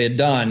after what they had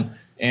done.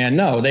 And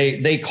no,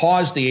 they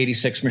caused the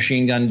 86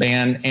 machine gun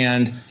ban,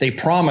 and they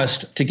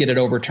promised to get it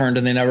overturned,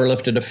 and they never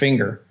lifted a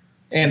finger.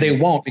 And they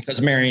won't, because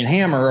Marion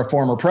Hammer, a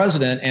former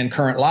president and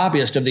current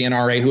lobbyist of the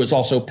NRA, who is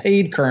also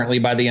paid currently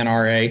by the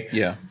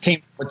NRA,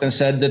 came forth and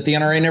said that the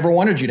NRA never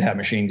wanted you to have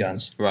machine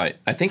guns. Right.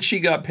 I think she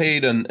got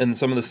paid, and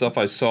some of the stuff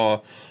I saw,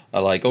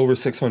 like over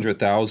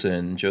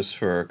 $600,000 just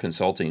for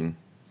consulting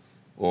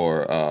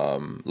or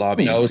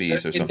lobbying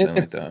fees or something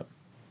like that.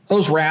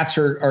 Those rats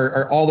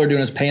are all they're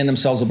doing is paying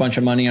themselves a bunch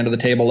of money under the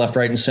table, left,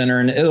 right, and center,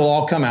 and it'll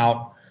all come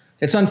out.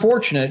 It's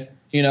unfortunate,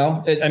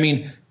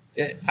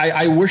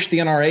 I wish the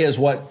NRA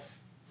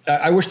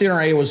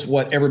was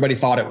what everybody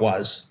thought it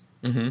was,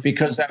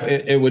 because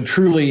it would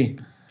truly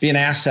be an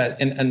asset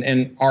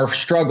in our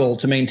struggle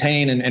to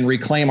maintain and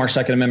reclaim our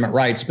Second Amendment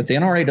rights. But the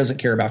NRA doesn't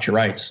care about your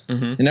rights.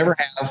 They never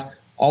have.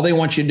 All they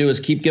want you to do is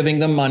keep giving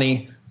them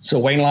money, so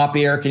Wayne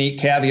LaPierre can eat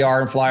caviar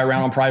and fly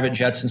around on private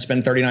jets and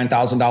spend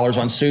 $39,000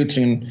 on suits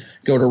and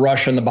go to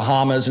Russia and the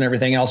Bahamas and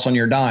everything else on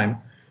your dime.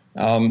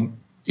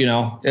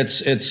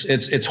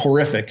 It's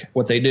horrific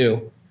what they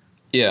do.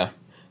 Yeah.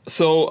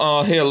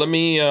 So here, let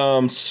me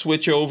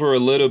switch over a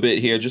little bit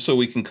here just so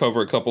we can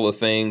cover a couple of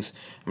things.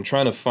 I'm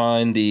trying to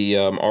find the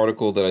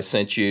article that I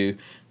sent you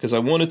because I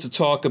wanted to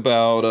talk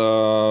about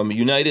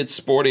United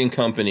Sporting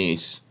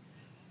Companies.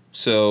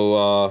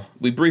 So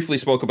we briefly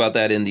spoke about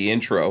that in the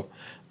intro,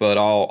 but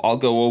I'll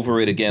go over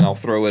it again. I'll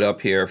throw it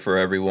up here for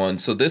everyone.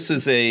 So this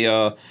is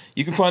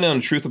you can find it on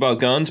The Truth About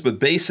Guns, but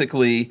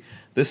basically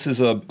this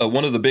is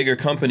one of the bigger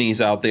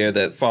companies out there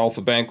that filed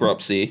for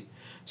bankruptcy.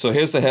 So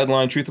here's the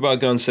headline. Truth About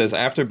Guns says,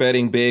 after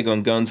betting big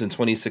on guns in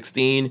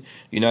 2016,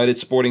 United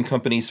Sporting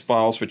Companies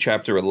files for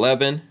Chapter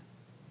 11.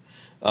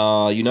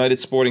 United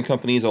Sporting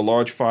Company is a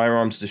large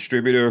firearms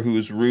distributor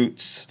whose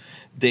roots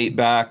date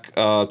back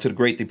to the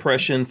Great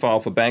Depression,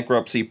 filed for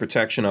bankruptcy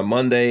protection on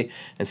Monday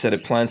and said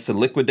it plans to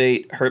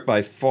liquidate, hurt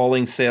by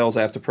falling sales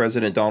after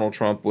President Donald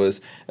Trump was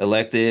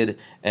elected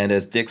and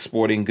as Dick's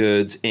Sporting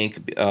Goods,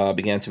 Inc.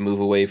 Began to move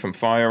away from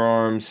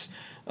firearms.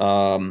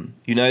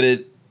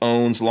 United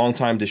owns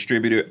longtime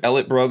distributor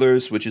Ellett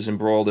Brothers, which is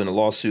embroiled in a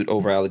lawsuit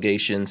over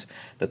allegations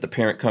that the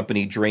parent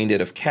company drained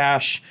it of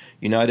cash.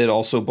 United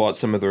also bought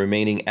some of the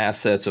remaining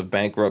assets of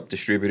bankrupt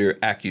distributor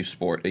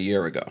AccuSport a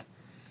year ago.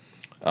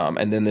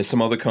 And then there's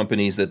some other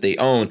companies that they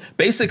own.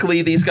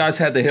 Basically, these guys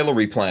had the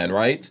Hillary plan,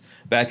 right?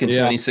 Back in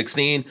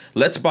 2016.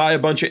 Let's buy a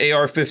bunch of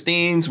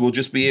AR-15s. We'll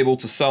just be able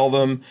to sell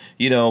them,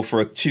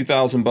 for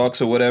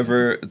 $2,000 or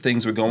whatever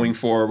things were going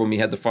for when we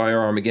had the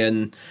firearm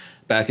again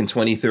back in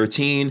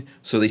 2013.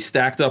 So they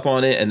stacked up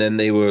on it, and then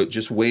they were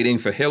just waiting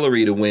for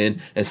Hillary to win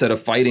instead of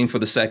fighting for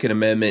the Second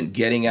Amendment,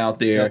 getting out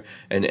there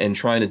and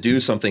trying to do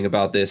something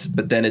about this.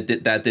 But then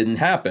that didn't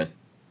happen.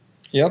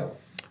 Yep.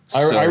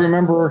 I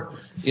remember,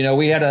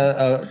 we had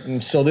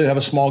and still do have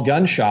a small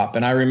gun shop.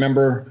 And I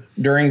remember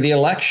during the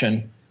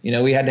election,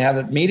 we had to have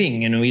a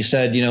meeting and we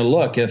said,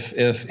 look,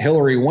 if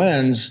Hillary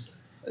wins,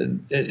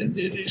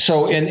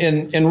 so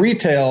in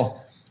retail,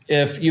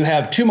 if you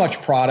have too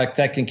much product,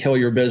 that can kill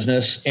your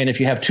business. And if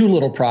you have too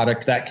little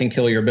product, that can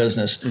kill your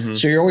business. Mm-hmm.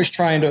 So you're always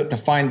trying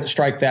to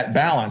strike that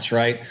balance,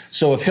 right?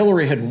 So if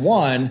Hillary had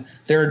won,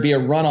 there would be a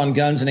run on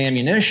guns and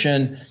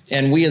ammunition,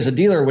 and we as a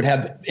dealer would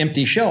have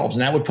empty shelves,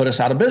 and that would put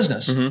us out of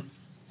business. Mm-hmm.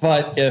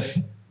 But if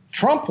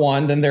Trump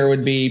won, then there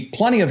would be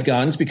plenty of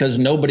guns because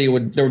there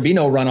would be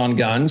no run on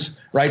guns,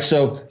 right?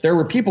 So there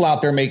were people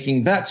out there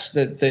making bets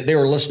that they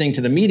were listening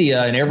to the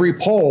media, and every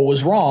poll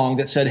was wrong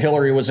that said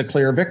Hillary was a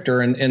clear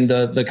victor in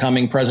the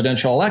coming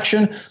presidential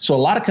election. So a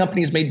lot of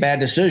companies made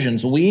bad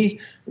decisions. We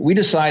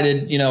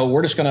decided,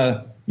 we're just going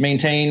to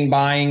maintain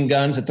buying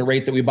guns at the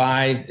rate that we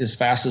buy as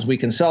fast as we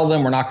can sell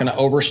them. We're not going to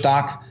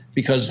overstock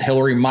because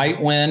Hillary might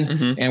win,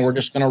 mm-hmm. and we're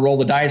just going to roll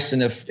the dice.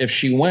 And if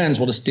she wins,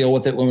 we'll just deal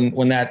with it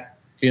when that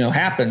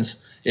happens,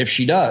 if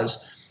she does.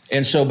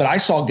 And so, but I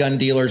saw gun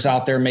dealers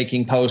out there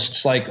making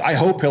posts like, I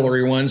hope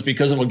Hillary wins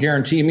because it'll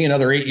guarantee me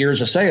another 8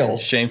 years of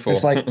sales. Shameful.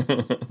 It's like,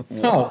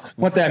 no,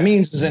 what that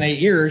means is in 8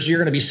 years, you're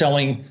going to be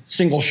selling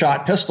single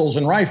shot pistols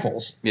and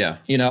rifles. Yeah.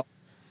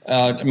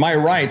 My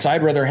rights,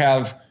 I'd rather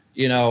have,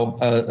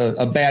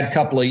 a bad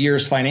couple of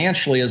years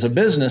financially as a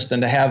business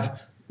than to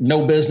have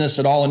no business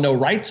at all and no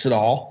rights at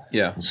all.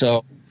 Yeah.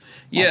 So,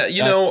 yeah,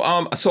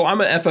 so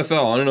I'm an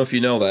FFL. I don't know if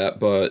you know that,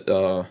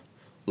 but,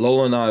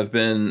 Lola and I have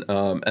been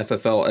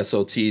FFL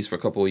SOTs for a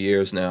couple of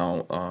years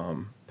now,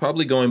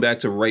 probably going back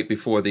to right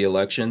before the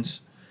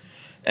elections.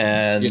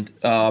 And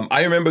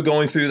I remember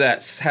going through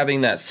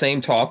having that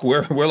same talk.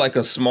 We're like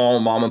a small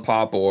mom and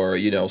pop or,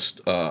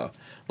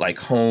 like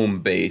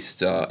home-based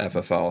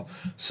FFL.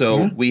 So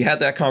mm-hmm. we had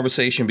that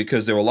conversation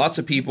because there were lots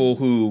of people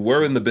who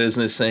were in the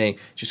business saying,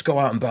 just go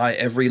out and buy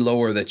every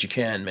lower that you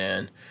can,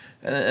 man.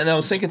 And I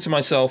was thinking to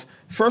myself,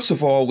 first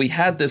of all, we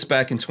had this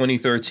back in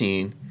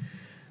 2013.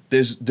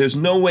 There's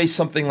no way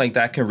something like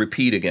that can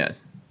repeat again.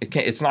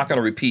 It's not going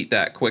to repeat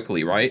that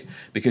quickly, right?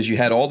 Because you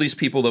had all these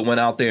people that went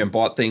out there and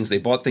bought things. They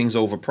bought things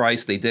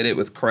overpriced. They did it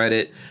with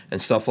credit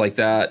and stuff like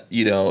that.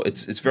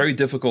 It's very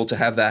difficult to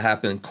have that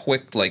happen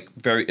quick,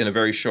 in a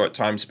very short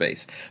time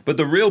space. But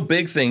the real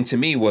big thing to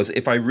me was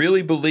if I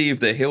really believed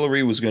that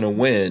Hillary was going to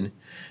win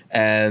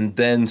and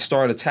then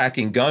start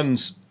attacking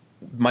guns,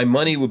 my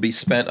money would be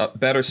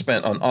better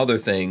spent on other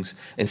things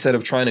instead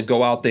of trying to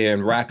go out there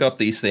and rack up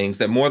these things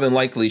that more than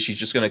likely she's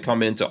just going to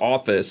come into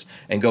office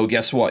and go,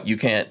 guess what? You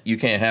can't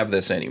have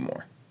this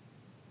anymore.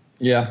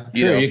 Yeah,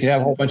 sure. You can have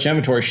a whole bunch of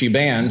inventory she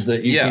bans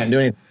that you can't do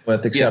anything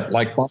with except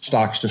like bump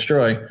stocks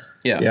destroy.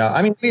 Yeah. Yeah.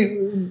 I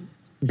mean,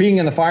 being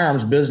in the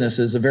firearms business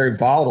is a very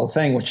volatile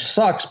thing, which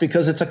sucks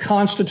because it's a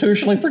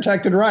constitutionally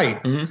protected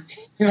right. Mm-hmm.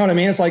 You know what I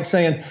mean? It's like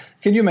saying,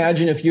 can you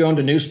imagine if you owned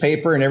a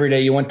newspaper and every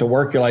day you went to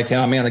work, you're like,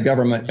 oh man, the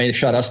government may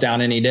shut us down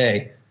any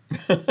day.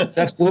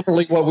 That's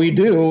literally what we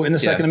do in the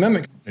Second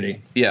Amendment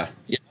community. Yeah.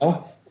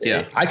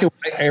 Yeah.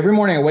 Every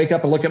morning I wake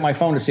up and look at my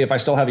phone to see if I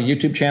still have a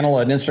YouTube channel,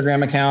 an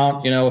Instagram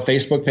account, a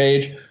Facebook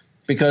page,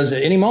 because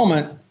at any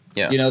moment,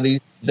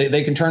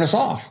 they can turn us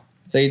off.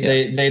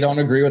 They don't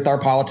agree with our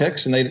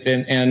politics, and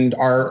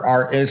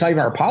it's not even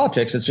our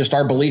politics. It's just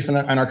our belief in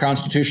our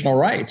constitutional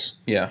rights.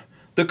 Yeah.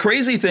 The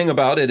crazy thing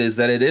about it is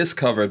that it is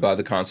covered by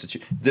the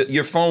Constitution.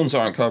 Your phones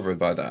aren't covered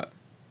by that.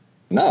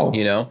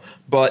 No.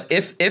 But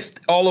if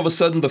all of a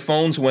sudden the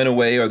phones went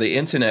away or the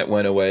internet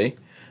went away,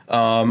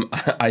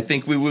 I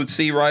think we would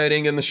see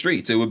rioting in the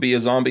streets. It would be a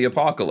zombie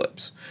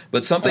apocalypse.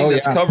 But something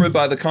that's covered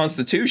by the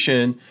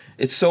Constitution,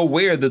 it's so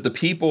weird that the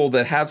people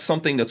that have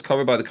something that's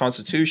covered by the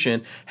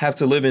Constitution have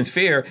to live in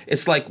fear.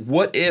 It's like,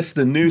 what if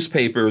the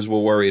newspapers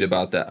were worried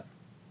about that?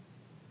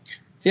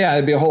 Yeah,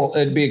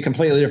 it'd be a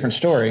completely different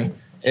story.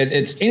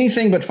 It's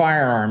anything but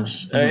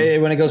firearms.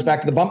 When it goes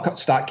back to the bump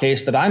stock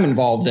case that I'm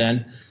involved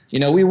in,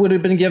 we would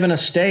have been given a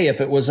stay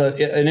if it was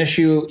an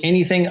issue,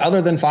 anything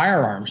other than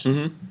firearms.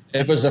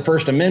 If it was the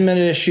First Amendment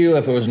issue,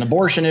 if it was an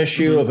abortion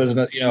issue, if it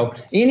was,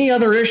 any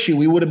other issue,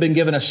 we would have been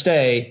given a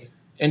stay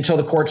until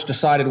the courts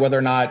decided whether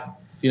or not,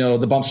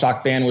 the bump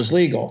stock ban was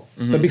legal.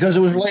 But because it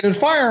was related to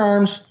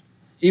firearms,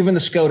 even the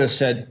SCOTUS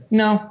said,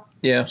 no,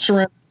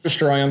 surrender,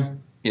 destroy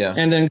them. Yeah.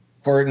 And then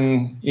court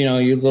and,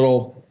 you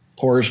little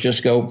whores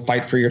just go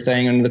fight for your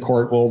thing and the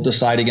court will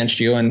decide against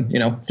you and,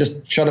 just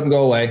shut up and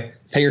go away,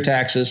 pay your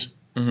taxes.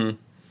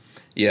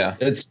 Yeah.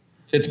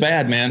 It's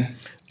bad, man.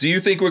 Do you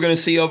think we're going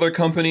to see other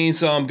companies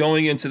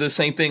going into the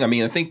same thing? I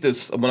mean, I think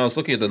when I was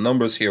looking at the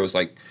numbers here, it was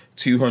like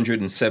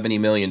 $270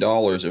 million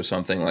or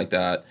something like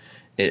that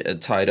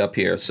it tied up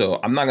here. So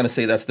I'm not going to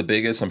say that's the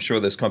biggest. I'm sure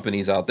there's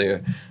companies out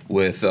there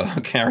with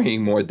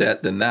carrying more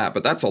debt than that,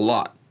 but that's a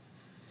lot.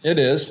 It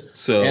is.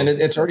 And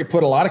it's already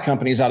put a lot of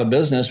companies out of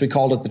business. We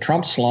called it the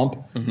Trump slump.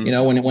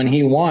 When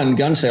he won,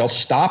 gun sales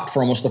stopped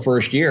for almost the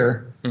first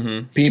year.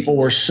 People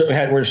were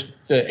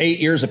 8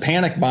 years of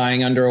panic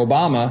buying under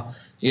Obama.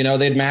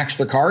 They'd maxed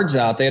their cards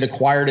out. They had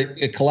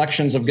acquired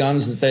collections of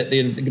guns that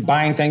they're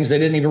buying things they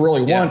didn't even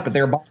really want, but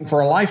they were buying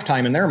for a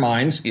lifetime in their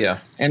minds. Yeah.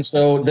 And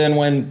so then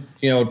when,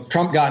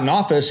 Trump got in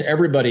office,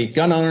 everybody,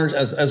 gun owners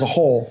as a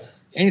whole,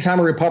 anytime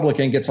a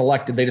Republican gets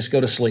elected, they just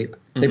go to sleep.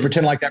 They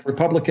pretend like that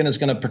Republican is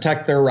going to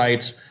protect their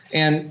rights.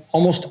 And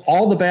almost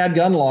all the bad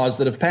gun laws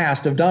that have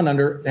passed have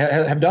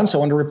done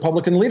so under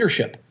Republican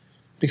leadership,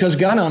 because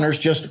gun owners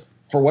just,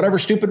 for whatever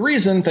stupid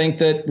reason, think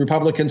that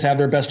Republicans have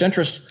their best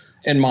interests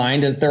in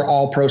mind and they're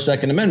all pro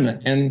Second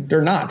Amendment, and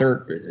they're not.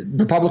 They're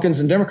Republicans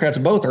and Democrats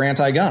both are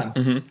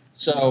anti-gun.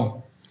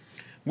 So.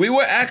 We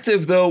were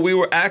active, though. We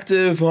were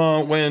active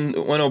when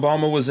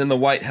Obama was in the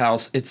White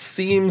House. It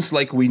seems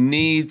like we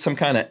need some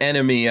kind of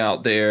enemy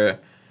out there.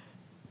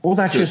 Well,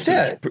 that's just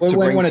it.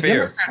 When a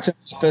Democrat's in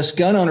office,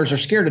 gun owners are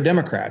scared of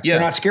Democrats. They're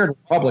not scared of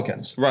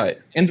Republicans. Right.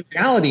 And the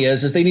reality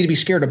is they need to be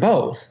scared of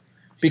both,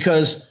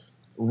 because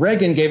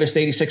Reagan gave us the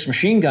 86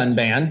 machine gun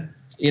ban.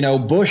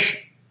 Bush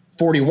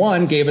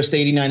 41 gave us the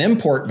 89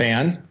 import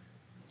ban.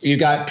 You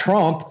got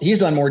Trump. He's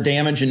done more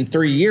damage in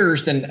 3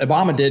 years than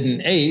Obama did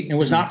in 8. And it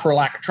was not for a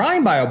lack of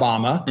trying by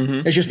Obama.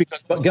 It's just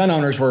because gun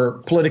owners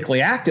were politically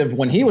active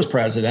when he was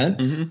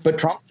president. But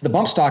Trump, the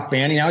bump stock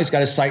ban, now he's got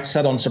his sights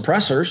set on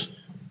suppressors.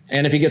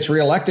 And if he gets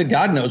reelected,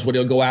 God knows what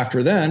he'll go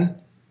after then.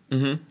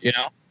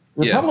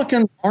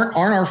 Republicans aren't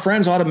our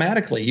friends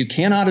automatically. You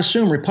cannot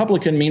assume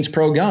Republican means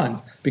pro-gun,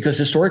 because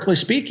historically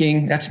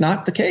speaking, that's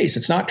not the case.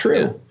 It's not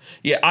true.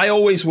 Yeah, I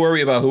always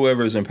worry about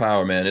whoever's in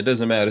power, man. It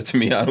doesn't matter to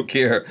me. I don't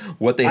care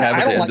what they have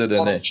at the end of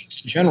the day.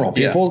 In general,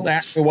 people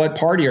ask me, what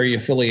party are you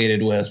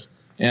affiliated with?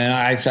 And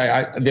I say,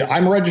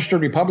 I'm a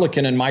registered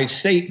Republican in my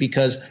state,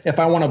 because if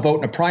I want to vote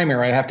in a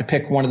primary, I have to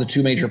pick one of the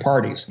two major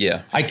parties.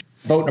 Yeah. I can't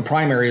vote in a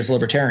primary as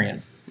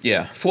Libertarian.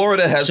 Yeah,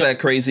 Florida has that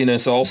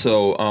craziness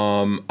also.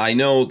 I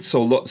know.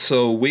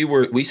 So we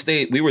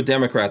were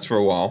Democrats for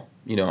a while.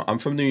 I'm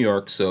from New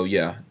York, so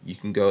yeah, you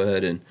can go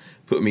ahead and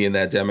put me in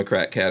that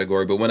Democrat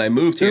category. But when I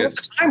moved here, at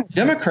the time,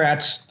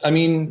 Democrats,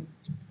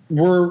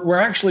 were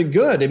actually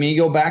good. You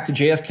go back to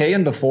JFK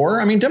and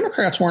before.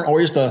 Democrats weren't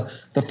always the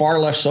far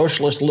left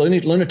socialist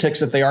lunatics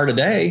that they are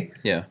today.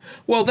 Yeah.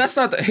 Well, that's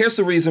not. Here's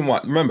the reason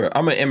why. Remember,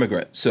 I'm an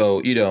immigrant,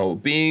 so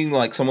being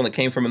like someone that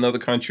came from another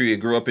country, I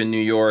grew up in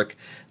New York.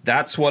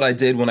 That's what I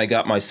did when I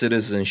got my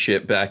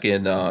citizenship back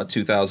in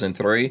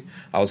 2003.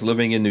 I was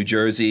living in New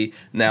Jersey.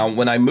 Now,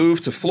 when I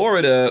moved to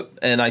Florida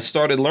and I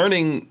started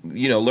learning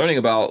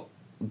about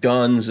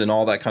guns and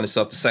all that kind of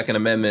stuff, the Second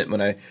Amendment,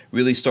 when I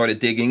really started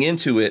digging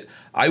into it,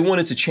 I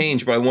wanted to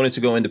change, but I wanted to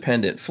go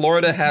independent.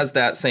 Florida has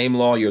that same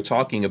law you're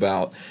talking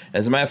about.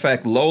 As a matter of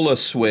fact, Lola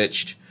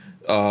switched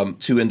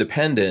to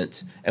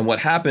independent, and what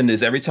happened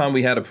is every time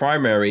we had a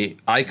primary,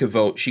 I could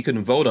vote. She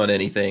couldn't vote on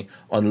anything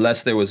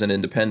unless there was an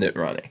independent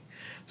running.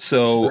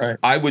 So right.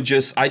 I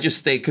just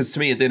stayed, because to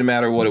me it didn't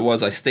matter what it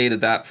was. I stayed at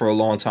that for a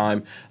long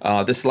time.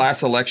 This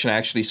last election, I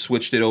actually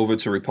switched it over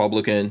to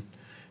Republican,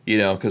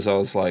 because I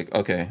was like,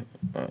 okay,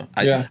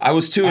 I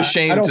was too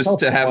ashamed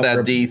to have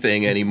that D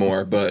thing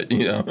anymore. But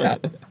yeah.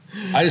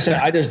 I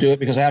just do it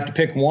because I have to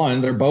pick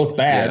one. They're both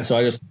bad, so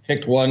I just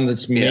picked one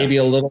that's maybe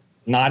a little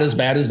not as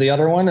bad as the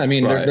other one.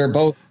 They're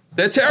both.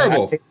 They're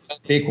terrible.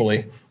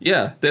 Equally.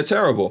 Yeah, they're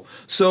terrible.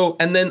 So,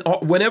 and then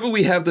whenever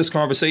we have this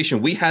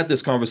conversation, we had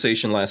this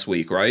conversation last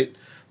week, right?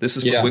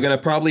 We're going to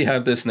probably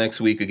have this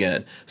next week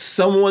again.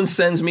 Someone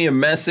sends me a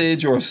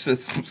message or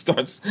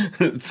starts,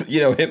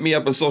 hit me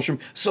up on social.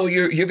 So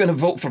you're going to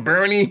vote for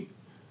Bernie?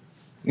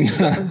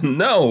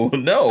 No.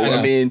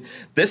 I mean,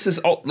 this is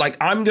like,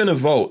 I'm going to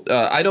vote.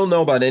 I don't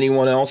know about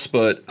anyone else,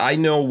 but I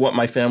know what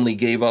my family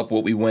gave up,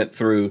 what we went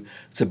through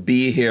to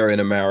be here in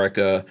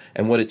America,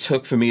 and what it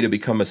took for me to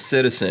become a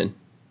citizen.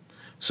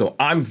 So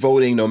I'm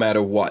voting no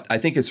matter what. I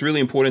think it's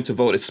really important to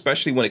vote,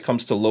 especially when it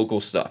comes to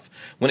local stuff.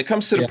 When it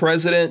comes to the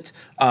president,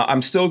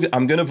 I'm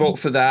going to vote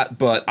for that.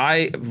 But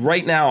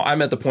right now, I'm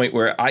at the point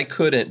where I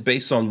couldn't,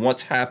 based on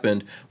what's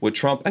happened with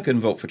Trump, I couldn't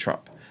vote for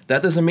Trump.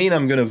 That doesn't mean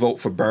I'm going to vote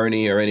for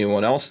Bernie or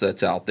anyone else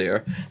that's out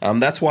there.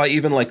 That's why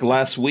even like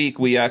last week,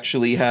 we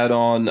actually had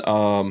on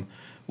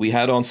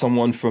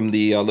someone from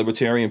the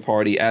Libertarian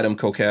Party, Adam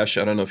Kokesh.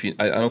 I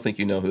don't think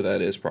you know who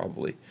that is,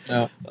 probably.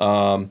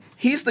 No.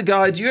 He's the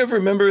guy. Do you ever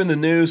remember in the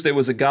news there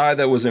was a guy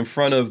that was in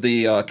front of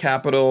the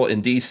Capitol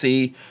in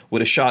D.C.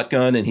 with a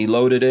shotgun and he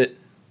loaded it?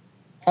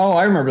 Oh,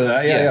 I remember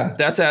that. Yeah.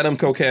 That's Adam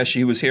Kokesh.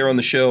 He was here on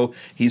the show.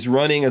 He's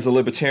running as a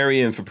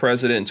Libertarian for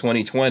president in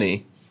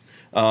 2020.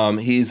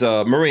 He's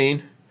a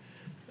Marine.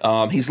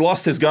 He's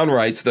lost his gun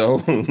rights, though,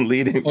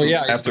 leading. Oh,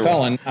 yeah, he's a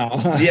felon.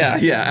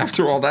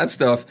 After all that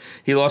stuff,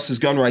 he lost his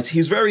gun rights.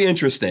 He's very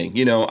interesting.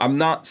 You know, I'm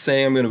not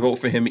saying I'm going to vote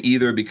for him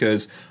either,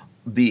 because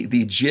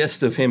the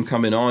gist of him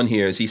coming on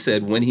here is he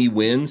said when he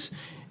wins,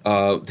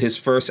 his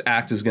first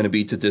act is going to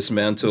be to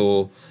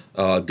dismantle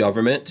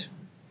government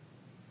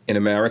in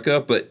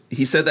America. But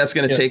he said that's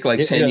going to take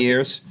like 10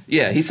 years.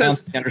 Yeah, he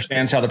says he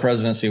understands how the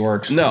presidency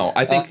works. No,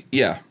 I think,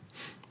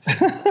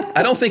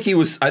 I don't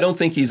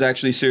think he's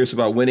actually serious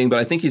about winning, but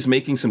I think he's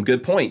making some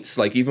good points.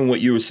 Like even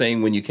what you were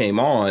saying when you came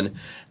on,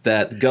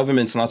 that the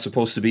government's not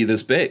supposed to be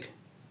this big.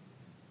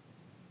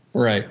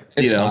 Right.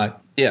 It's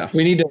not. Yeah.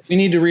 We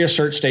need to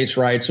reassert states'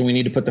 rights, and we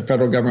need to put the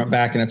federal government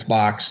back in its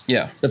box.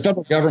 Yeah. The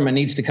federal government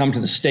needs to come to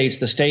the states.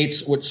 The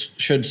states, which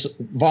should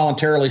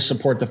voluntarily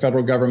support the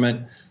federal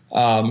government,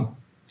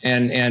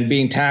 and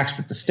being taxed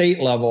at the state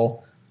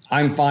level,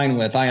 I'm fine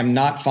with. I am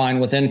not fine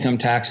with income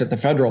tax at the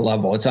federal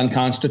level. It's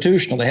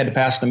unconstitutional. They had to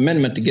pass an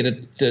amendment to get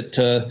it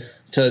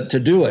to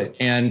do it,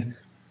 and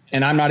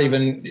I'm not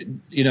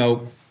even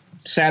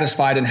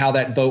satisfied in how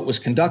that vote was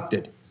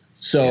conducted.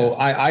 So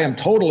I am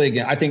totally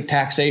against. I think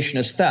taxation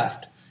is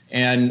theft,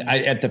 and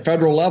at the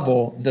federal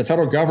level, the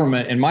federal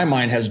government, in my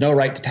mind, has no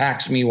right to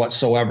tax me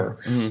whatsoever,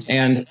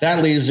 and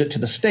that leaves it to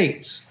the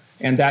states,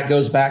 and that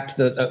goes back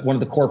to one of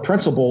the core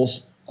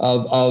principles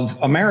of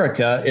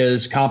America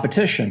is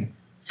competition.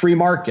 Free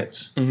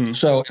markets.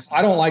 So if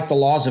I don't like the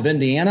laws of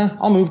Indiana,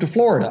 I'll move to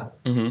Florida.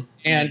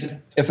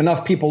 And if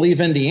enough people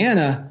leave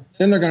Indiana,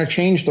 then they're going to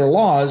change their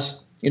laws.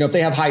 If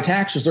they have high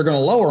taxes, they're going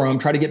to lower them,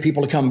 try to get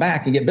people to come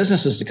back and get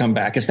businesses to come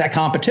back. It's that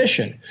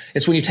competition.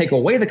 It's when you take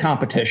away the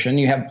competition,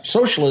 you have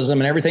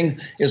socialism and everything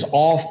is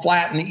all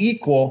flat and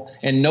equal,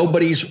 and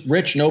nobody's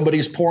rich,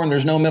 nobody's poor, and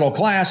there's no middle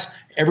class.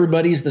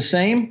 Everybody's the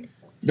same.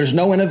 There's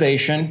no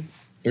innovation.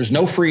 There's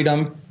no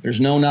freedom. There's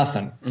no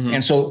nothing.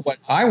 And so what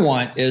I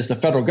want is the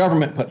federal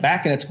government put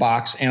back in its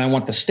box, and I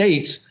want the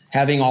states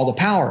having all the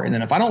power. And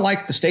then if I don't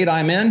like the state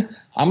I'm in,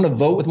 I'm going to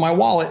vote with my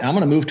wallet, and I'm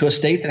going to move to a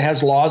state that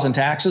has laws and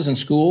taxes and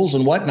schools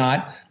and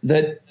whatnot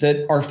that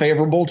are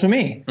favorable to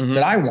me,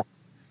 that I want.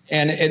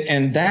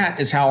 And that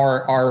is how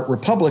our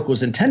republic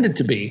was intended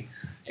to be.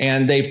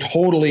 And they've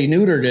totally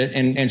neutered it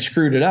and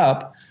screwed it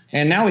up.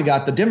 And now we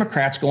got the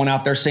Democrats going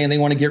out there saying they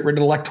want to get rid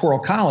of the Electoral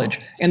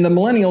College. And the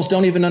millennials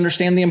don't even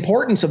understand the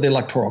importance of the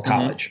Electoral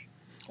College.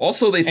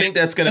 Also, they think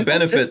that's going to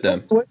benefit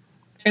them.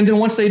 And then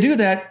once they do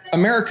that,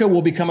 America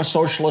will become a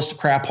socialist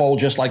crap hole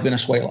just like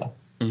Venezuela.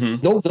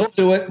 They'll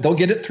do it. They'll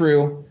get it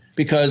through,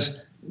 because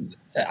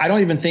I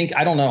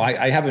don't know.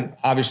 I haven't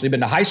obviously been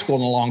to high school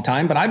in a long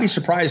time, but I'd be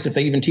surprised if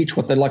they even teach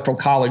what the Electoral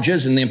College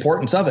is and the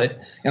importance of it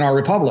in our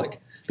republic.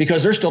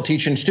 Because they're still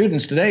teaching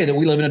students today that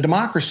we live in a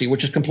democracy,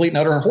 which is complete and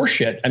utter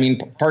horseshit. I mean,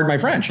 pardon my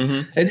French.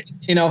 And,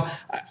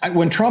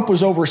 when Trump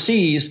was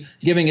overseas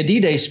giving a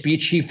D-Day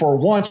speech, he for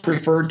once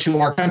referred to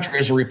our country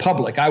as a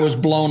republic. I was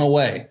blown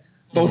away.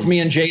 Both me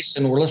and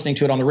Jason were listening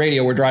to it on the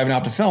radio. We're driving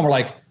out to film. We're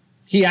like,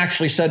 he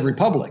actually said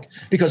republic,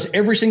 because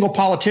every single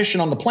politician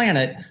on the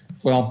planet,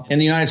 well, in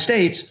the United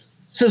States,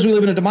 says we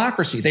live in a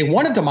democracy. They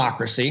want a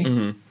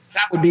democracy.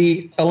 That would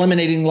be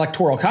eliminating the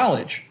Electoral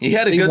College. He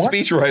had a good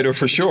speechwriter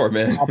for sure,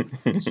 man.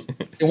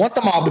 They want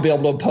the mob to be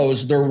able to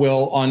oppose their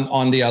will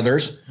on the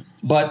others.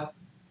 But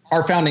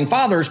our founding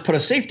fathers put a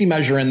safety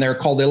measure in there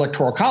called the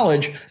Electoral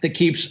College that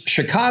keeps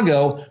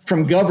Chicago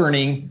from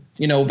governing,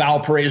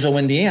 Valparaiso,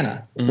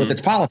 Indiana with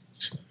its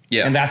politics.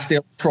 Yeah. And that's the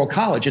Electoral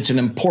College. It's an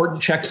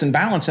important checks and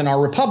balance in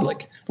our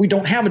republic. We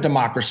don't have a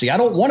democracy. I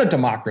don't want a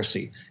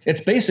democracy.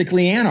 It's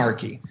basically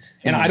anarchy.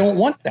 And I don't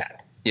want that.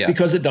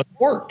 Because it doesn't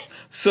work.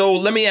 So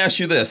let me ask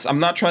you this. I'm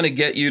not trying to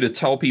get you to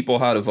tell people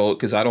how to vote,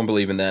 because I don't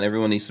believe in that.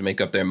 Everyone needs to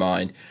make up their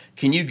mind.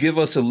 Can you give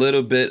us a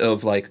little bit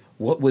of like,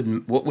 what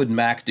would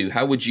Mac do?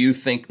 How would you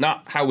think,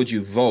 not how would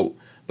you vote,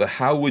 but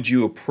how would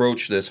you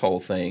approach this whole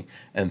thing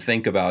and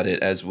think about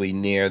it as we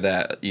near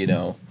that,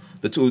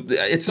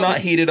 it's not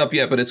heated up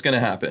yet, but it's going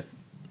to happen.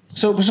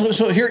 So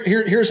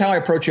here's how I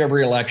approach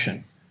every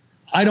election.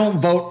 I don't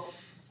vote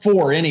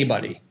for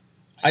anybody.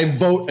 I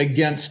vote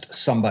against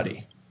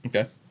somebody.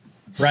 Okay.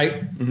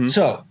 right?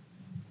 So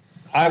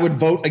I would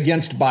vote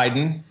against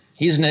Biden.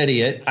 He's an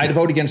idiot. I'd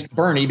vote against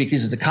Bernie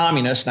because he's a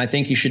communist, and I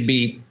think he should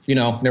be,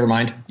 never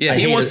mind. Yeah,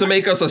 he wants to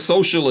make us a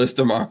socialist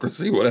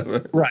democracy,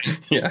 whatever. Right.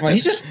 Yeah. Well,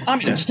 he's just a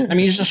communist. I mean,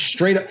 he's just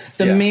straight up.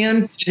 The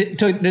man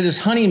did his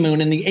honeymoon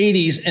in the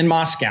 80s in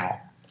Moscow.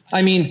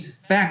 I mean,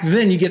 back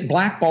then you get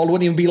blackballed,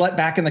 wouldn't even be let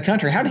back in the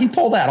country. How did he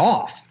pull that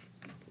off?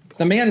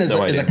 The man is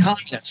a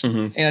communist,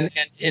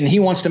 and he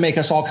wants to make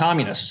us all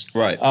communists.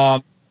 Right.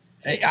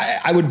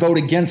 I would vote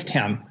against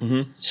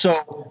him.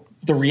 So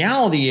the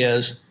reality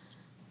is,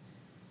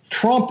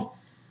 Trump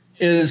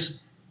is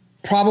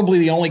probably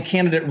the only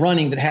candidate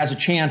running that has a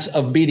chance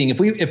of beating.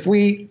 If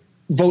we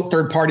vote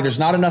third party, there's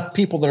not enough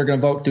people that are going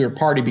to vote third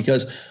party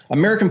because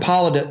American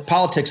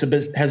politics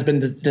has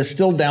been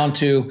distilled down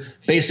to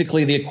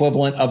basically the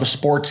equivalent of a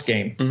sports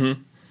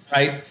game,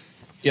 right?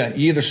 Yeah,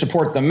 you either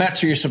support the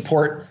Mets or you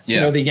support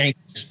the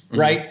Yankees,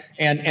 right?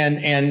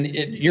 And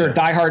you're a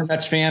diehard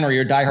Mets fan or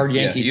you're a diehard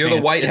Yankees fan. You're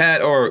the white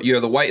hat or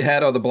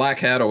the black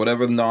hat or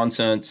whatever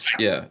nonsense.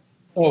 Yeah.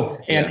 Oh,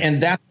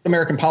 and that's what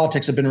American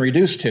politics have been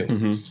reduced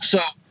to. So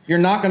you're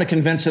not going to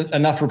convince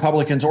enough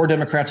Republicans or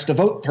Democrats to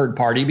vote third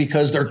party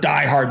because they're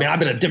diehard. Man, I've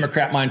been a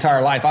Democrat my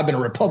entire life. I've been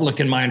a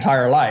Republican my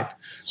entire life.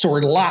 So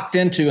we're locked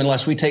into,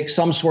 unless we take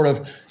some sort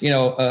of,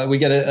 we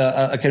get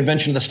a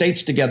convention of the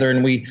states together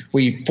and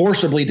we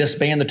forcibly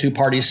disband the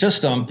two-party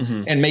system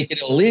and make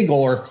it illegal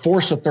or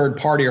force a third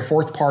party or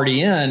fourth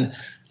party in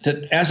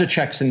as a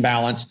checks and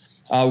balance.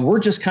 We're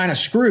just kind of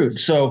screwed.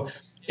 So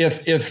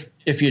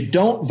if you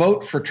don't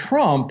vote for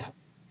Trump,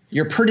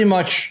 you're pretty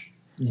much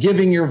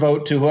giving your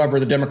vote to whoever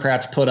the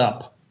Democrats put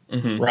up,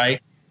 right?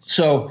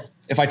 So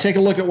if I take a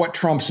look at what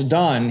Trump's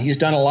done, he's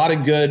done a lot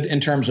of good in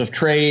terms of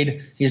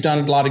trade. He's done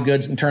a lot of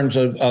good in terms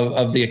of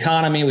the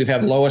economy. We've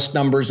had lowest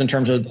numbers in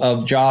terms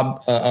of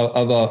job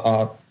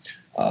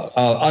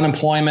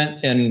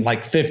unemployment in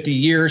like 50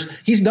 years.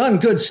 He's done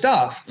good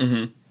stuff.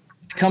 When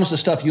it comes to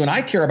stuff you and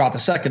I care about, the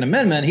Second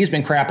Amendment, he's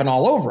been crapping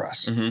all over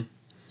us.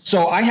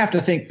 So I have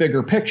to think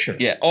bigger picture.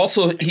 Yeah.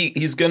 Also,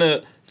 he's going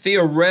to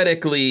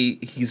theoretically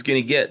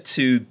get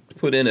to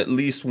put in at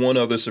least one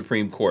other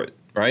Supreme Court,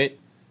 right?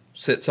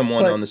 Sit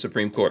someone on the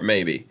Supreme Court,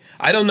 maybe.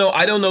 I don't know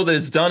that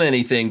it's done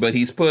anything, but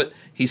he's put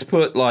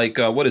like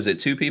what is it?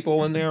 2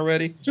 people in there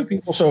already? 2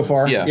 people so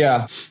far.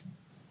 Yeah.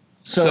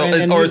 So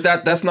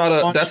that's not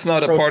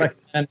a part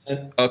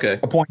of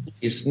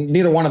appointees.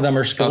 Neither one of them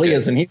are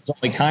Scalia's, and he's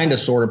only kind of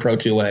sort of pro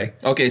 2A.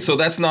 Okay, so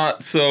that's not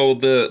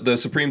the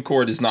Supreme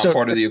Court is not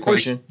part of the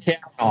equation.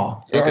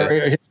 Kavanaugh or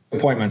his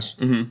appointments.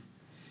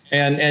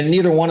 And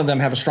neither one of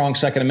them have a strong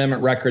Second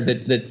Amendment record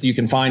that you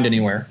can find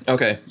anywhere.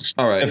 Okay,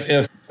 all right.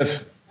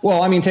 If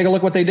well, I mean, take a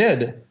look what they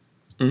did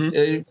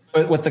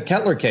with the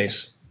Kettler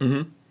case.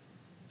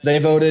 They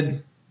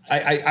voted.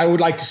 I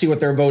would like to see what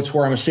their votes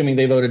were. I'm assuming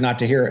they voted not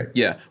to hear it.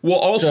 Yeah. Well,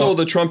 also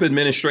the Trump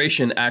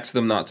administration asked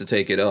them not to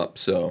take it up.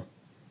 So,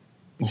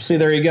 see,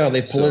 there you go.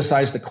 They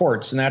politicized the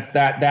courts, and that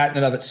in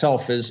and of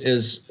itself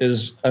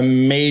is a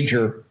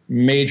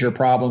major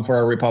problem for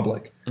our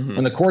republic.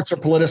 When the courts are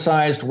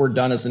politicized, we're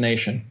done as a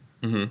nation.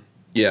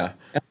 Yeah.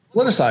 And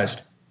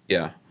politicized.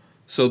 Yeah.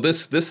 So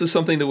this is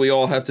something that we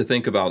all have to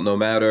think about, no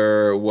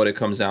matter what it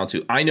comes down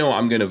to. I know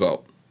I'm going to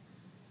vote.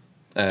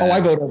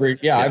 I vote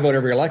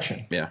every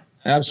election. Yeah.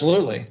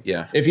 Absolutely.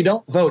 Yeah. If you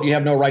don't vote, you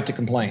have no right to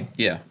complain.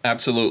 Yeah,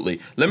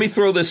 absolutely. Let me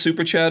throw this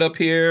super chat up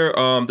here.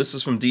 This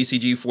is from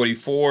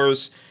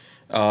DCG44s.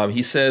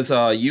 He says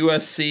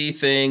USC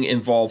thing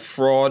involved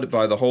fraud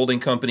by the holding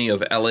company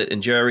of Elliott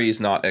and Jerry's,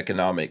 not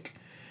economic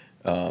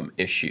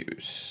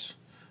issues.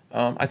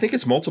 I think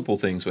it's multiple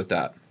things with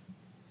that.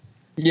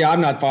 Yeah, I'm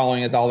not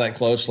following it all that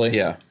closely.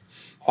 Yeah.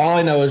 All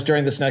I know is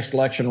during this next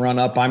election run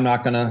up, I'm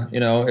not going to,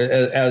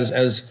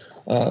 as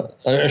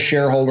a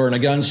shareholder in a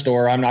gun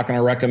store, I'm not going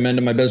to recommend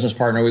to my business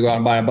partner we go out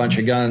and buy a bunch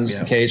of guns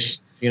in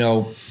case,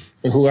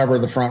 whoever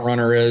the front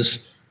runner is,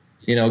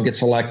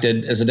 gets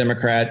elected as a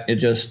Democrat.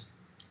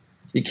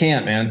 You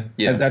can't, man.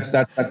 Yeah. That's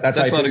not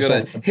a good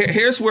idea.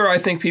 Here's where I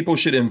think people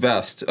should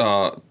invest.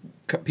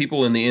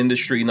 People in the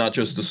industry, not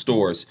just the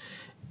stores.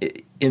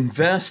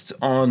 Invest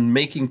on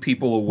making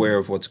people aware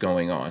of what's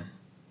going on.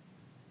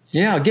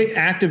 Yeah, get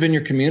active in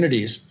your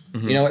communities.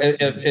 At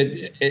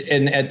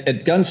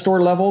gun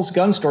store levels,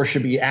 gun stores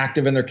should be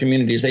active in their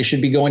communities. They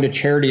should be going to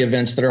charity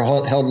events that are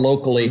held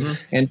locally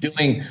and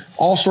doing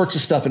all sorts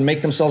of stuff and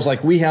make themselves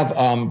like we have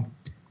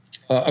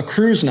a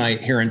cruise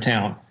night here in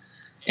town,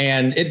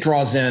 and it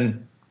draws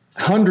in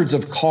hundreds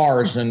of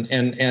cars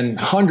and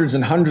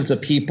hundreds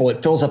of people.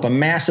 It fills up a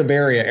massive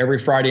area every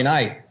Friday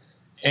night,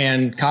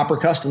 and Copper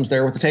Customs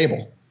there with the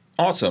table.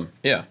 Awesome.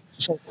 Yeah.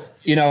 So,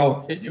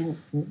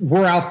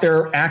 we're out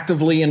there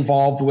actively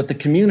involved with the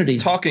community.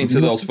 Talking to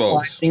those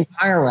folks.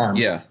 Firearms.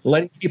 Yeah.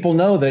 Letting people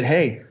know that,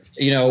 hey,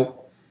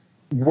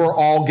 we're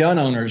all gun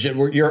owners.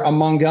 You're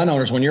among gun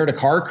owners. When you're at a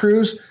car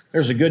cruise,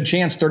 there's a good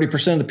chance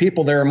 30% of the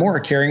people there or more are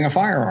carrying a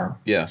firearm.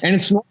 Yeah. And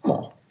it's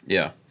normal.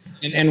 Yeah.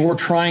 And we're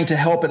trying to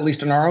help, at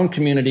least in our own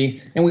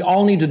community. And we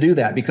all need to do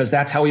that because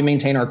that's how we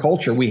maintain our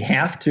culture. We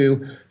have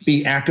to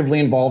be actively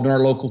involved in our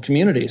local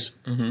communities.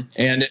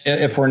 And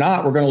if we're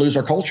not, we're going to lose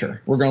our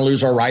culture. We're going to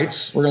lose our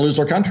rights. We're going to lose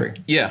our country.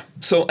 Yeah.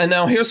 So, and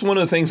now here's one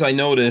of the things I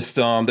noticed.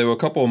 There were a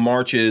couple of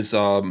marches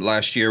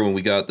last year when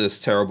we got this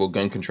terrible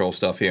gun control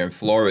stuff here in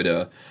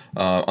Florida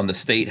on the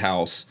State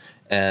House.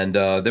 And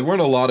there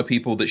weren't a lot of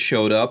people that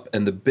showed up.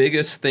 And the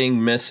biggest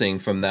thing missing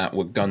from that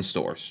were gun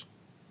stores.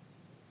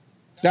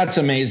 That's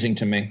amazing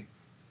to me.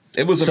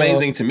 It was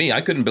amazing to me.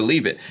 I couldn't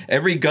believe it.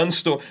 Every gun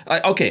store.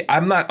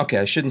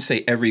 I shouldn't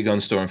say every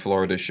gun store in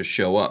Florida should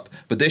show up,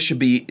 but they should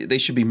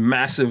be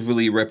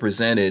massively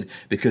represented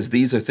because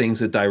these are things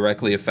that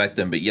directly affect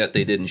them, but yet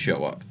they didn't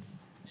show up.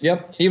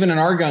 Yep. Even in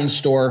our gun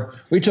store,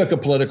 we took a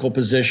political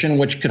position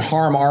which could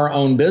harm our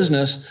own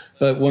business.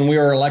 But when we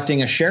were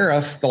electing a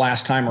sheriff the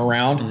last time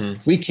around,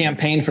 we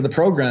campaigned for the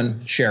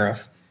pro-gun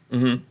sheriff.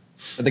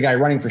 The guy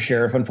running for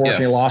sheriff,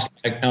 unfortunately, lost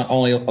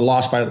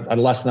by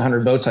less than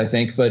 100 votes, I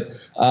think. But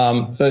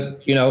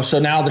you know, so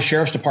now the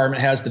sheriff's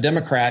department has the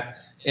Democrat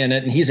in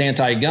it, and he's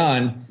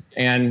anti-gun.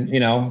 And you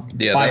know,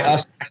 by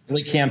us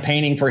actively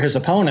campaigning for his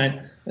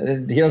opponent,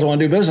 he doesn't want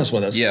to do business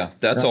with us. Yeah,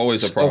 that's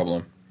always a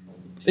problem.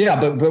 Yeah,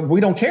 but we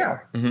don't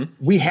care.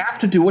 We have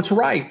to do what's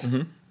right.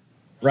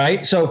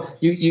 Right. So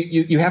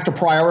you have to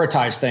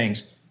prioritize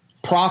things,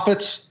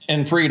 profits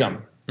and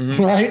freedom.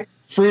 Right.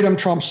 Freedom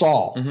trumps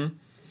all.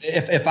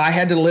 If I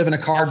had to live in a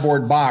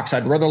cardboard box,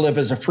 I'd rather live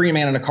as a free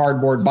man in a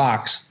cardboard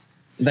box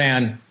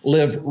than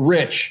live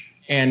rich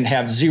and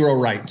have zero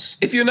rights.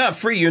 If you're not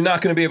free, you're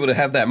not going to be able to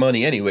have that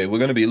money anyway. We're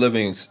going to be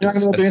living as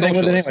socialists.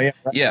 Anyway,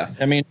 yeah.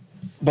 I mean,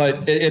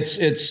 but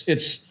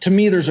it's to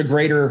me, there's a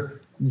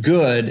greater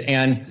good.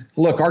 And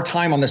look, our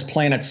time on this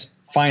planet's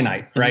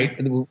finite, right?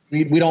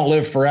 We don't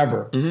live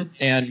forever.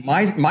 And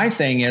my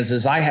thing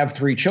is I have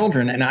 3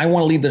 children and I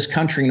want to leave this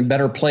country in a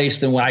better place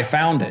than when I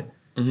found it.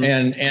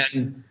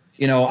 And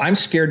you know, I'm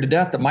scared to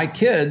death that my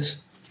kids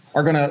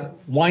are going to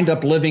wind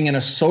up living in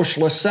a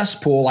socialist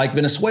cesspool like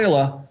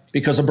Venezuela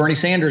because of Bernie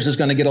Sanders is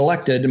going to get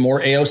elected and more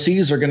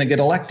AOCs are going to get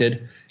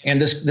elected.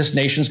 And this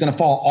nation's going to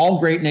fall. All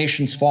great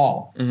nations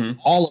fall.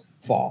 All of them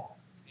fall.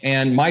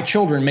 And my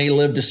children may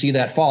live to see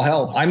that fall.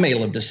 Hell, I may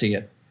live to see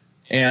it.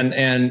 And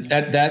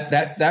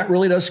that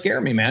really does scare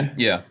me, man.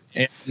 Yeah.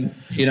 And,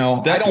 you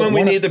know, that's when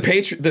we need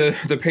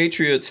the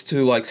patriots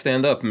to like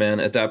stand up, man.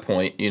 At that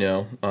point, you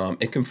know,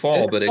 it can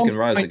fall, but it can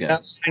rise again.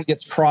 That line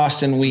gets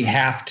crossed, and we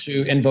have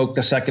to invoke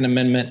the Second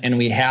Amendment, and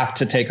we have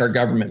to take our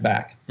government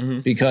back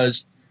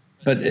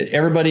but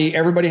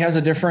everybody has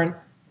a different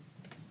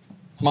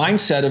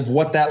mindset of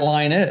what that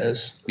line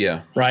is.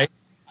 Yeah. Right.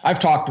 I've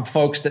talked to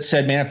folks that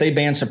said, man, if they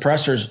ban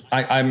suppressors,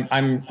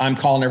 I'm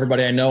calling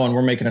everybody I know, and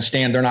we're making a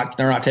stand. They're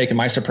not taking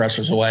my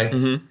suppressors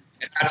away.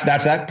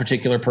 That's that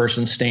particular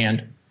person's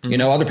stand. You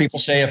know, other people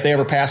say if they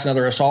ever pass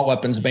another assault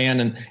weapons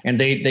ban and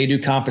they do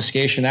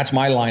confiscation, that's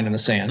my line in the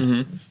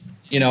sand.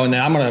 You know, and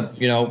then I'm going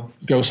to, you know,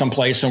 go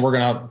someplace and we're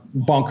going to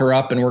bunker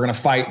up and we're going to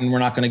fight and we're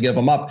not going to give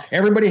them up.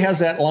 Everybody has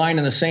that line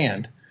in the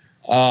sand.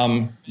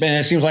 And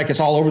it seems like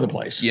it's all over the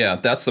place. Yeah,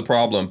 that's the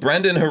problem.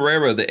 Brandon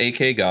Herrera, the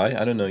AK guy,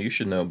 I don't know, you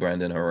should know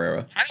Brandon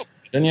Herrera.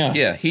 I know.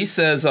 Yeah, he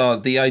says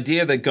the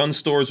idea that gun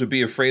stores would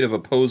be afraid of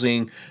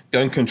opposing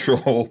gun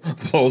control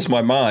blows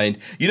my mind.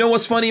 You know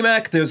what's funny,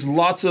 Mac? There's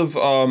lots of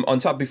on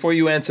top. Before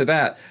you answer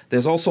that,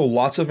 there's also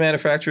lots of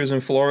manufacturers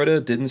in Florida.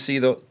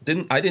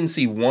 I didn't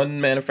see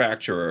one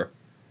manufacturer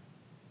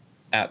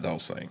at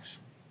those things.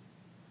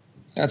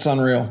 That's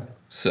unreal.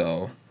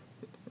 So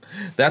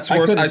that's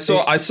worse.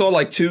 I saw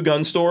like 2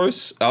 gun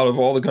stores out of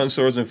all the gun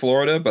stores in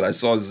Florida, but I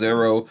saw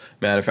 0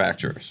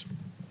 manufacturers.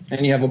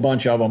 And you have a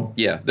bunch of them.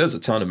 Yeah, there's a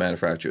ton of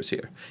manufacturers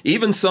here.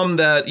 Even some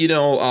that, you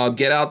know,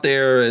 get out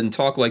there and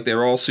talk like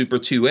they're all super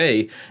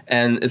 2A.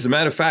 And as a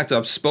matter of fact,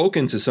 I've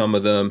spoken to some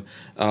of them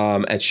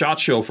at SHOT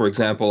Show, for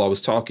example. I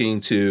was talking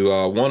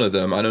to one of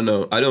them. I don't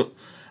know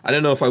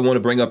if I want to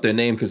bring up their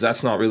name because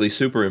that's not really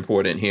super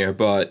important here.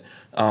 But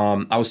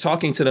I was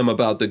talking to them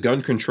about the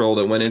gun control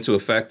that went into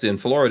effect in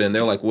Florida. And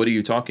they're like, what are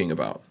you talking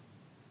about?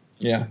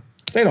 Yeah,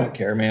 they don't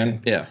care,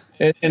 man. Yeah.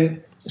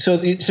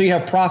 So you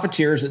have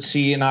profiteers that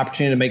see an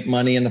opportunity to make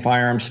money in the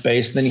firearms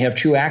space. Then you have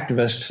true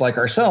activists like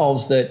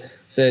ourselves that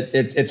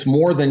it's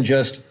more than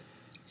just,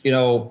 you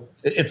know,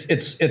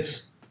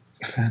 it's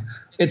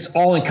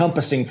all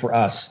encompassing for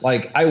us.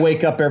 Like I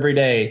wake up every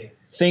day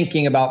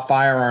thinking about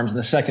firearms and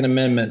the Second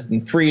Amendment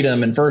and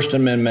freedom and First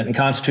Amendment and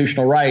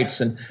constitutional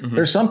rights. And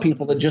there's some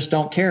people that just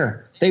don't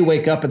care. They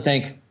wake up and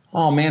think,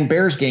 oh man,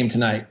 Bears game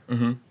tonight.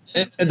 And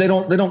they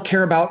don't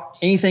care about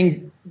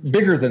anything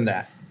bigger than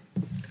that.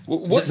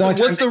 What's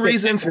the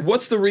reason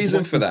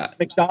for that?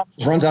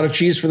 McDonald's runs out of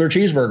cheese for their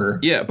cheeseburger.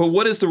 Yeah, but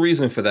what is the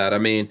reason for that? I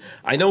mean,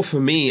 I know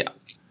for me,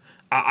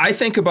 I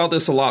think about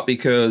this a lot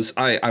because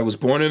I was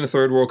born in a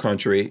third world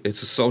country.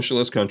 It's a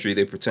socialist country.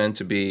 They pretend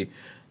to be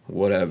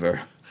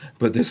whatever.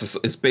 but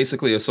it's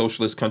basically a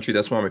socialist country.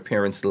 That's why my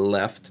parents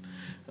left.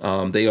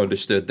 They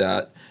understood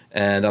that.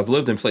 And I've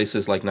lived in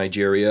places like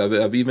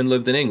Nigeria. I've even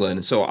lived in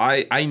England. So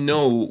I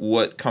know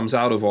what comes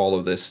out of all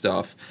of this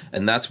stuff.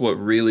 And that's what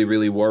really,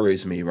 really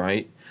worries me,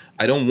 right?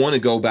 I don't want to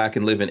go back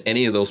and live in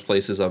any of those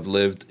places I've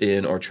lived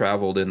in or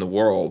traveled in the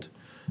world.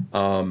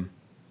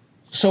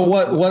 So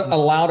what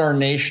allowed our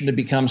nation to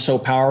become so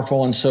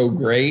powerful and so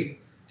great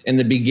in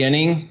the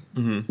beginning?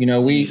 You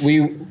know,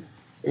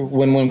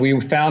 when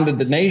we founded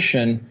the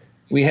nation,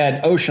 we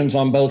had oceans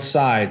on both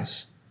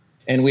sides,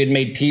 and we had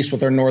made peace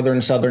with our northern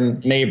and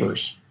southern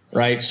neighbors,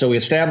 right? So we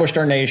established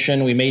our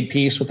nation, we made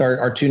peace with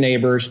our two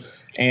neighbors,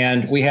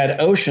 and we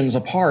had oceans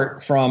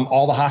apart from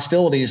all the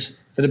hostilities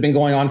that have been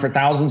going on for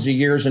thousands of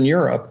years in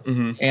Europe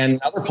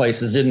and other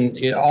places in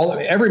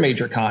every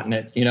major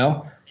continent, you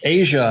know.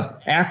 Asia,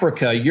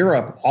 Africa,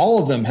 Europe, all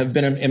of them have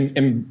been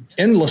in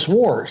endless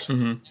wars.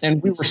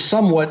 And we were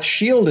somewhat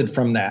shielded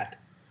from that.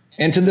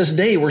 And to this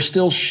day, we're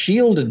still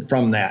shielded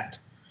from that.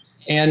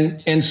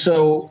 And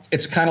so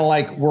it's kind of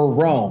like we're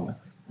Rome.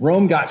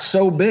 Rome got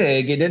so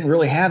big, it didn't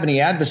really have any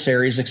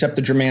adversaries except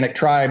the Germanic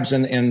tribes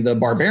and the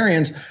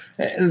barbarians.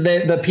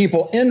 The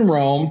people in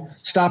Rome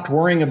stopped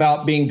worrying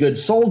about being good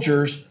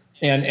soldiers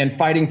and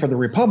fighting for the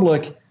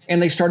Republic, and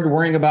they started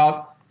worrying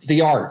about the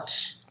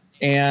arts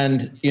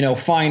and, you know,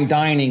 fine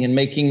dining and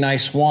making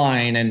nice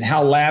wine and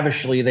how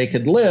lavishly they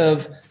could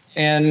live.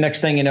 And next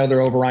thing you know, they're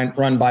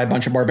overrun by a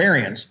bunch of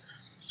barbarians.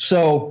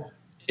 So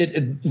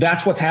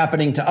that's what's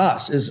happening to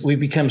us, is we've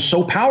become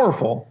so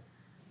powerful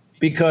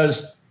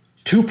because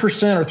 2%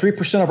 or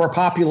 3% of our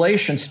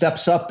population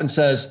steps up and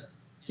says,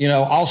 you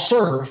know, I'll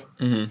serve.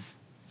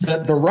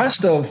 That the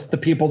rest of the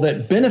people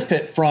that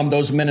benefit from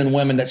those men and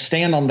women that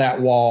stand on that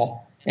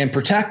wall and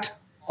protect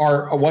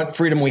what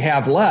freedom we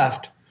have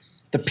left,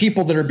 the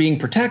people that are being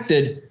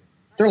protected,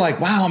 they're like,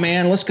 wow,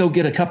 man, let's go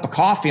get a cup of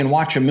coffee and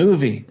watch a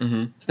movie.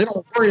 They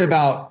don't worry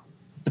about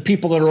the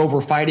people that are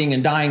over fighting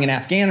and dying in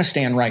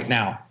Afghanistan right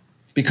now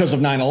because of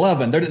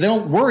 9/11. They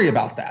don't worry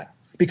about that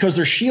because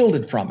they're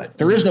shielded from it.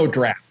 There is no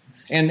draft,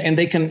 and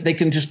they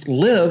can just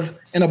live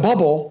in a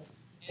bubble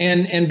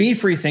and be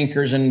free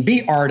thinkers and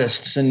be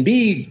artists and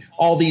be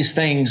all these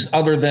things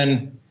other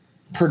than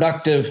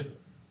productive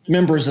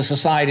members of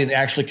society that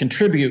actually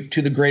contribute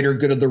to the greater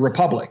good of the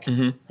Republic,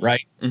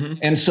 right?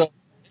 And so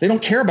they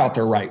don't care about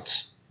their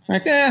rights.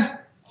 Like,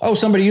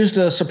 somebody used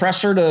a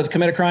suppressor to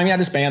commit a crime. Yeah,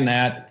 just ban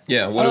that.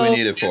 Yeah, what do we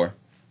need it for?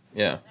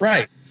 Yeah.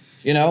 Right.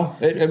 You know,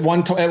 at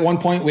one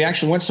point, we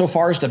actually went so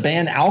far as to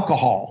ban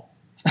alcohol.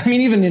 I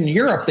mean, even in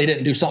Europe, they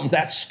didn't do something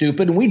that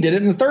stupid, and we did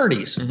it in the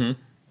 30s.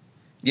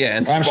 Yeah,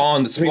 and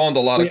spawned a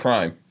lot of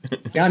crime.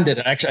 John did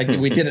it. Actually,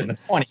 we did it in the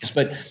 20s.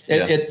 But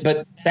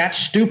but that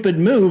stupid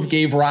move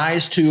gave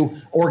rise to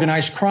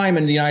organized crime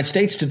in the United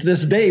States. To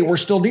this day, we're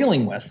still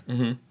dealing with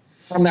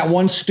from that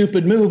one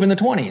stupid move in the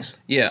 20s.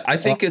 Yeah, I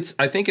think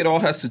it all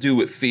has to do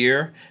with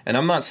fear. And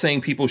I'm not saying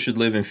people should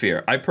live in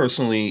fear. I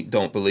personally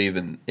don't believe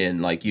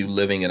in like you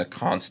living in a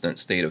constant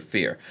state of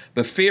fear.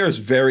 But fear is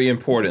very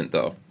important,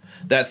 though.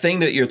 That thing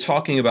that you're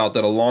talking about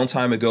that a long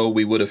time ago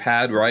we would have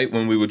had, right?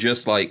 When we were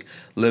just like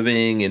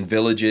living in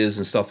villages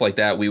and stuff like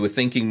that, we were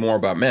thinking more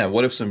about, man,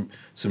 what if some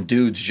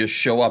dudes just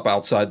show up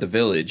outside the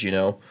village, you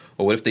know?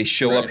 Or what if they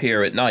show up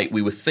here at night?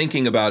 We were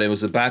thinking about it. It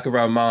was the back of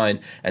our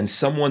mind, and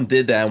someone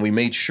did that, and we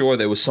made sure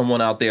there was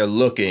someone out there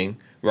looking,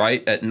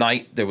 right? At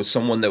night, there was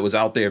someone that was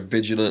out there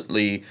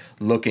vigilantly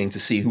looking to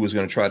see who was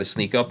going to try to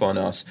sneak up on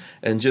us.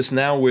 And just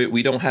now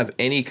we don't have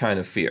any kind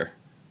of fear.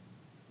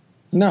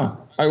 No,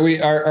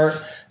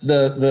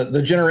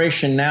 the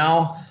generation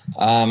now,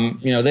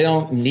 you know, they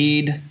don't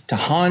need to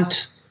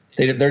hunt.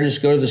 They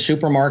just go to the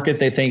supermarket.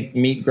 They think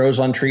meat grows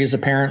on trees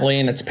apparently,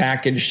 and it's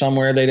packaged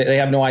somewhere. They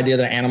have no idea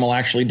that an animal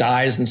actually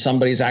dies and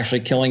somebody's actually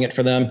killing it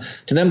for them.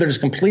 To them, they're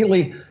just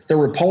they're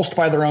repulsed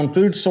by their own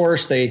food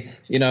source. They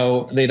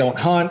don't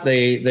hunt.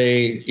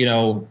 They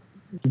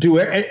do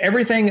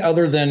everything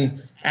other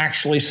than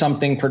actually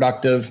something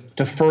productive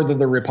to further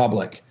the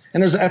Republic.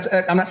 And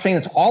I'm not saying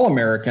it's all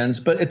Americans,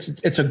 but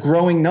it's a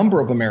growing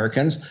number of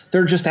Americans.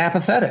 They're just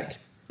apathetic.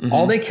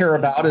 All they care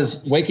about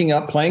is waking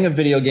up, playing a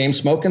video game,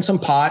 smoking some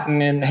pot,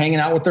 and hanging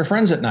out with their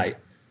friends at night.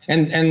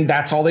 And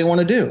that's all they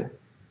want to do.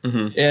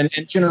 And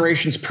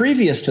generations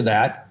previous to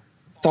that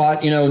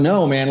thought,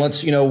 no, man,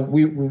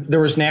 there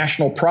was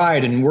national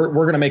pride, and we're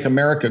going to make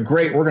America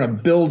great. We're going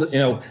to build,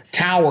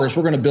 towers.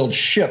 We're going to build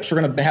ships.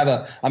 We're going to have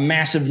a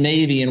massive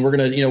Navy, and we're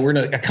going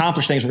to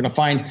accomplish things. We're going to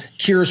find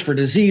cures for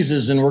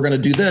diseases, and we're going to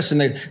do this. And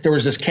there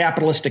was this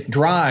capitalistic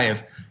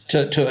drive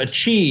to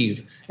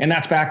achieve. And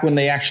that's back when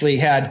they actually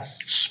had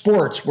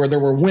sports where there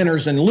were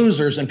winners and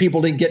losers, and people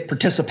didn't get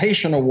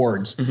participation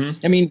awards.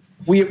 I mean,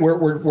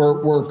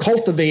 we're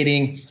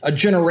cultivating a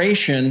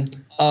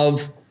generation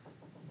of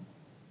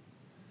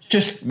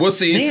just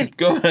wussies.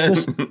 Go ahead.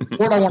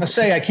 What I want to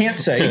say, I can't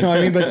say. You know what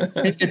I mean?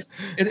 But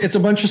it's a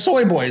bunch of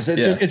soy boys.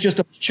 It's just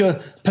a bunch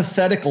of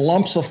pathetic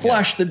lumps of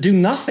flesh that do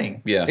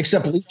nothing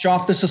except leech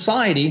off the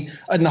society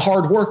and the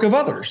hard work of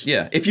others.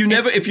 Yeah. If you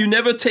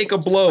never take a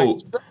blow.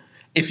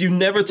 If you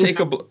never take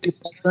a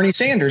Bernie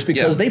Sanders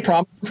because they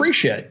promise free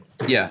shit.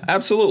 Yeah,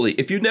 absolutely.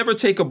 If you never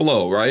take a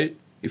blow, right?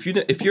 If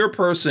you're a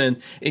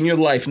person in your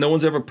life, no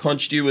one's ever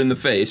punched you in the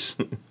face.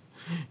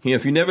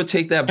 If you never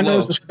take that blow,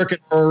 I know it's crooked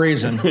for a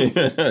reason.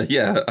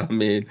 Yeah, I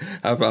mean,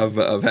 I've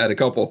had a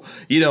couple.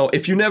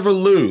 If you never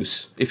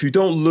lose, if you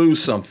don't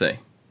lose something,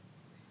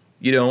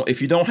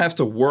 if you don't have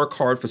to work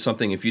hard for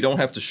something, if you don't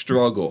have to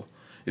struggle.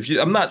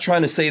 I'm not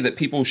trying to say that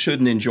people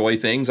shouldn't enjoy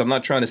things. I'm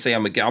not trying to say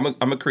I'm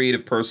a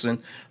creative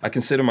person. I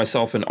consider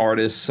myself an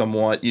artist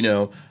somewhat.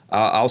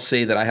 I'll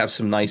say that I have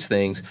some nice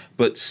things,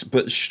 but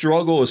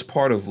struggle is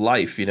part of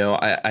life.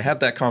 I have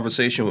that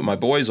conversation with my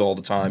boys all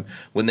the time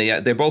when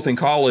they're both in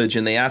college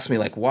and they ask me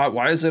like,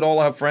 why is it all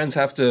our friends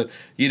have to,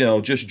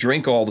 just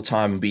drink all the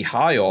time and be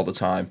high all the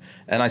time?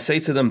 And I say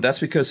to them, that's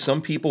because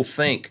some people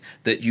think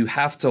that you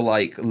have to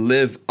like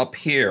live up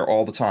here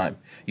all the time.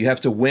 You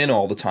have to win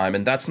all the time,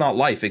 and that's not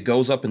life. It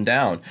goes up and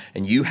down,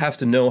 and you have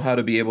to know how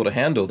to be able to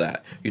handle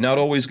that. You're not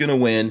always going to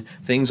win.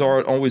 Things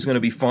aren't always going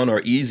to be fun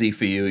or easy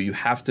for you. You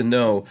have to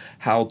know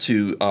how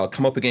to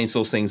come up against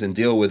those things and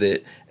deal with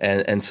it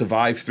and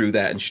survive through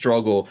that and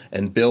struggle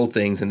and build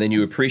things, and then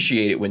you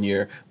appreciate it when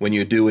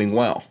you're doing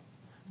well.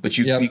 But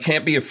you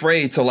can't be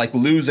afraid to like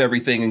lose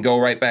everything and go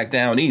right back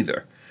down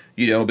either,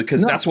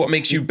 because that's what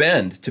makes you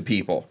bend to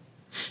people.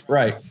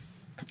 Right.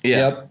 Yeah.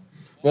 Yep.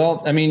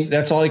 Well, I mean,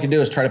 that's all you can do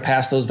is try to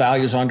pass those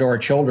values on to our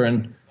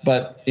children.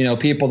 But,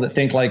 people that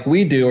think like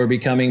we do are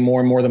becoming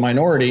more and more the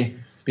minority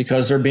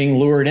because they're being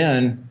lured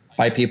in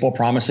by people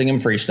promising them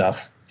free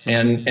stuff.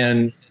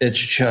 And it's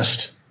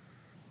just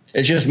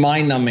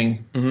mind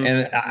numbing. Mm-hmm.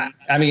 And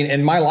I mean,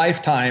 in my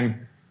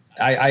lifetime,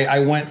 I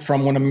went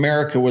from when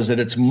America was at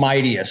its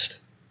mightiest,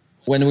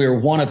 when we were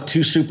one of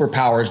two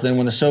superpowers. Then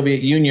when the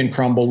Soviet Union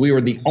crumbled, we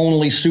were the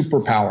only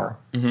superpower.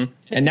 Mm-hmm.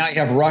 And now you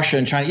have Russia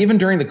and China. Even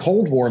during the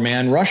Cold War,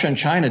 man, Russia and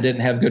China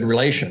didn't have good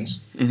relations.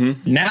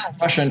 Mm-hmm. Now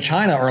Russia and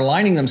China are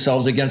aligning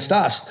themselves against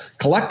us.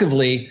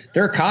 Collectively,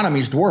 their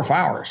economies dwarf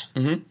ours.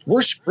 Mm-hmm.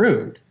 We're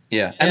screwed.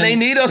 Yeah, and they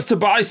need us to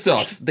buy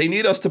stuff. They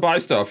need us to buy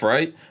stuff,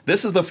 right?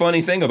 This is the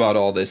funny thing about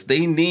all this.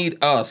 They need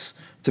us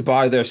to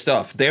buy their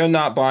stuff. They're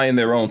not buying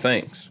their own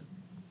things.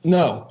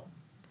 No.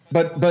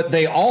 But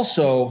they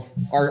also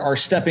are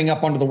stepping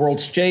up onto the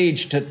world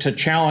stage to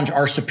challenge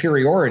our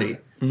superiority.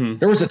 Mm-hmm.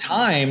 There was a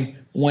time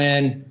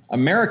when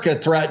America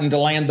threatened to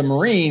land the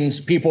Marines.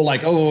 People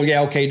like, oh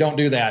yeah, okay, don't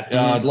do that.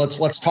 Mm-hmm.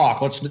 Let's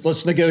talk.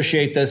 Let's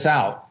negotiate this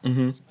out.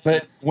 Mm-hmm.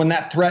 But when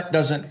that threat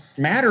doesn't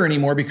matter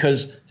anymore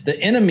because the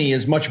enemy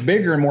is much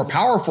bigger and more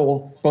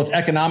powerful, both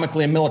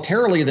economically and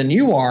militarily than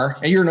you are,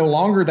 and you're no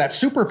longer that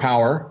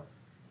superpower.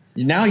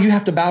 Now you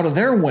have to bow to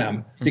their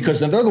whim because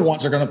they're the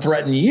ones that are going to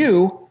threaten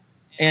you.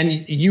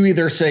 And you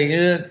either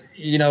say,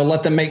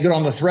 let them make good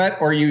on the threat,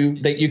 or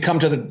you come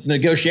to the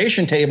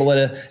negotiation table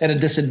at a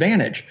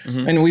disadvantage.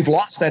 Mm-hmm. And we've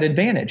lost that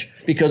advantage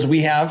because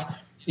we have,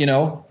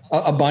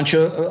 a bunch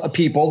of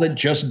people that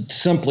just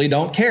simply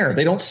don't care.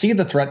 They don't see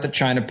the threat that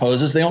China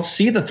poses. They don't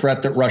see the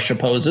threat that Russia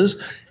poses.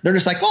 They're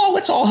just like, oh,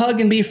 let's all hug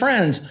and be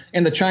friends.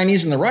 And the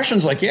Chinese and the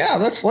Russians like, yeah,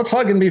 let's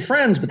hug and be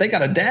friends. But they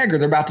got a dagger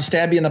they're about to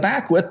stab you in the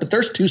back with, but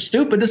they're too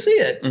stupid to see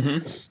it.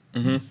 Mm-hmm.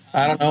 Mm-hmm.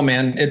 I don't know,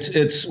 man.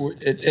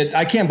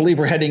 I can't believe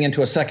we're heading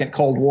into a second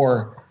Cold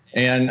War.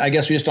 And I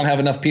guess we just don't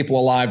have enough people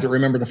alive to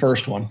remember the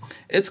first one.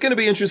 It's going to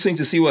be interesting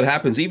to see what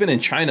happens. Even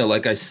in China,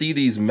 like I see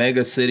these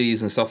mega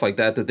cities and stuff like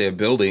that they're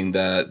building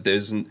that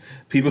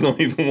people don't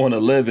even want to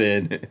live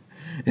in.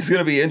 It's going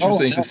to be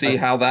interesting to see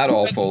how that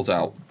all folds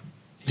out.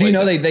 Do you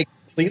know they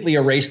completely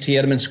erased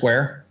Tiananmen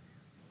Square?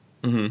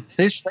 Mm-hmm.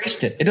 They just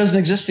erased it. It doesn't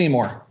exist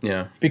anymore.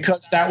 Yeah.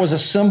 Because that was a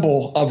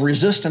symbol of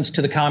resistance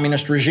to the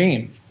communist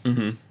regime.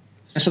 Mm-hmm.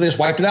 And so they just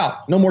wiped it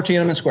out. No more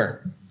Tiananmen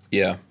Square.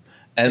 Yeah.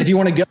 And if you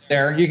want to get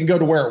there, you can go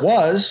to where it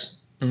was,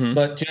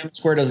 but Tiananmen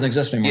Square doesn't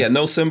exist anymore. Yeah,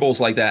 no symbols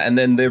like that. And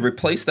then they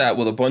replaced that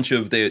with a bunch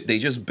of they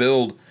just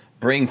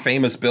bring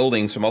famous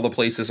buildings from other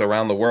places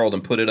around the world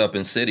and put it up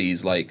in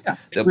cities. Like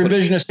it's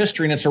revisionist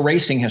history and it's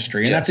erasing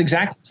history. And that's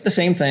exactly the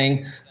same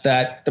thing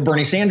that the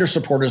Bernie Sanders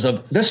supporters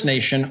of this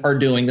nation are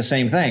doing the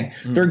same thing.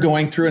 Mm-hmm. They're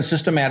going through and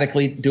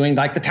systematically doing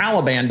like the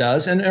Taliban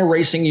does and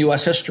erasing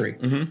U.S. history.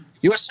 Mm-hmm.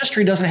 U.S.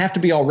 history doesn't have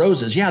to be all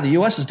roses. Yeah, the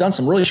U.S. has done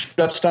some really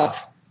screwed up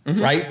stuff. Mm-hmm.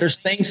 Right.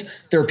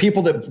 There are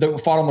people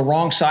that fought on the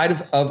wrong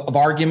side of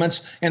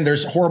arguments. And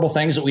there's horrible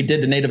things that we did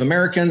to Native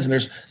Americans. And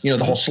there's,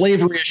 the whole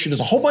slavery issue. There's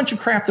a whole bunch of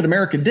crap that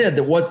America did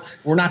that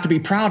we're not to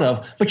be proud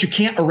of. But you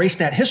can't erase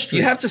that history.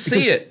 You have to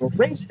see it. If you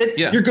erase it,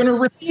 you're going to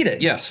repeat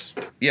it. Yes.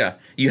 Yeah.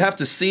 You have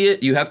to see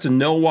it. You have to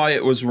know why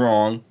it was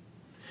wrong.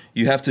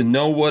 You have to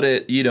know what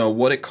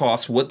it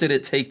cost. What did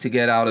it take to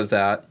get out of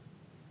that?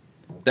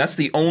 That's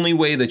the only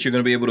way that you're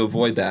going to be able to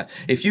avoid that.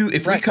 If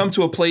we come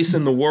to a place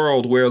in the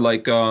world where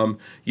like, I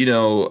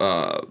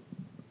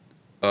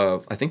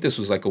think this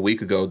was like a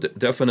week ago,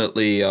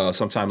 definitely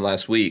sometime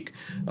last week,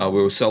 we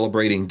were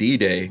celebrating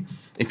D-Day.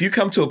 If you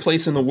come to a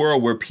place in the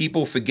world where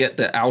people forget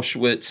that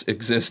Auschwitz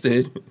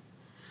existed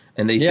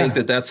and they think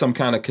that that's some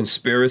kind of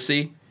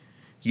conspiracy,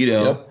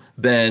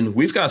 then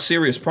we've got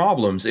serious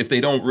problems if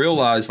they don't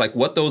realize like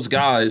what those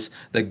guys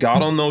that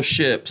got on those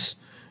ships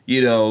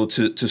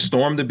to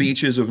storm the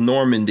beaches of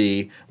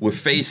Normandy with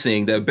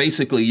facing that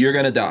basically you're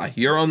going to die.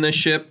 You're on this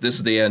ship. This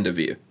is the end of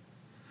you.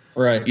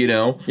 Right.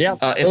 Yeah.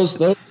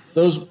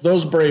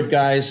 Those brave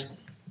guys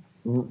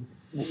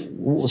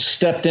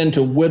stepped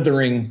into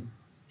withering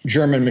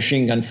German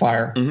machine gun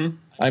fire. Mm-hmm.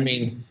 I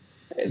mean,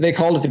 they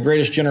called it the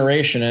greatest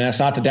generation, and that's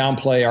not to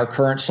downplay our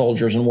current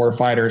soldiers and war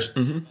fighters,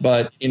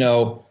 but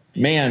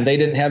man, they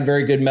didn't have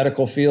very good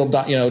medical field,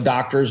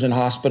 doctors and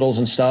hospitals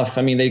and stuff.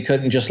 I mean, they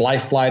couldn't just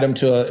life flight them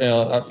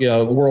to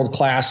a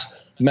world-class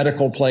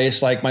medical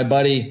place. Like my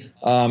buddy,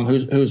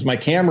 who's my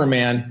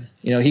cameraman,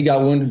 he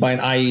got wounded by an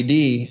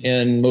IED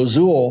in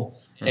Mosul,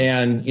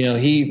 and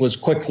he was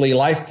quickly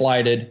life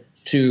flighted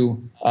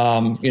to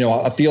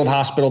a field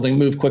hospital, then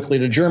moved quickly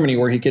to Germany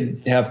where he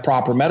could have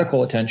proper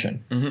medical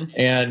attention.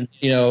 And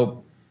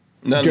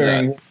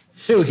during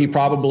too, he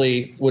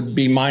probably would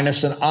be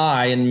minus an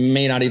eye and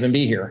may not even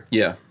be here.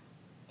 Yeah.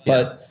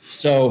 But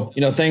so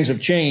things have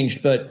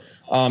changed. But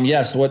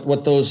yes,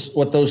 what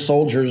those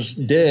soldiers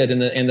did,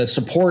 and the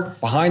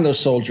support behind those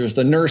soldiers,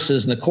 the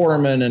nurses and the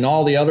corpsmen and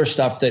all the other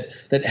stuff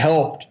that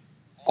helped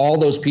all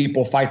those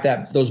people fight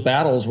those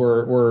battles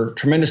were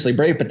tremendously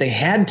brave. But they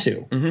had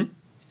to,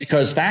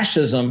 because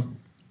fascism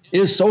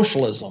is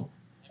socialism.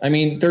 I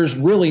mean, there's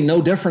really no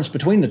difference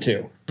between the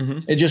two.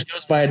 It just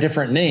goes by a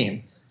different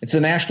name. It's the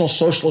National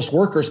Socialist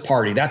Workers'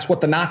 Party. That's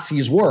what the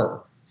Nazis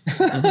were.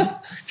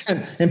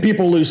 And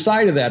people lose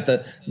sight of that.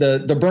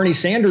 The Bernie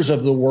Sanders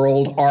of the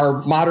world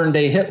are modern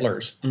day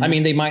Hitlers. I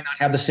mean, they might not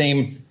have the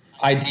same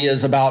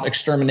ideas about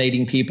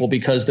exterminating people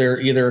because they're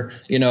either,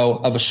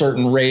 of a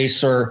certain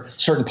race or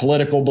certain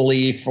political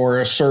belief or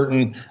a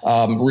certain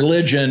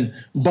religion,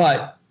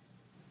 but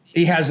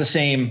he has the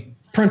same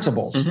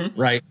principles,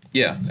 right?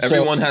 Yeah.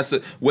 Everyone has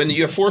to, when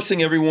you're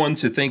forcing everyone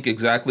to think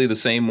exactly the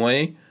same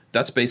way,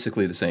 that's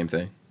basically the same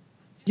thing.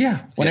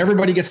 Yeah. When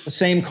everybody gets the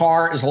same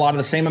car, is a lot of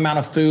the same amount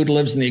of food,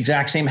 lives in the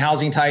exact same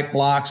housing type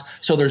blocks.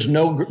 So there's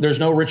no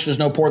rich, there's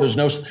no poor,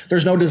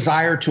 there's no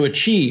desire to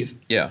achieve.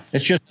 Yeah.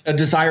 It's just a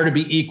desire to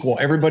be equal.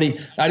 Everybody,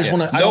 I just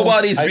want to.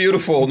 Nobody's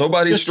beautiful.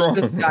 Nobody's strong.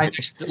 The guy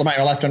next to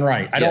my left and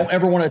right. I don't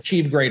ever want to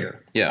achieve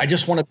greater. Yeah. I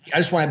just want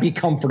to be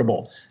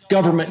comfortable.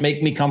 Government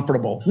make me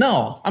comfortable.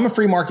 No, I'm a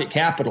free market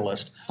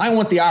capitalist. I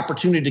want the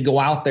opportunity to go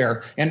out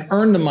there and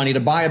earn the money to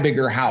buy a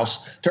bigger house,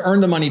 to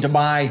earn the money to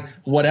buy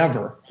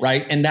whatever,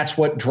 right? And that's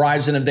what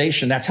drives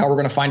innovation. That's how we're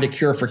going to find a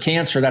cure for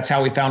cancer. That's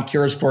how we found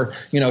cures for,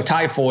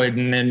 typhoid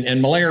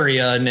and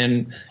malaria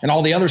and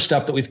all the other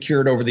stuff that we've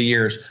cured over the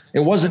years.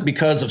 It wasn't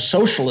because of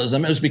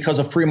socialism. It was because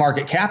of free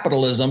market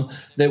capitalism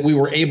that we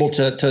were able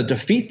to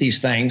defeat these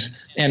things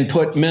and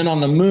put men on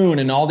the moon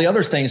and all the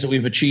other things that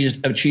we've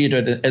achieved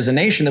as a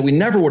nation that we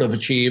never would have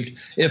achieved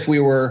if we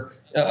were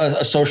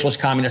a socialist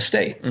communist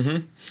state.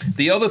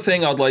 The other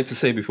thing I'd like to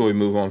say before we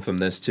move on from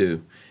this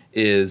too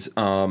is,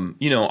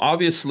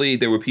 obviously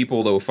there were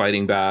people that were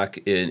fighting back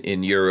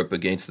in Europe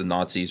against the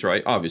Nazis,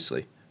 right?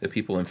 Obviously, the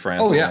people in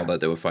France and all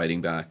that were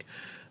fighting back.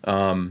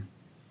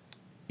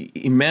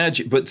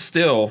 Imagine, but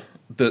still,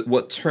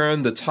 what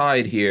turned the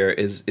tide here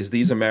is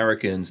these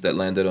Americans that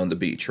landed on the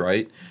beach,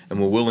 right? And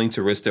were willing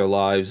to risk their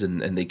lives,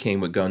 and they came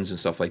with guns and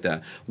stuff like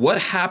that.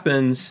 What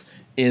happens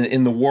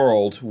in the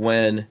world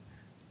when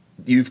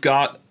you've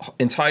got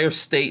entire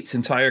states,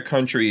 entire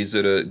countries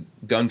that are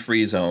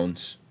gun-free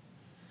zones,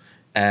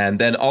 and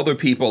then other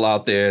people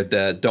out there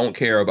that don't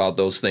care about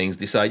those things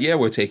decide,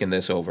 we're taking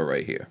this over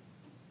right here?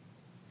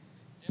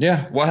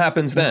 Yeah. What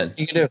happens then?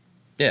 You can do.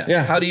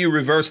 Yeah. How do you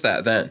reverse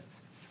that then?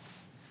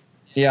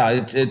 Yeah,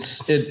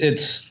 it's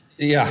it's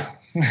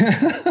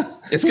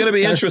going to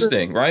be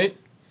interesting, right?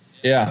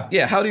 Yeah.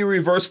 Yeah. How do you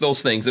reverse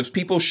those things? If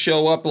people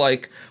show up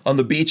like on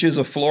the beaches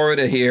of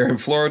Florida here,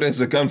 and Florida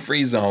is a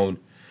gun-free zone,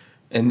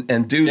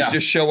 and dudes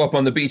just show up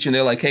on the beach and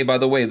they're like, hey, by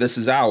the way, this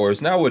is ours.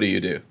 Now what do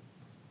you do?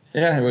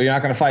 Yeah, well, you're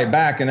not going to fight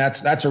back, and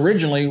that's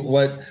originally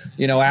what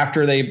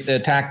after they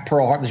attacked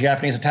the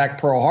Japanese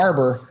attacked Pearl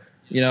Harbor.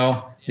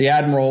 The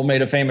admiral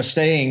made a famous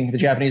saying. The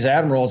Japanese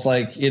admiral is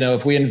like,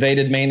 if we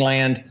invaded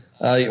mainland.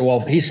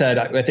 He said,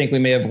 I think we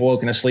may have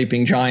woken a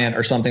sleeping giant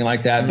or something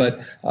like that. But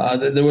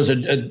there was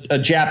a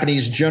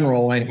Japanese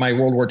general, my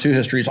World War II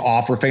history is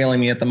off or failing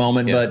me at the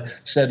moment, but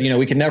said,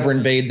 we could never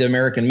invade the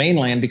American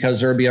mainland because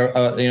there would be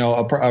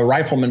a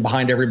rifleman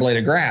behind every blade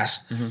of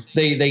grass.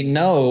 They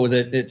know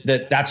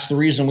that's the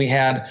reason we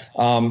had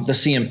the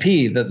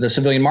CMP, the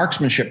Civilian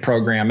Marksmanship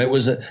Program. It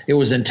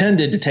was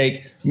intended to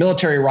take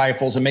military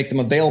rifles and make them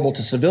available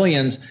to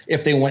civilians.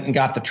 If they went and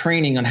got the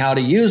training on how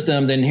to use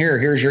them, then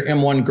here's your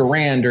M1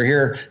 Garand, or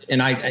here in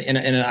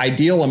an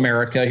ideal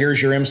America,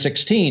 here's your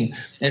M16.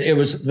 It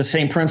was the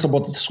same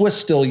principle that the Swiss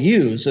still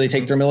use. So they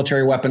take their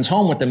military weapons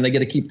home with them. They get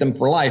to keep them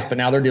for life, but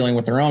now they're dealing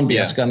with their own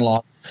BS gun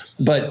law.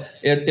 But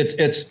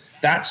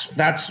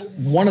that's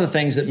one of the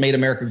things that made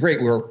America great.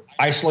 We were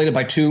isolated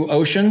by two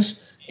oceans,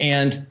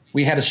 and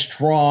we had a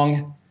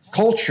strong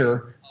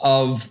culture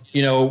of,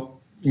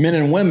 men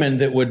and women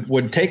that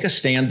would take a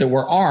stand, that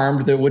were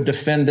armed, that would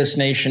defend this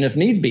nation if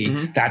need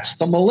be. That's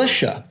the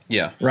militia.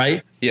 Yeah.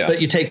 Right? Yeah.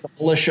 But you take the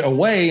militia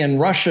away, and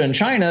Russia and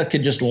China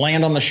could just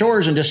land on the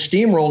shores and just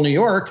steamroll New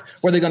York.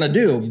 What are they going to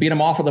do? Beat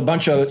them off with a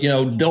bunch of,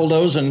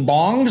 dildos and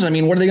bongs? I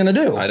mean, what are they going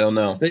to do? I don't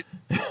know.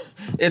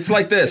 It's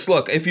like this.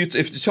 Look, if you're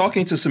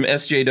talking to some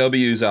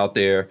SJWs out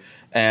there,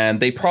 and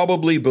they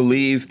probably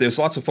believe, there's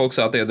lots of folks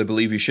out there that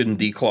believe you shouldn't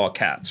declaw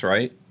cats,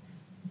 right?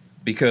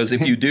 Because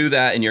if you do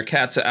that and your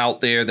cats are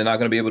out there, they're not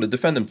going to be able to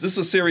defend them. This is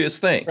a serious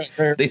thing.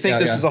 Right. They think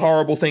this is a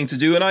horrible thing to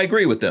do, and I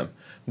agree with them.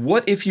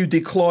 What if you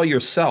declaw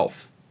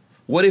yourself?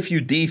 What if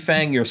you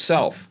defang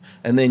yourself,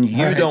 and then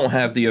you don't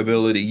have the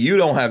ability, you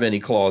don't have any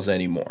claws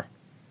anymore?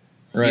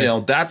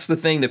 Right. That's the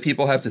thing that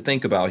people have to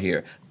think about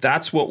here.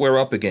 That's what we're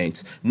up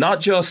against. Not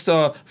just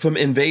from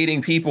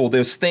invading people.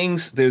 There's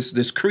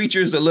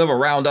creatures that live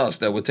around us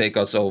that would take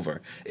us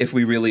over if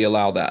we really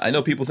allow that. I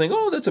know people think,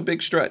 oh, that's a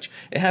big stretch.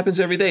 It happens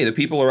every day. The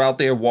people are out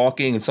there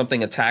walking and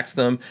something attacks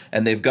them,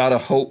 and they've got to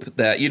hope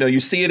that, you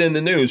see it in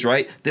the news,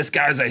 right? This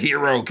guy's a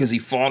hero because he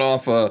fought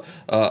off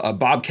a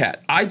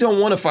bobcat. I don't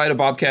want to fight a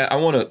bobcat. I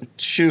want to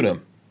shoot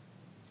him.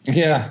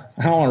 Yeah,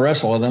 I don't want to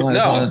wrestle with him. I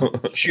just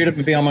want to shoot him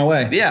and be on my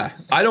way. Yeah,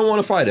 I don't want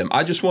to fight him.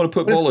 I just want to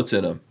put bullets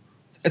in him.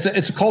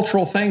 It's a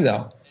cultural thing,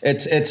 though.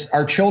 It's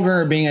our children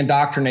are being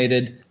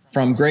indoctrinated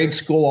from grade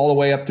school all the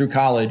way up through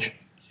college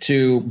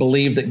to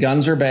believe that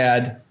guns are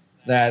bad.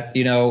 That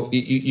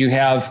you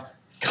have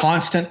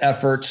constant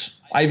efforts.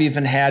 I've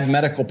even had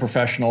medical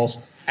professionals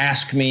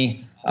ask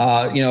me,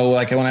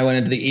 like when I went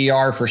into the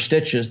ER for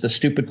stitches, the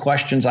stupid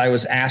questions I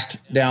was asked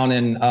down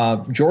in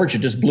Georgia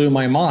just blew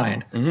my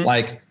mind.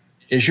 Like,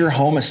 is your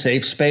home a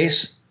safe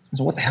space?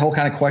 So what the hell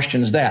kind of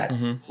question is that?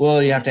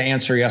 Well, you have to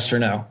answer yes or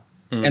no.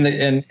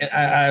 And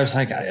I was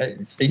like,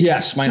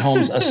 yes, my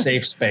home's a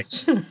safe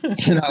space.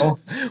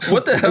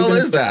 What the hell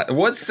is that?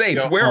 What's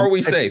safe? Where are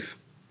we safe?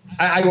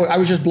 I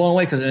was just blown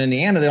away because in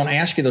Indiana they don't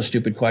ask you those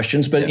stupid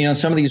questions, but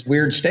some of these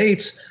weird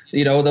states,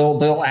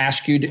 they'll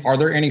ask you, are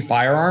there any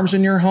firearms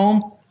in your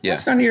home? Yeah.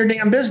 That's none of your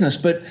damn business.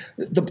 But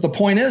the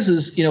point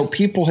is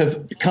people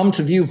have come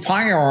to view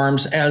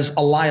firearms as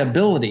a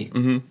liability,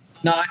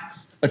 not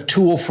a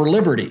tool for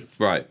liberty.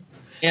 Right.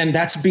 And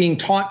that's being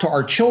taught to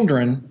our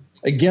children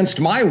against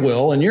my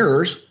will and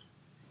yours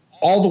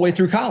all the way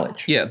through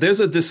college. Yeah,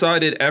 there's a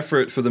decided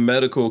effort for the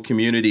medical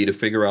community to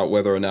figure out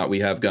whether or not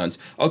we have guns.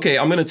 Okay,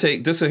 I'm going to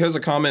take this. Here's a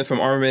comment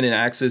from Armament and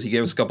Axis. He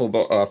gave us a couple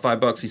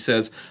 $5. He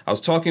says, I was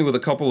talking with a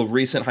couple of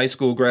recent high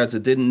school grads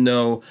that didn't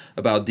know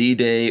about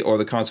D-Day or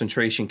the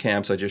concentration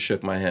camps. I just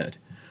shook my head.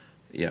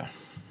 Yeah.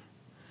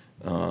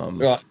 And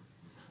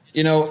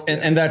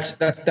that's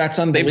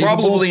unbelievable. They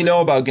probably know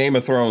about Game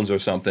of Thrones or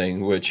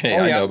something, which, hey,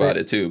 I know about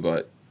it too,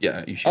 but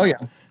yeah, you should. Oh, yeah.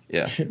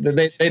 Yeah.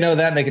 They know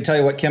that, and they can tell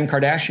you what Kim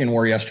Kardashian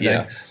wore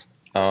yesterday.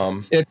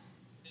 Yeah.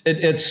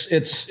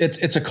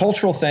 It's a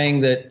cultural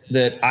thing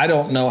that I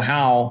don't know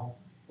how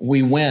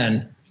we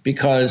win,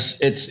 because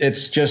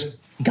it's just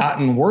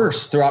gotten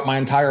worse throughout my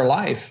entire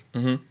life,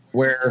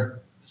 where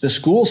the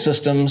school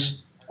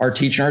systems are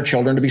teaching our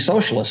children to be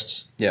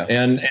socialists,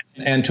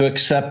 and to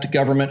accept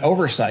government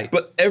oversight.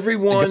 But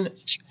everyone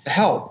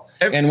help.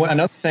 And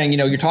another thing,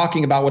 you're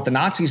talking about what the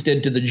Nazis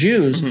did to the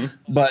Jews,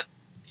 but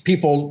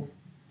people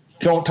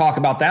don't talk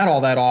about that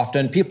all that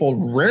often.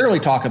 People rarely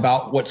talk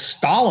about what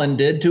Stalin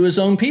did to his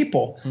own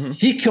people.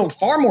 He killed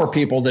far more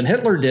people than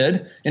Hitler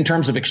did in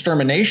terms of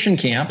extermination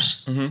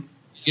camps.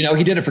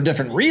 He did it for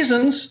different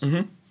reasons,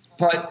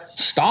 but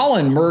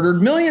Stalin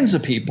murdered millions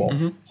of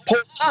people. Pol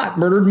Pot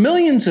murdered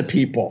millions of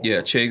people.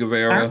 Yeah, Che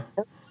Guevara.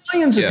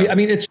 Millions of people. I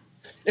mean,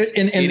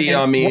 Idi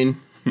Amin.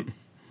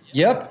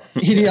 Yep,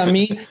 Idi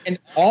Amin. And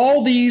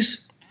all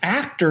these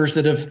actors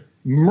that have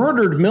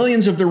murdered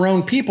millions of their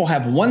own people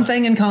have one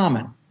thing in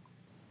common.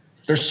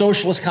 They're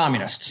socialist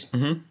communists.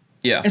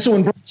 Yeah. And so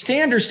when Bernie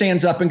Sanders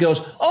stands up and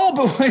goes, oh,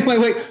 but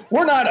wait,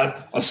 we're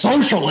not a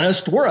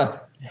socialist. We're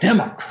a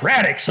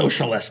democratic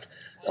socialist.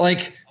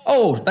 Like,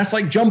 oh, that's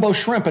like jumbo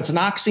shrimp. It's an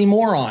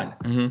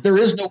oxymoron. There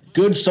is no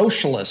good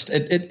socialist.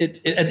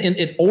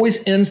 It always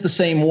ends the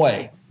same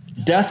way.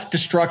 Death,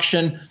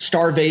 destruction,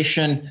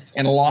 starvation,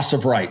 and a loss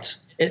of rights.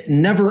 It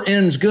never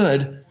ends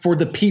good for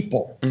the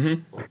people.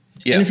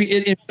 Yeah. And if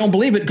you don't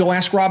believe it, go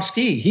ask Rob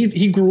Ski.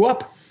 He grew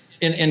up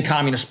in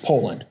communist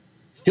Poland.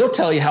 He'll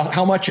tell you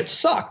how much it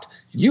sucked.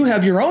 You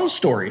have your own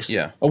stories.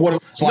 Yeah. Of what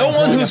it was like. No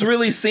one who's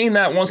really seen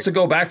that wants to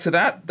go back to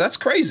that. That's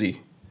crazy.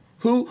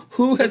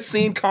 Who has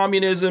seen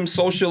communism,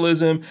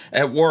 socialism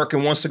at work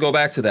and wants to go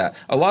back to that?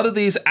 A lot of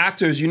these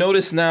actors, you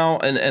notice now,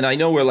 and I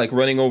know we're like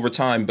running over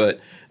time,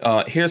 but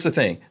here's the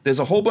thing. There's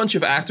a whole bunch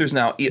of actors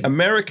now.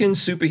 American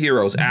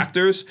superheroes,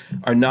 actors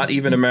are not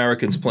even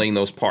Americans playing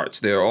those parts.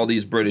 They're all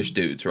these British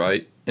dudes,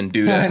 right? And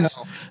dudettes.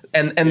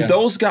 And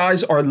those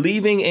guys are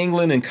leaving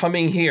England and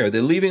coming here.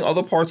 They're leaving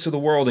other parts of the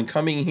world and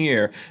coming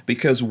here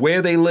because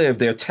where they live,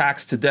 they're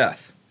taxed to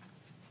death.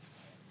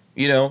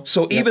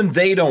 So even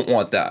they don't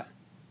want that.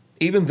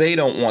 Even they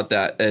don't want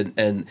that,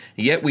 and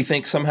yet we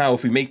think somehow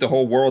if we make the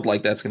whole world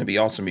like that's going to be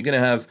awesome. You're going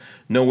to have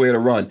nowhere to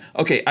run.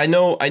 Okay, I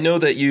know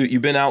that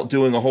you've been out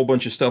doing a whole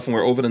bunch of stuff, and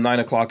we're over the 9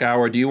 o'clock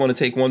hour. Do you want to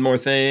take one more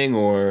thing,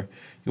 or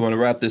you want to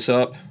wrap this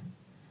up?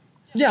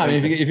 Yeah, I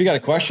mean, if you got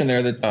a question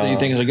there that you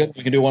think is a good,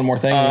 we can do one more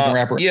thing. We can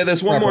wrap it. Yeah,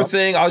 there's one more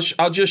thing.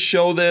 I'll just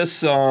show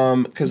this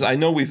because I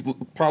know we've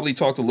probably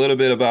talked a little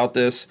bit about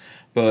this,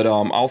 but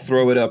I'll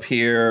throw it up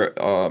here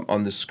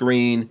on the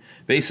screen.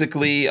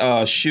 Basically,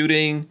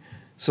 shooting.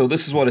 So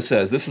this is what it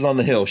says. This is on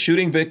the Hill.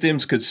 Shooting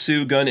victims could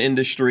sue gun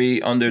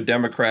industry under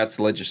Democrats'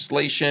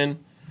 legislation.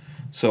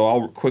 So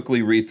I'll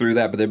quickly read through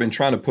that, but they've been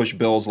trying to push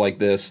bills like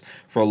this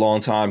for a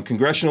long time.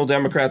 Congressional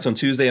Democrats on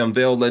Tuesday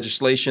unveiled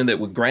legislation that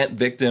would grant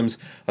victims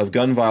of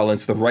gun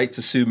violence the right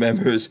to sue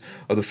members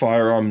of the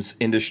firearms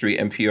industry,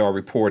 NPR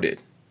reported.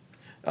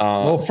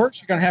 Well,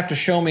 first you're going to have to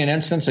show me an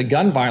instance of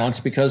gun violence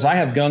because I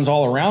have guns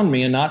all around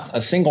me and not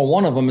a single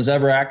one of them has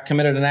ever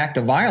committed an act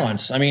of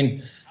violence. I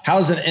mean, how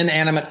does an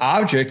inanimate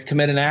object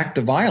commit an act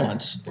of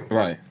violence?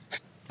 Right.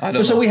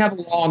 So we have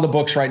a law in the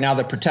books right now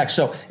that protects.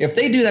 So if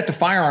they do that to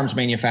firearms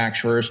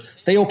manufacturers,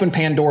 they open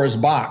Pandora's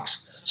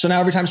box. So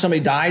now every time somebody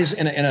dies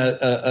in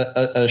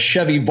a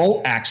Chevy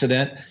Volt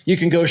accident, you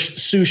can go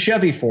sue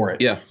Chevy for it.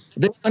 Yeah.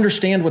 They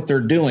understand what they're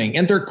doing.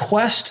 And their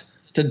quest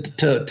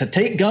to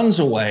take guns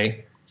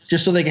away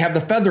just so they can have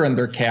the feather in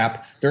their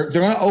cap, they're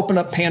going to open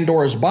up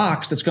Pandora's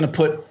box that's going to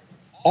put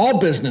all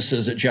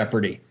businesses at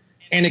jeopardy.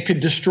 And it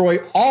could destroy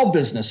all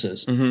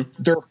businesses. Mm-hmm.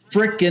 They're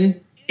frickin'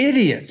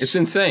 idiots. It's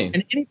insane.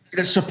 And anybody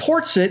that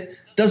supports it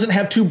doesn't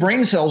have two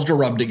brain cells to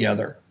rub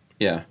together.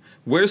 Yeah.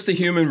 Where's the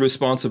human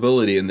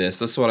responsibility in this?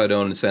 That's what I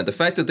don't understand. The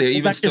fact that they're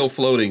even still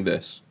floating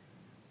this.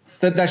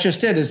 That's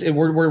just it.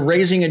 We're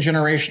raising a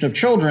generation of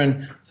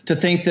children to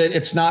think that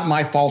it's not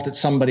my fault, it's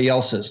somebody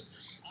else's.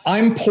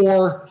 I'm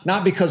poor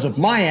not because of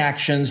my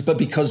actions, but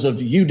because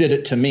of you did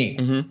it to me.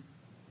 Mm-hmm.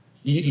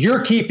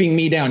 You're keeping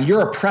me down.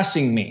 You're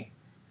oppressing me.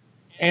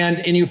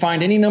 And you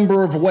find any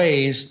number of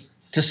ways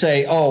to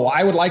say, oh,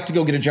 I would like to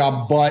go get a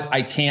job, but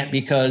I can't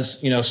because,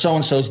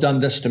 so-and-so's done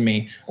this to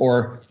me.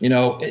 Or,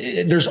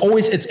 there's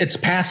always, it's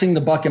passing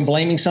the buck and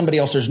blaming somebody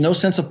else. There's no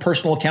sense of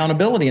personal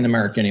accountability in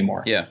America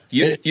anymore. Yeah.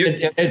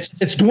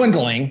 It's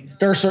dwindling.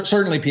 There are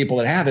certainly people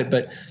that have it,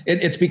 but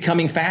it's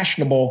becoming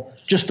fashionable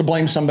just to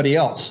blame somebody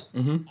else.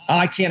 Mm-hmm.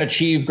 I can't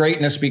achieve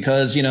greatness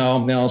because,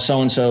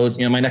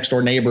 so-and-so, my next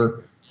door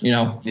neighbor,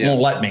 won't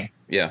let me.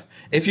 Yeah.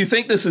 If you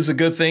think this is a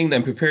good thing,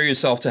 then prepare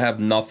yourself to have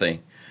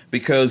nothing.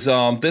 Because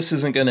this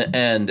isn't going to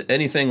end.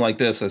 Anything like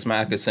this, as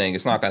Mac is saying,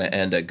 it's not going to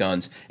end at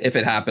guns. If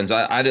it happens,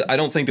 I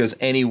don't think there's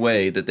any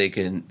way that they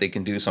can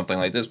do something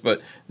like this.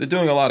 But they're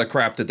doing a lot of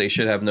crap that they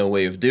should have no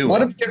way of doing. Let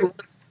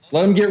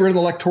them get rid of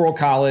the Electoral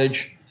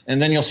College, and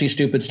then you'll see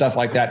stupid stuff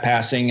like that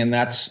passing. And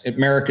that's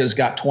America's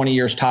got 20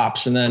 years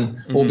tops, and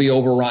then we'll be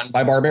overrun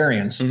by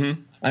barbarians.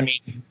 Mm-hmm. I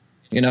mean,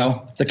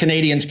 the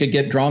Canadians could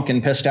get drunk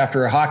and pissed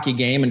after a hockey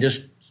game and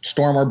just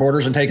storm our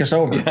borders and take us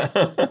over.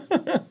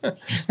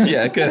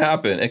 Yeah, it could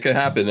happen. It could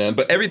happen, man.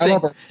 But everything. I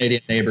love our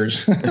Canadian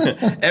neighbors.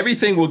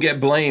 Everything will get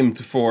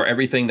blamed for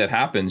everything that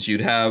happens.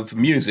 You'd have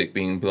music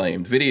being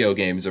blamed. Video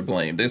games are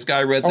blamed. This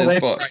guy read this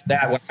book. Tried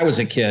that when I was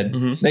a kid.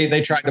 Mm-hmm.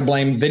 They tried to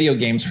blame video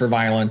games for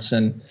violence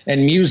and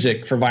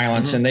music for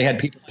violence, mm-hmm. and they had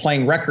people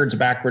playing records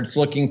backwards,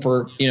 looking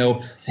for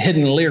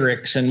hidden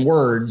lyrics and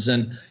words,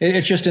 and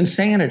it's just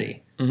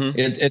insanity. Mm-hmm.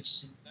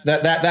 It's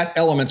that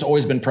element's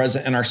always been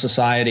present in our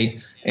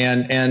society,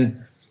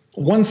 and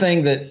one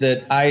thing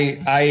that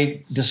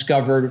I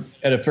discovered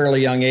at a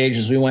fairly young age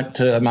is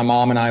my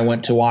mom and I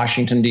went to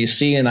Washington,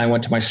 D.C., and I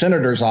went to my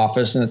senator's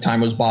office, and at the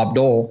time was Bob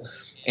Dole.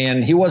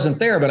 And he wasn't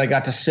there, but I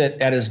got to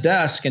sit at his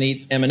desk and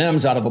eat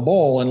M&Ms out of a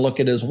bowl and look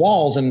at his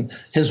walls. And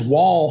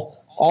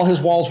all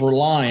his walls were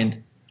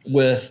lined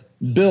with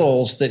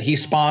bills that he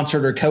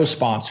sponsored or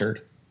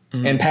co-sponsored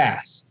mm-hmm. and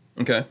passed.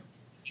 Okay.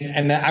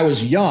 And I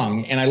was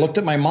young, and I looked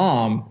at my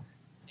mom,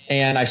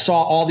 and I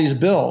saw all these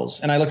bills,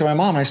 and I looked at my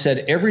mom and I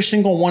said, every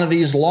single one of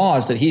these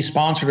laws that he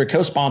sponsored or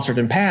co-sponsored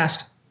and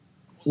passed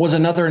was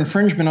another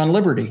infringement on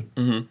liberty.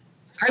 Mm-hmm.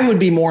 I would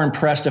be more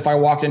impressed if I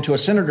walked into a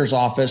senator's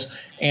office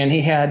and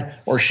he had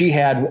or she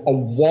had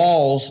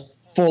walls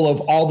full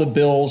of all the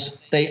bills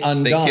they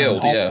undone. They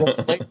killed,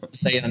 yeah.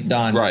 They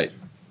undone. Right.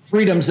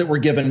 Freedoms that were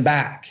given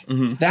back.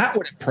 Mm-hmm. That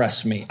would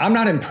impress me. I'm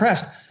not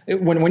impressed.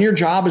 When your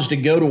job is to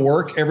go to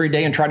work every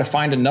day and try to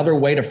find another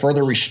way to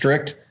further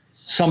restrict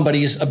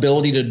somebody's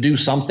ability to do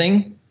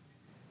something,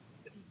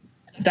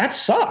 that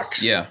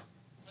sucks. Yeah.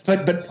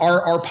 But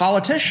our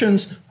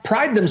politicians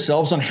pride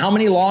themselves on how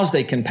many laws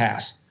they can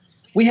pass.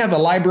 We have a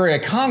Library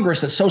of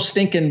Congress that's so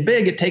stinking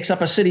big it takes up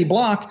a city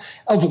block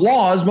of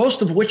laws,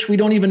 most of which we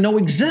don't even know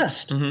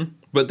exist. Mm-hmm.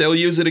 But they'll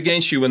use it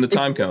against you when the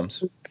time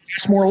comes.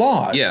 Pass more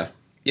laws. Yeah.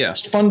 Yeah.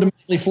 It's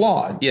fundamentally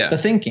flawed. Yeah. The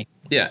thinking.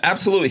 Yeah,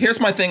 absolutely. Here's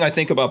my thing I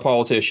think about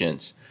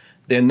politicians.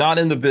 They're not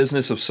in the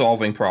business of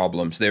solving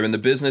problems. They're in the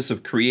business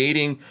of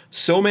creating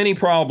so many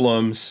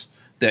problems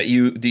that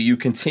you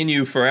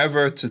continue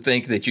forever to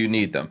think that you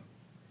need them.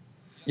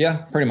 Yeah,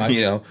 pretty much.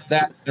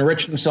 That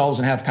enrich themselves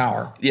and have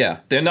power. Yeah,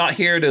 they're not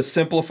here to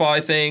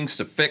simplify things,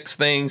 to fix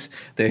things.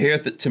 They're here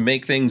to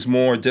make things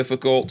more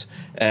difficult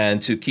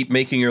and to keep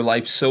making your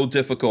life so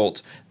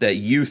difficult that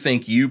you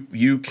think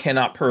you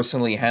cannot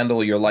personally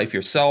handle your life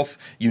yourself.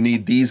 You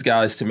need these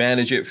guys to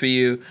manage it for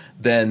you.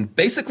 Then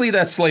basically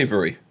that's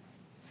slavery.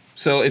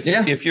 So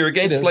if you're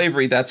against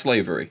slavery, that's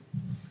slavery.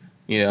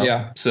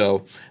 Yeah.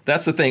 So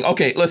that's the thing.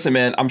 Okay, listen,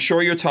 man, I'm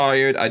sure you're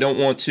tired. I don't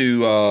want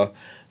to,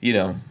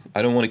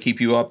 I don't want to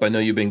keep you up. I know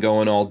you've been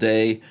going all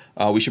day.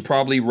 We should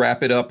probably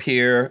wrap it up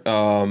here.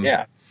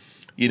 I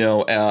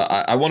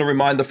want to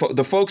remind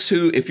the folks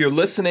who, if you're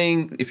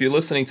listening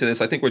to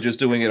this, I think we're just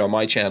doing it on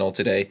my channel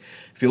today.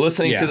 If you're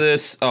listening to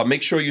this,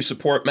 make sure you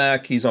support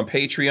Mac. He's on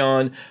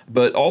Patreon,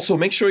 but also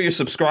make sure you're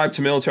subscribed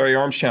to Military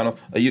Arms Channel.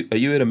 Are you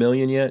at 1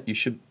 million yet? You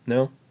should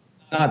know.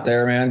 Not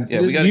there, man.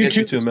 Yeah, we got to get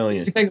you to 1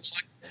 million.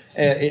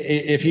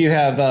 If you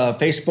have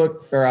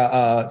Facebook or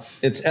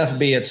it's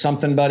FB, it's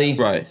something buddy.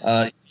 Right.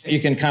 You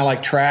can kind of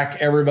like track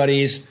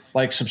everybody's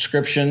like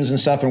subscriptions and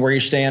stuff and where you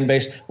stand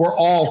based. We're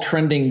all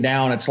trending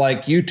down. It's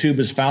like YouTube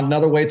has found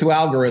another way through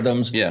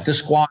algorithms to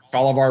squash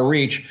all of our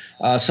reach.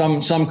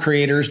 Some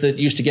creators that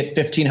used to get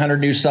 1,500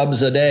 new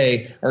subs a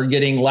day are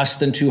getting less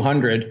than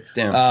 200.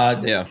 Damn.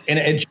 And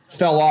it just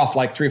fell off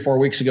like 3 or 4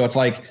 weeks ago. It's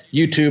like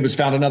YouTube has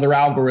found another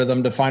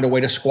algorithm to find a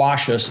way to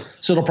squash us.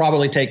 So it'll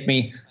probably take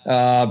me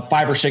 5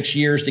 or 6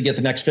 years to get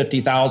the next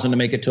 50,000 to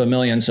make it to 1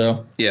 million.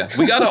 So yeah,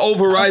 we got to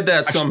override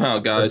that somehow,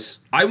 guys.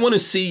 I want to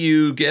see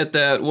you get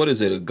that. What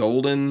is it? A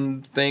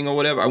golden thing or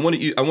whatever. I want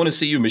to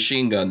see you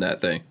machine gun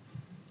that thing.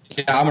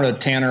 Yeah, I'm gonna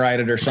tannerite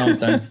it or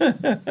something.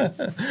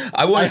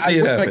 I want to see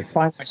it happen. I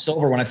find my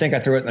silver one. I think I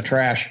threw it in the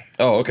trash.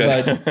 Oh,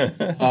 okay.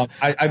 But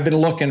I've been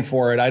looking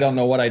for it. I don't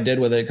know what I did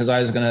with it because I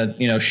was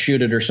gonna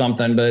shoot it or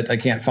something, but I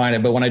can't find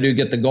it. But when I do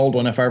get the gold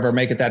one, if I ever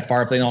make it that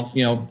far, if they don't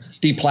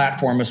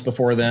deplatform us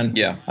before then,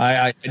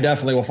 I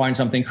definitely will find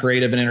something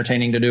creative and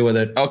entertaining to do with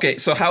it. Okay,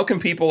 so how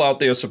can people out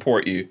there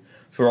support you?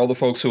 For all the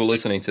folks who are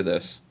listening to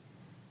this,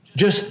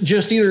 just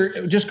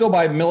go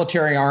by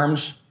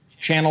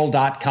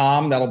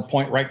militaryarmschannel.com. That'll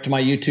point right to my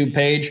YouTube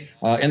page.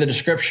 In the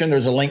description,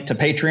 there's a link to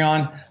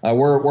Patreon.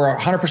 We're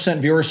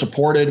 100% viewer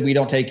supported. We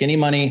don't take any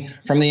money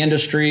from the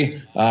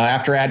industry.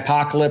 After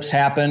Adpocalypse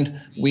happened,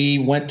 we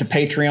went to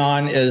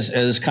Patreon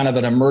as kind of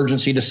an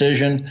emergency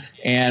decision,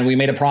 and we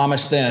made a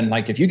promise then.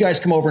 Like, if you guys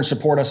come over and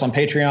support us on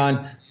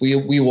Patreon,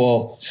 we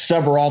will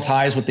sever all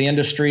ties with the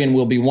industry, and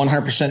we'll be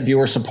 100%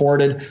 viewer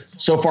supported.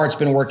 So far, it's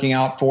been working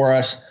out for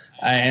us,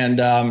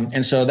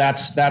 and so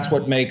that's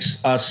what makes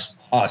us.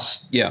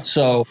 Yeah.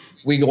 So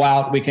we go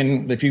out,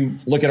 if you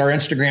look at our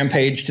Instagram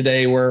page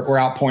today, we're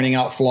out pointing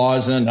out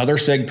flaws in another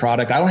SIG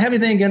product. I don't have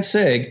anything against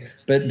SIG,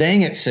 but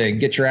dang it, SIG,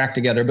 get your act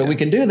together. But we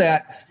can do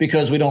that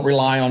because we don't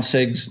rely on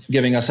SIGs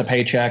giving us a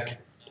paycheck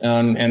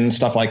and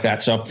stuff like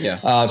that. So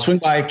swing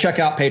by, check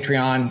out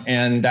Patreon,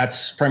 and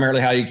that's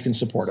primarily how you can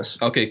support us.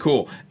 Okay,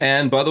 cool.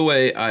 And by the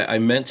way, I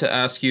meant to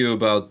ask you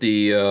about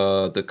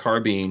the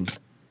carbine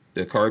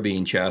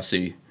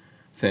chassis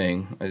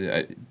thing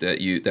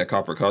that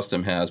Copper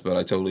Custom has, but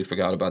I totally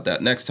forgot about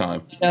that. Next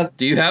time,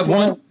 do you have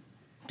one?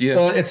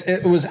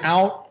 It was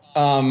out.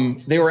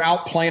 They were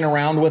out playing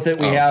around with it.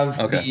 We have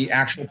the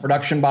actual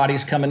production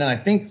bodies coming in, I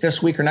think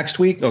this week or next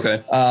week.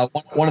 Okay.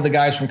 One of the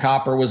guys from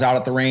Copper was out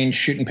at the range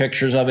shooting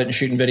pictures of it and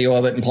shooting video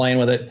of it and playing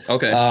with it.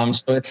 Okay.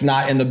 So it's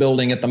not in the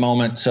building at the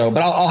moment. So,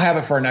 but I'll have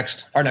it for our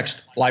next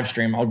live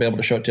stream. I'll be able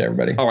to show it to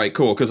everybody. All right,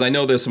 cool. Because I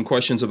know there's some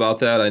questions about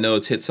that. I know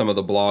it's hit some of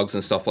the blogs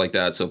and stuff like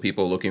that. So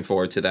people are looking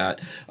forward to that.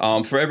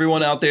 For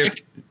everyone out there,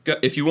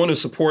 if you want to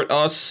support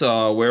us,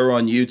 we're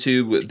on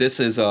YouTube.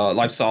 This is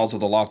Lifestyles of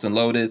the Locked and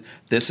Loaded.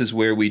 This is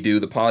where we do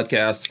the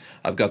podcast.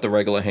 I've got the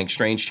regular Hank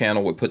Strange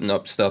channel. We're putting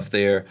up stuff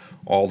there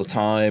all the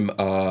time.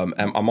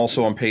 I'm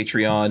also on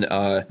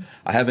Patreon.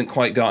 I haven't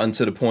quite gotten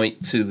to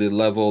the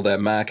level that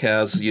Mac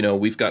has.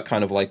 We've got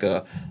kind of like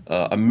a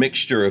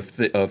mixture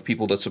of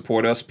people that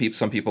support us.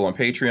 Some people on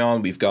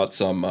Patreon. We've got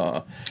some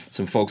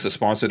folks that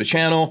sponsor the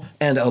channel,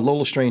 and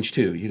Lola Strange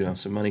too.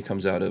 Some money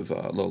comes out of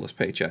Lola's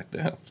paycheck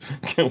to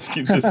help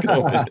keep this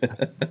going.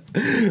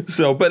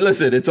 So, but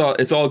listen, it's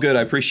all good.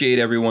 I appreciate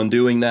everyone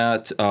doing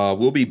that.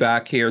 We'll be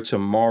back here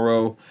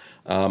tomorrow.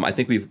 I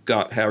think we've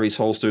got Harry's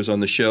Holsters on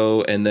the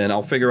show, and then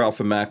I'll figure out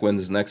for Mac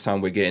when's the next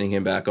time we're getting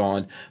him back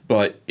on.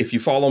 But if you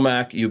follow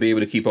Mac, you'll be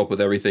able to keep up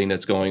with everything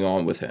that's going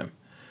on with him.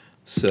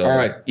 So, all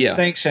right. Yeah.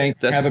 Thanks,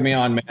 Hank, for having me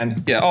on,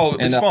 man. Yeah. Oh,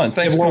 it's fun.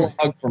 Thanks for a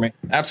hug for me.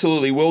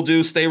 Absolutely. Will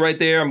do. Stay right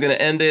there. I'm going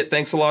to end it.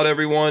 Thanks a lot,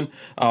 everyone.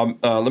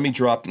 Let me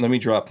drop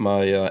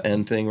my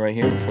end thing right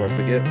here before I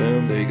forget.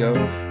 Boom. There you go.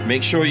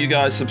 Make sure you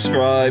guys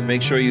subscribe.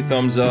 Make sure you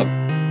thumbs up.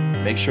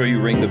 Make sure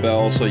you ring the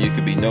bell so you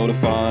can be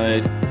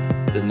notified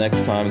the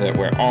next time that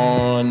we're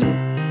on.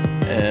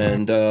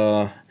 And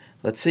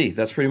let's see.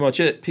 That's pretty much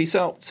it. Peace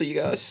out. See you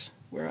guys.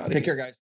 We're out of here. Take care, guys.